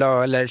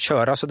tävla eller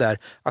köra så där,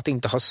 att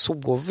inte ha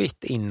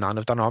sovit innan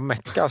utan ha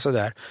mecka så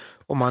där.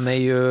 Och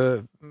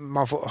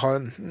man får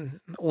ha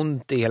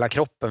ont i hela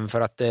kroppen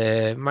för att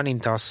man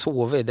inte har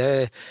sovit.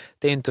 Det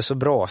är inte så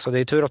bra, så det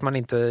är tur att man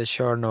inte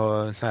kör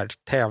något så här,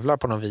 tävlar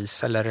på något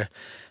vis eller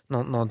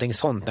någonting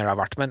sånt när det har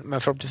varit.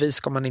 Men förhoppningsvis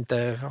ska man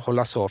inte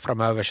hålla så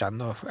framöver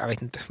sen. Och jag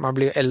vet inte, man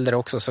blir äldre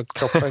också, så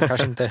kroppen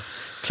kanske inte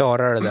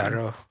klarar det där.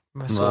 Och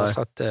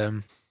så att,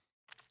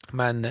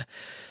 men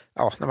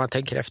när man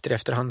tänker efter i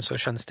efterhand så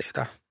känns det ju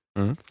det.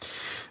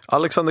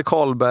 Alexander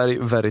Karlberg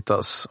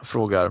Veritas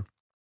frågar,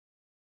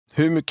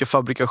 hur mycket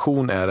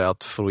fabrikation är det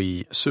att få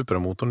i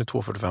supermotorn i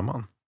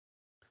 245an?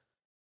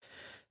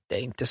 Det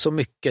är inte så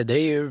mycket. Det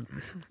är ju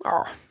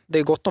det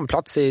är gott om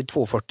plats i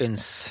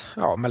 240-ins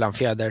mellan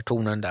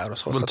fjädertornen där och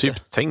så. Det var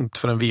typ tänkt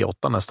för en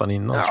V8 nästan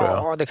innan, tror jag.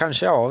 Ja, det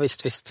kanske,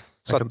 visst.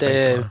 Så att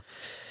det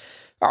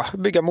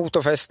bygga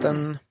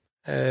motorfästen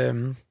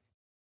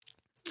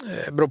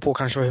beror på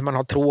kanske hur man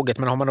har tråget,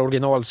 men har man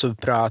original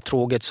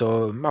Supra-tråget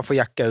så man får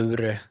jacka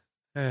ur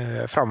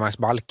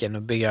framvagnsbalken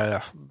och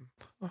bygga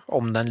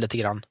om den lite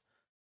grann.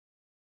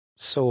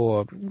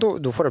 Så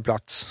då får det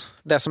plats.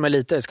 Det som är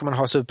lite, ska man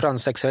ha Supran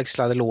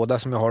 6-växlade låda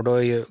som jag har, då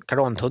är ju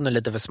kardantunneln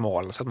lite för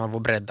smal så att man får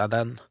bredda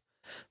den.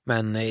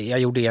 Men jag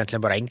gjorde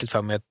egentligen bara enkelt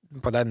för mig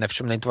på den,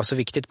 eftersom det inte var så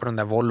viktigt på den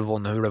där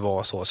Volvon hur det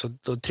var så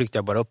då tryckte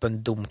jag bara upp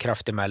en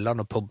domkraft emellan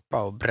och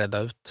pumpa och bredda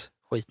ut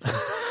skiten.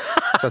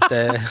 Så att,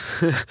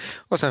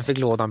 och sen fick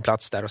lådan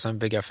plats där och sen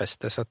bygga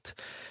fäste, så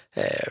att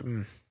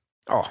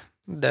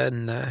det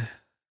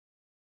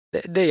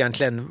är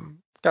egentligen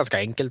ganska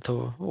enkelt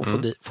att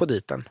få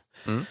dit den.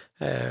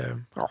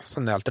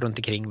 Sen är allt runt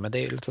omkring, men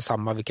det är lite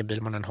samma vilken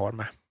bil man än har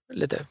med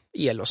lite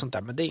el och sånt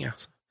där, men det är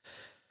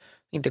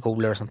inte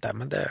cooler och sånt där,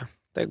 men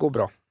det går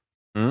bra.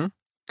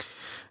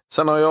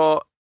 Sen har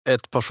jag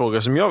ett par frågor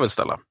som jag vill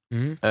ställa.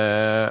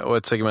 Och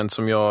ett segment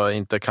som jag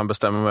inte kan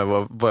bestämma mig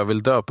vad jag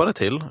vill döpa det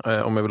till.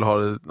 Om jag vill ha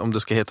det, om det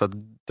ska heta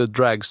The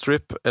Drag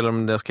Strip eller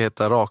om det ska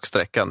heta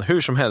Raksträckan.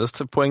 Hur som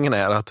helst, poängen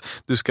är att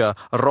du ska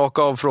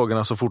raka av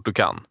frågorna så fort du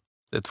kan.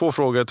 Det är 2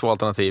 frågor, 2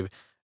 alternativ.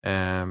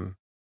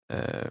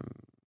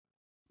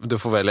 Du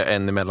får välja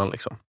en emellan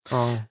liksom.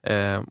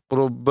 Och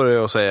då börjar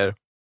jag säga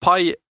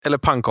paj eller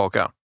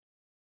pannkaka?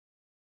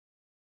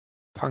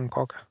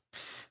 Pannkaka.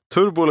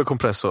 Turbo eller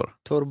kompressor?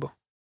 Turbo.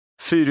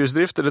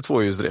 Fyrhjulsdrift eller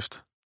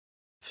tvåhjulsdrift?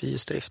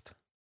 Fyrhjulsdrift.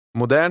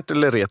 Modernt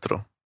eller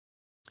retro?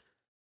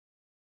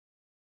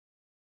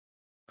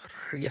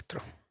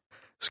 Retro.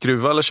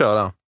 Skruva eller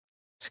köra?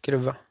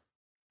 Skruva.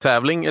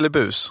 Tävling eller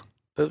bus?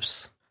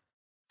 Bus.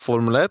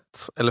 Formel 1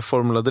 eller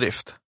Formula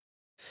Drift?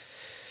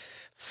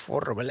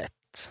 Formel 1.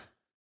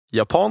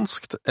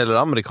 Japanskt eller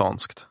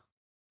amerikanskt?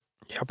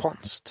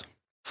 Japanskt.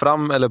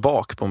 Fram eller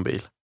bak på en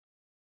bil?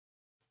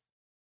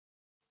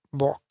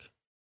 Bak.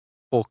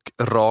 Och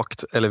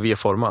rakt eller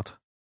V-format?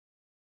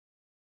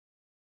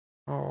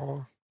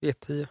 Ja,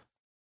 V10.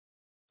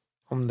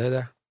 Om det är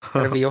det.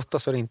 Är det V8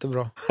 så är det inte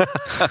bra.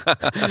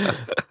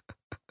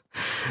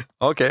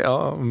 Okej,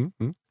 ja.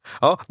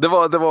 Ja, det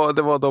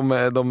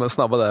var de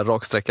snabba där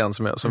raksträckan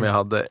som jag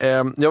hade.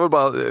 Jag vill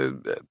bara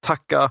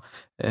tacka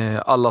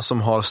alla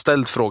som har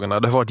ställt frågorna.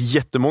 Det har varit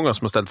jättemånga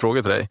som har ställt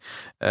frågor till dig.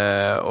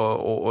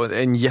 Och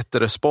en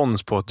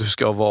jätterespons på att du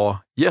ska vara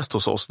gäst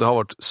hos oss. Det har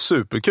varit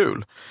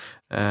superkul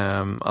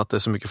att det är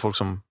så mycket folk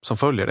som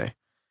följer dig.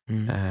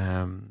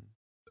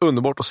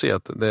 Underbart att se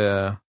att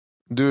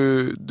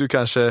du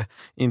kanske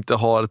inte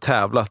har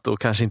tävlat och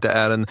kanske inte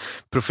är en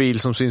profil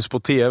som syns på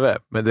tv,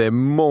 men det är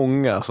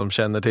många som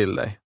känner till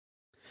dig.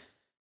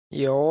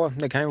 Ja,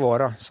 det kan ju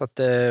vara. Så att,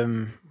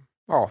 för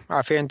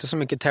jag är inte så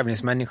mycket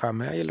tävlingsmänniska,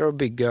 men jag gillar att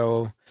bygga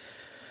och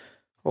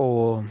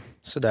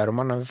sådär. Och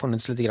man har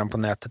funnits lite grann på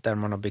nätet där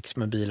man har byggt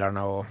med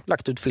bilarna och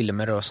lagt ut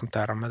filmer och sånt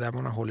där med där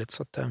man har hållit.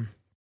 Så att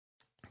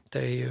det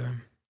är ju,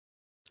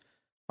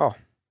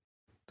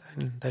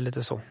 det är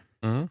lite så.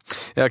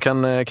 Jag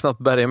kan knappt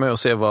bärga mig och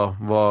se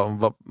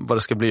vad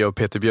det ska bli av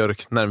Peter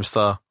Björk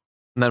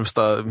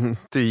närmsta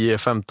 10,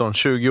 15,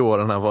 20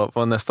 åren här,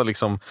 vad nästa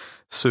liksom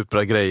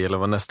supergrej eller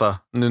vad nästa,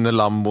 nu när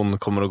Lambon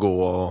kommer att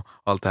gå och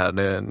allt det här.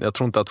 Jag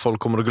tror inte att folk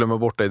kommer att glömma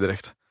bort dig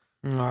direkt.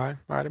 Nej,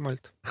 det är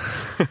möjligt.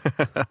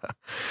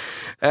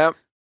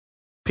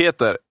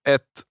 Peter,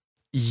 ett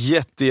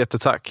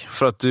jättetack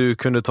för att du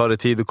kunde ta dig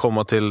tid att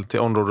komma till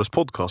Onroaders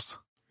podcast.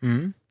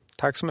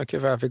 Tack så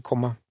mycket för att jag fick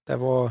komma. Det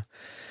var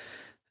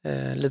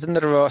lite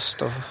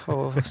nervöst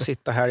att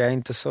sitta här.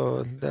 Jag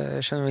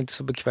känner mig inte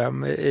så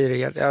bekväm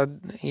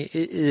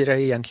i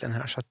det egentligen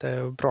här, så att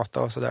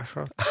prata och sådär.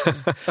 Så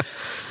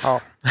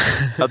ja.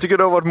 Jag tycker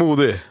du har varit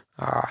modig.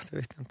 Ja, det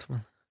vet jag inte.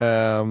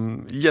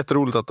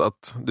 Jätteroligt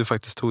att du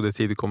faktiskt tog dig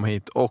tid att komma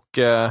hit. Och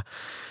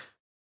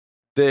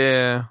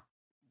det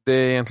är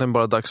egentligen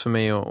bara dags för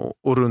mig att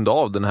runda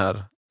av den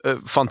här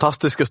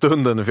fantastiska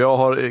stunden, för jag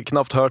har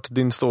knappt hört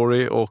din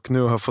story och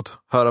nu har jag fått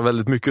höra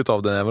väldigt mycket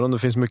av den, även om det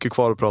finns mycket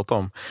kvar att prata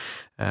om.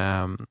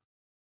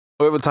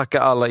 Och jag vill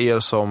tacka alla er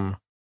som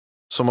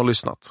har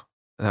lyssnat.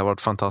 Det har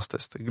varit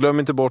fantastiskt. Glöm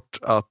inte bort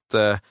att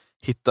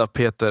hitta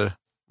Peter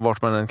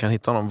vart man än kan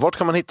hitta honom. Vart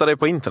kan man hitta dig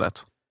på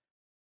internet?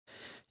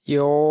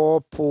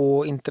 Ja,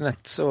 på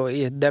internet så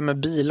är det med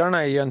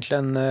bilarna är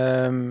egentligen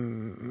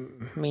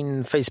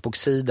min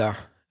Facebook-sida,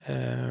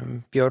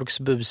 Björks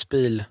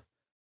busbil.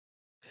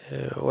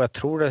 Och jag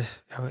tror det,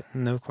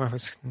 nu kommer jag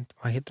faktiskt,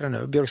 vad heter det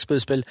nu? Björks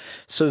busbil,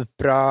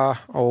 Supra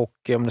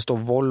och om det står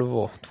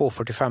Volvo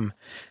 245.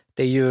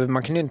 Det är ju,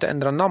 man kan ju inte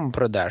ändra namn på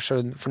det där,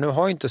 för nu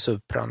har ju inte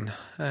Supran.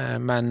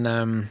 Men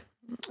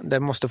det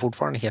måste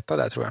fortfarande heta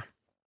det, tror jag.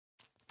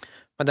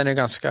 Men den är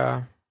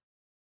ganska,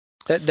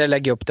 det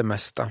lägger upp det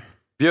mesta.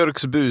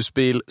 Björks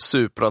busbil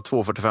Supra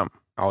 245.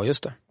 Ja,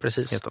 just det,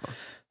 precis.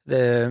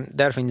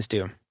 Där finns det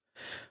ju.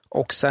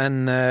 Och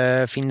sen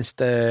finns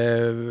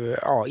det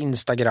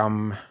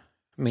Instagram,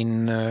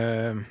 min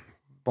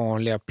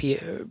vanliga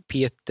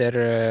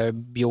Peter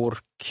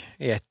Björk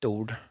i ett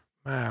ord.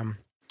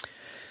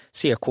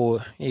 CK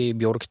i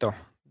Björk då.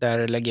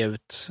 Där lägger jag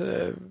ut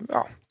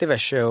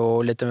diverse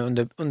och lite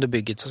under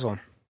bygget och så.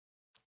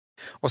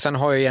 Och sen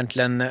har jag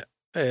egentligen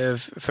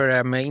för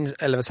det med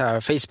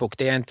Facebook,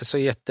 det är jag inte så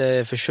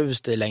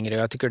jätteförtjust i längre.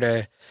 Jag tycker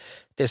det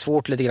är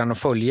svårt lite grann att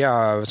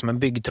följa som en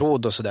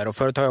byggtråd och sådär. Och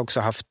förut har jag också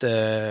haft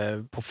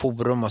på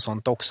forum och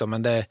sånt också,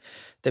 men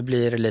det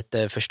blir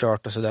lite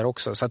förstört och sådär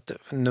också. Så att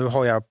nu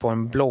har jag på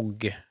en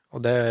blogg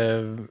och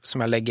det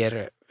som jag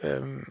lägger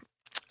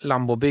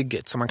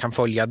Lambo-bygget, så man kan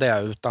följa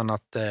det utan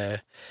att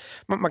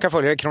man kan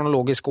följa det i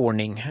kronologisk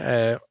ordning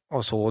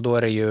och så. Och då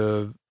är det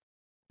ju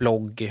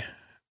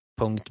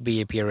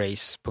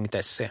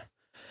blogg.beprace.se.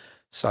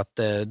 Så att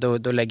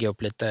då lägger jag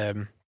upp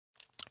lite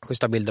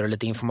schyssta bilder och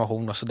lite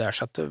information och sådär,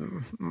 så att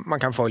man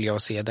kan följa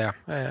och se det,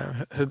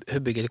 hur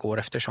bygget går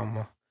eftersom,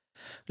 och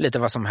lite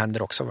vad som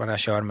händer också, vad jag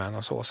kör med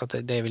och så. Så att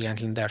det är väl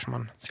egentligen där som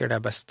man ser det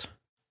bäst.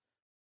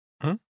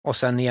 Och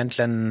sen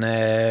egentligen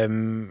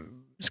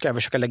ska jag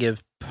försöka lägga upp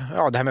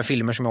det här med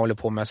filmer som jag håller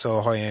på med,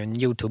 så har jag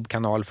en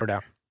YouTube-kanal för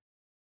det.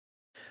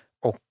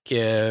 Och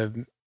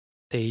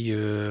det är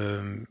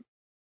ju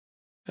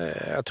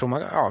jag tror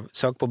man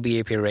sök på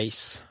BAP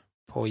Race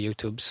på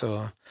YouTube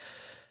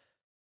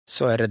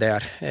så är det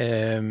där.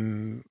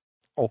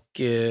 Och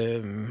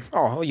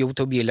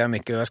YouTube gillar jag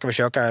mycket. Jag ska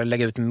försöka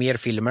lägga ut mer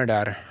filmer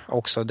där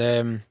också.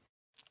 Det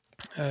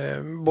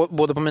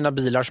både på mina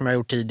bilar som jag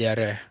gjort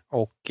tidigare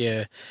och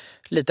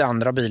lite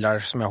andra bilar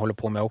som jag håller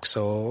på med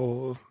också,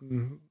 och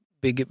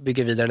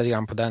bygger vidare lite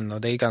grann på den.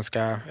 Och det är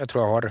ganska, jag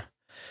tror jag har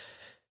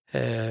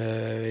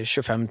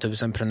 25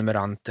 000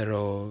 prenumeranter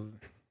och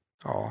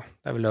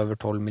det är väl över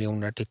 12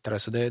 miljoner tittare,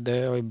 så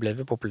det har ju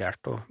blivit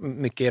populärt. Och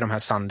mycket i de här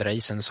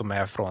sandracen som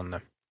är från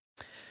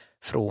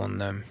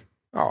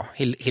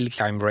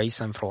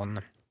hillclimb-racen från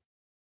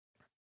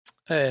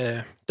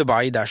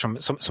Dubai där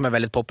som är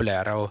väldigt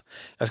populära. Och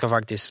jag ska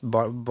faktiskt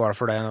bara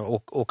för det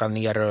åka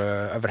ner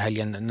över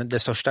helgen. Det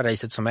största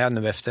racet som är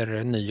nu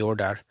efter nyår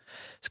där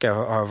ska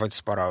jag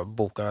faktiskt bara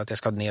boka att jag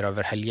ska ner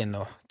över helgen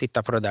och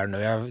titta på det där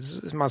nu.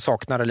 Man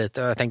saknar det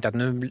lite. Jag tänkte att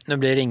nu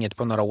blir det inget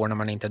på några år när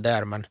man inte är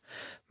där,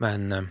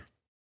 men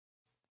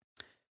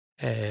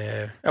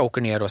jag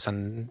åker ner och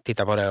sen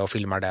tittar på det och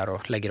filmar där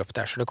och lägger upp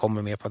där, så det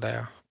kommer med på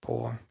det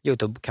på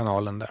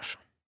YouTube-kanalen där.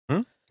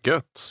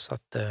 Gött. Så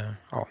att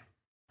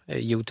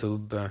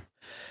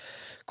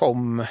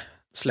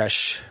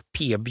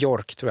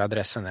youtube.com/pbjork tror jag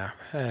adressen är.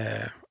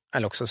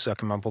 Eller också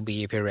söker man på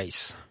BAP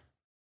Race.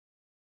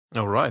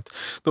 All right.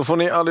 Då får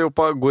ni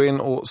allihopa gå in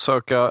och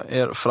söka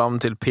er fram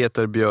till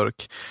Peter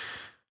Björk.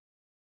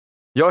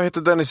 Jag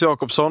heter Dennis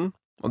Jakobsson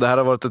och det här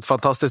har varit ett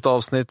fantastiskt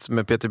avsnitt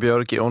med Peter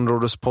Björk i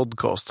Onroaders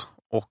podcast.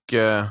 Och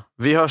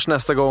vi hörs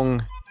nästa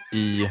gång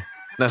i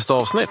nästa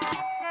avsnitt.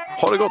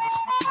 Ha det gott.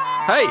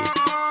 Hej!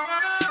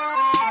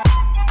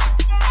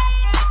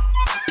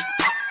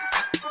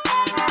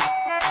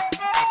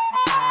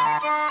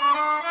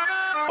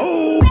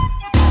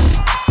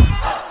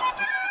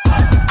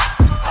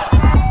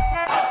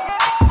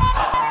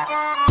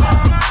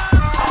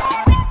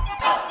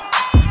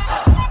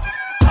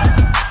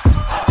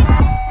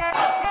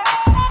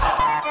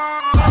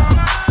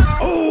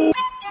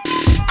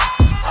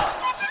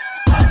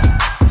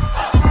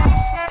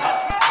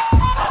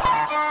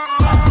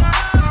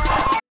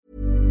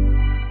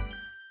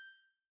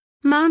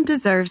 Mom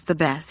deserves the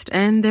best,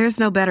 and there's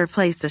no better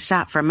place to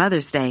shop for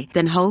Mother's Day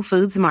than Whole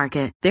Foods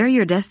Market. They're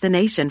your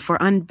destination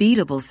for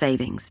unbeatable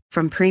savings,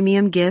 from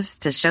premium gifts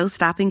to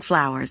show-stopping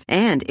flowers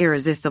and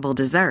irresistible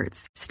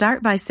desserts.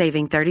 Start by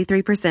saving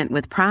 33%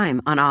 with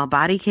Prime on all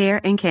body care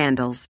and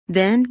candles.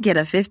 Then get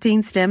a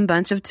 15-stem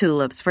bunch of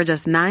tulips for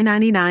just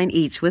 $9.99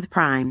 each with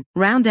Prime.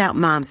 Round out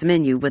Mom's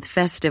menu with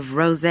festive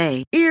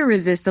rosé,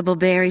 irresistible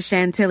berry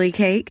chantilly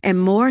cake, and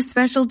more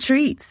special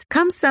treats.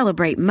 Come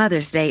celebrate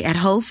Mother's Day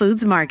at Whole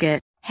Foods Market.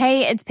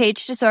 Hey, it's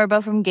Paige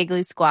DeSorbo from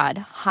Giggly Squad.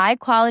 High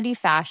quality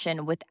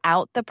fashion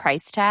without the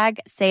price tag.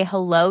 Say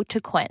hello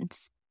to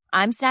Quince.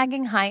 I'm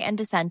snagging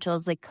high-end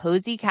essentials like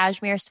cozy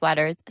cashmere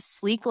sweaters,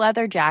 sleek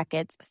leather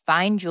jackets,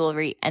 fine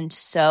jewelry, and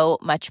so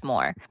much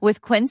more.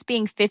 With Quince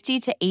being 50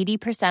 to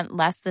 80%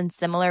 less than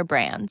similar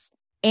brands.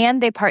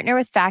 And they partner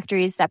with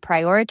factories that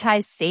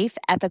prioritize safe,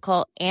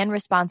 ethical, and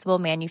responsible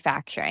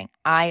manufacturing.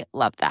 I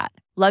love that.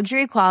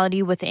 Luxury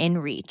quality within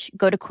reach.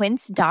 Go to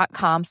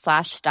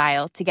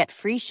quince.com/style to get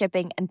free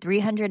shipping and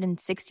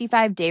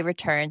 365-day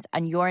returns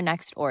on your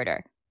next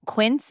order.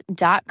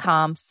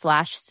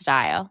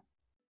 Quince.com/style.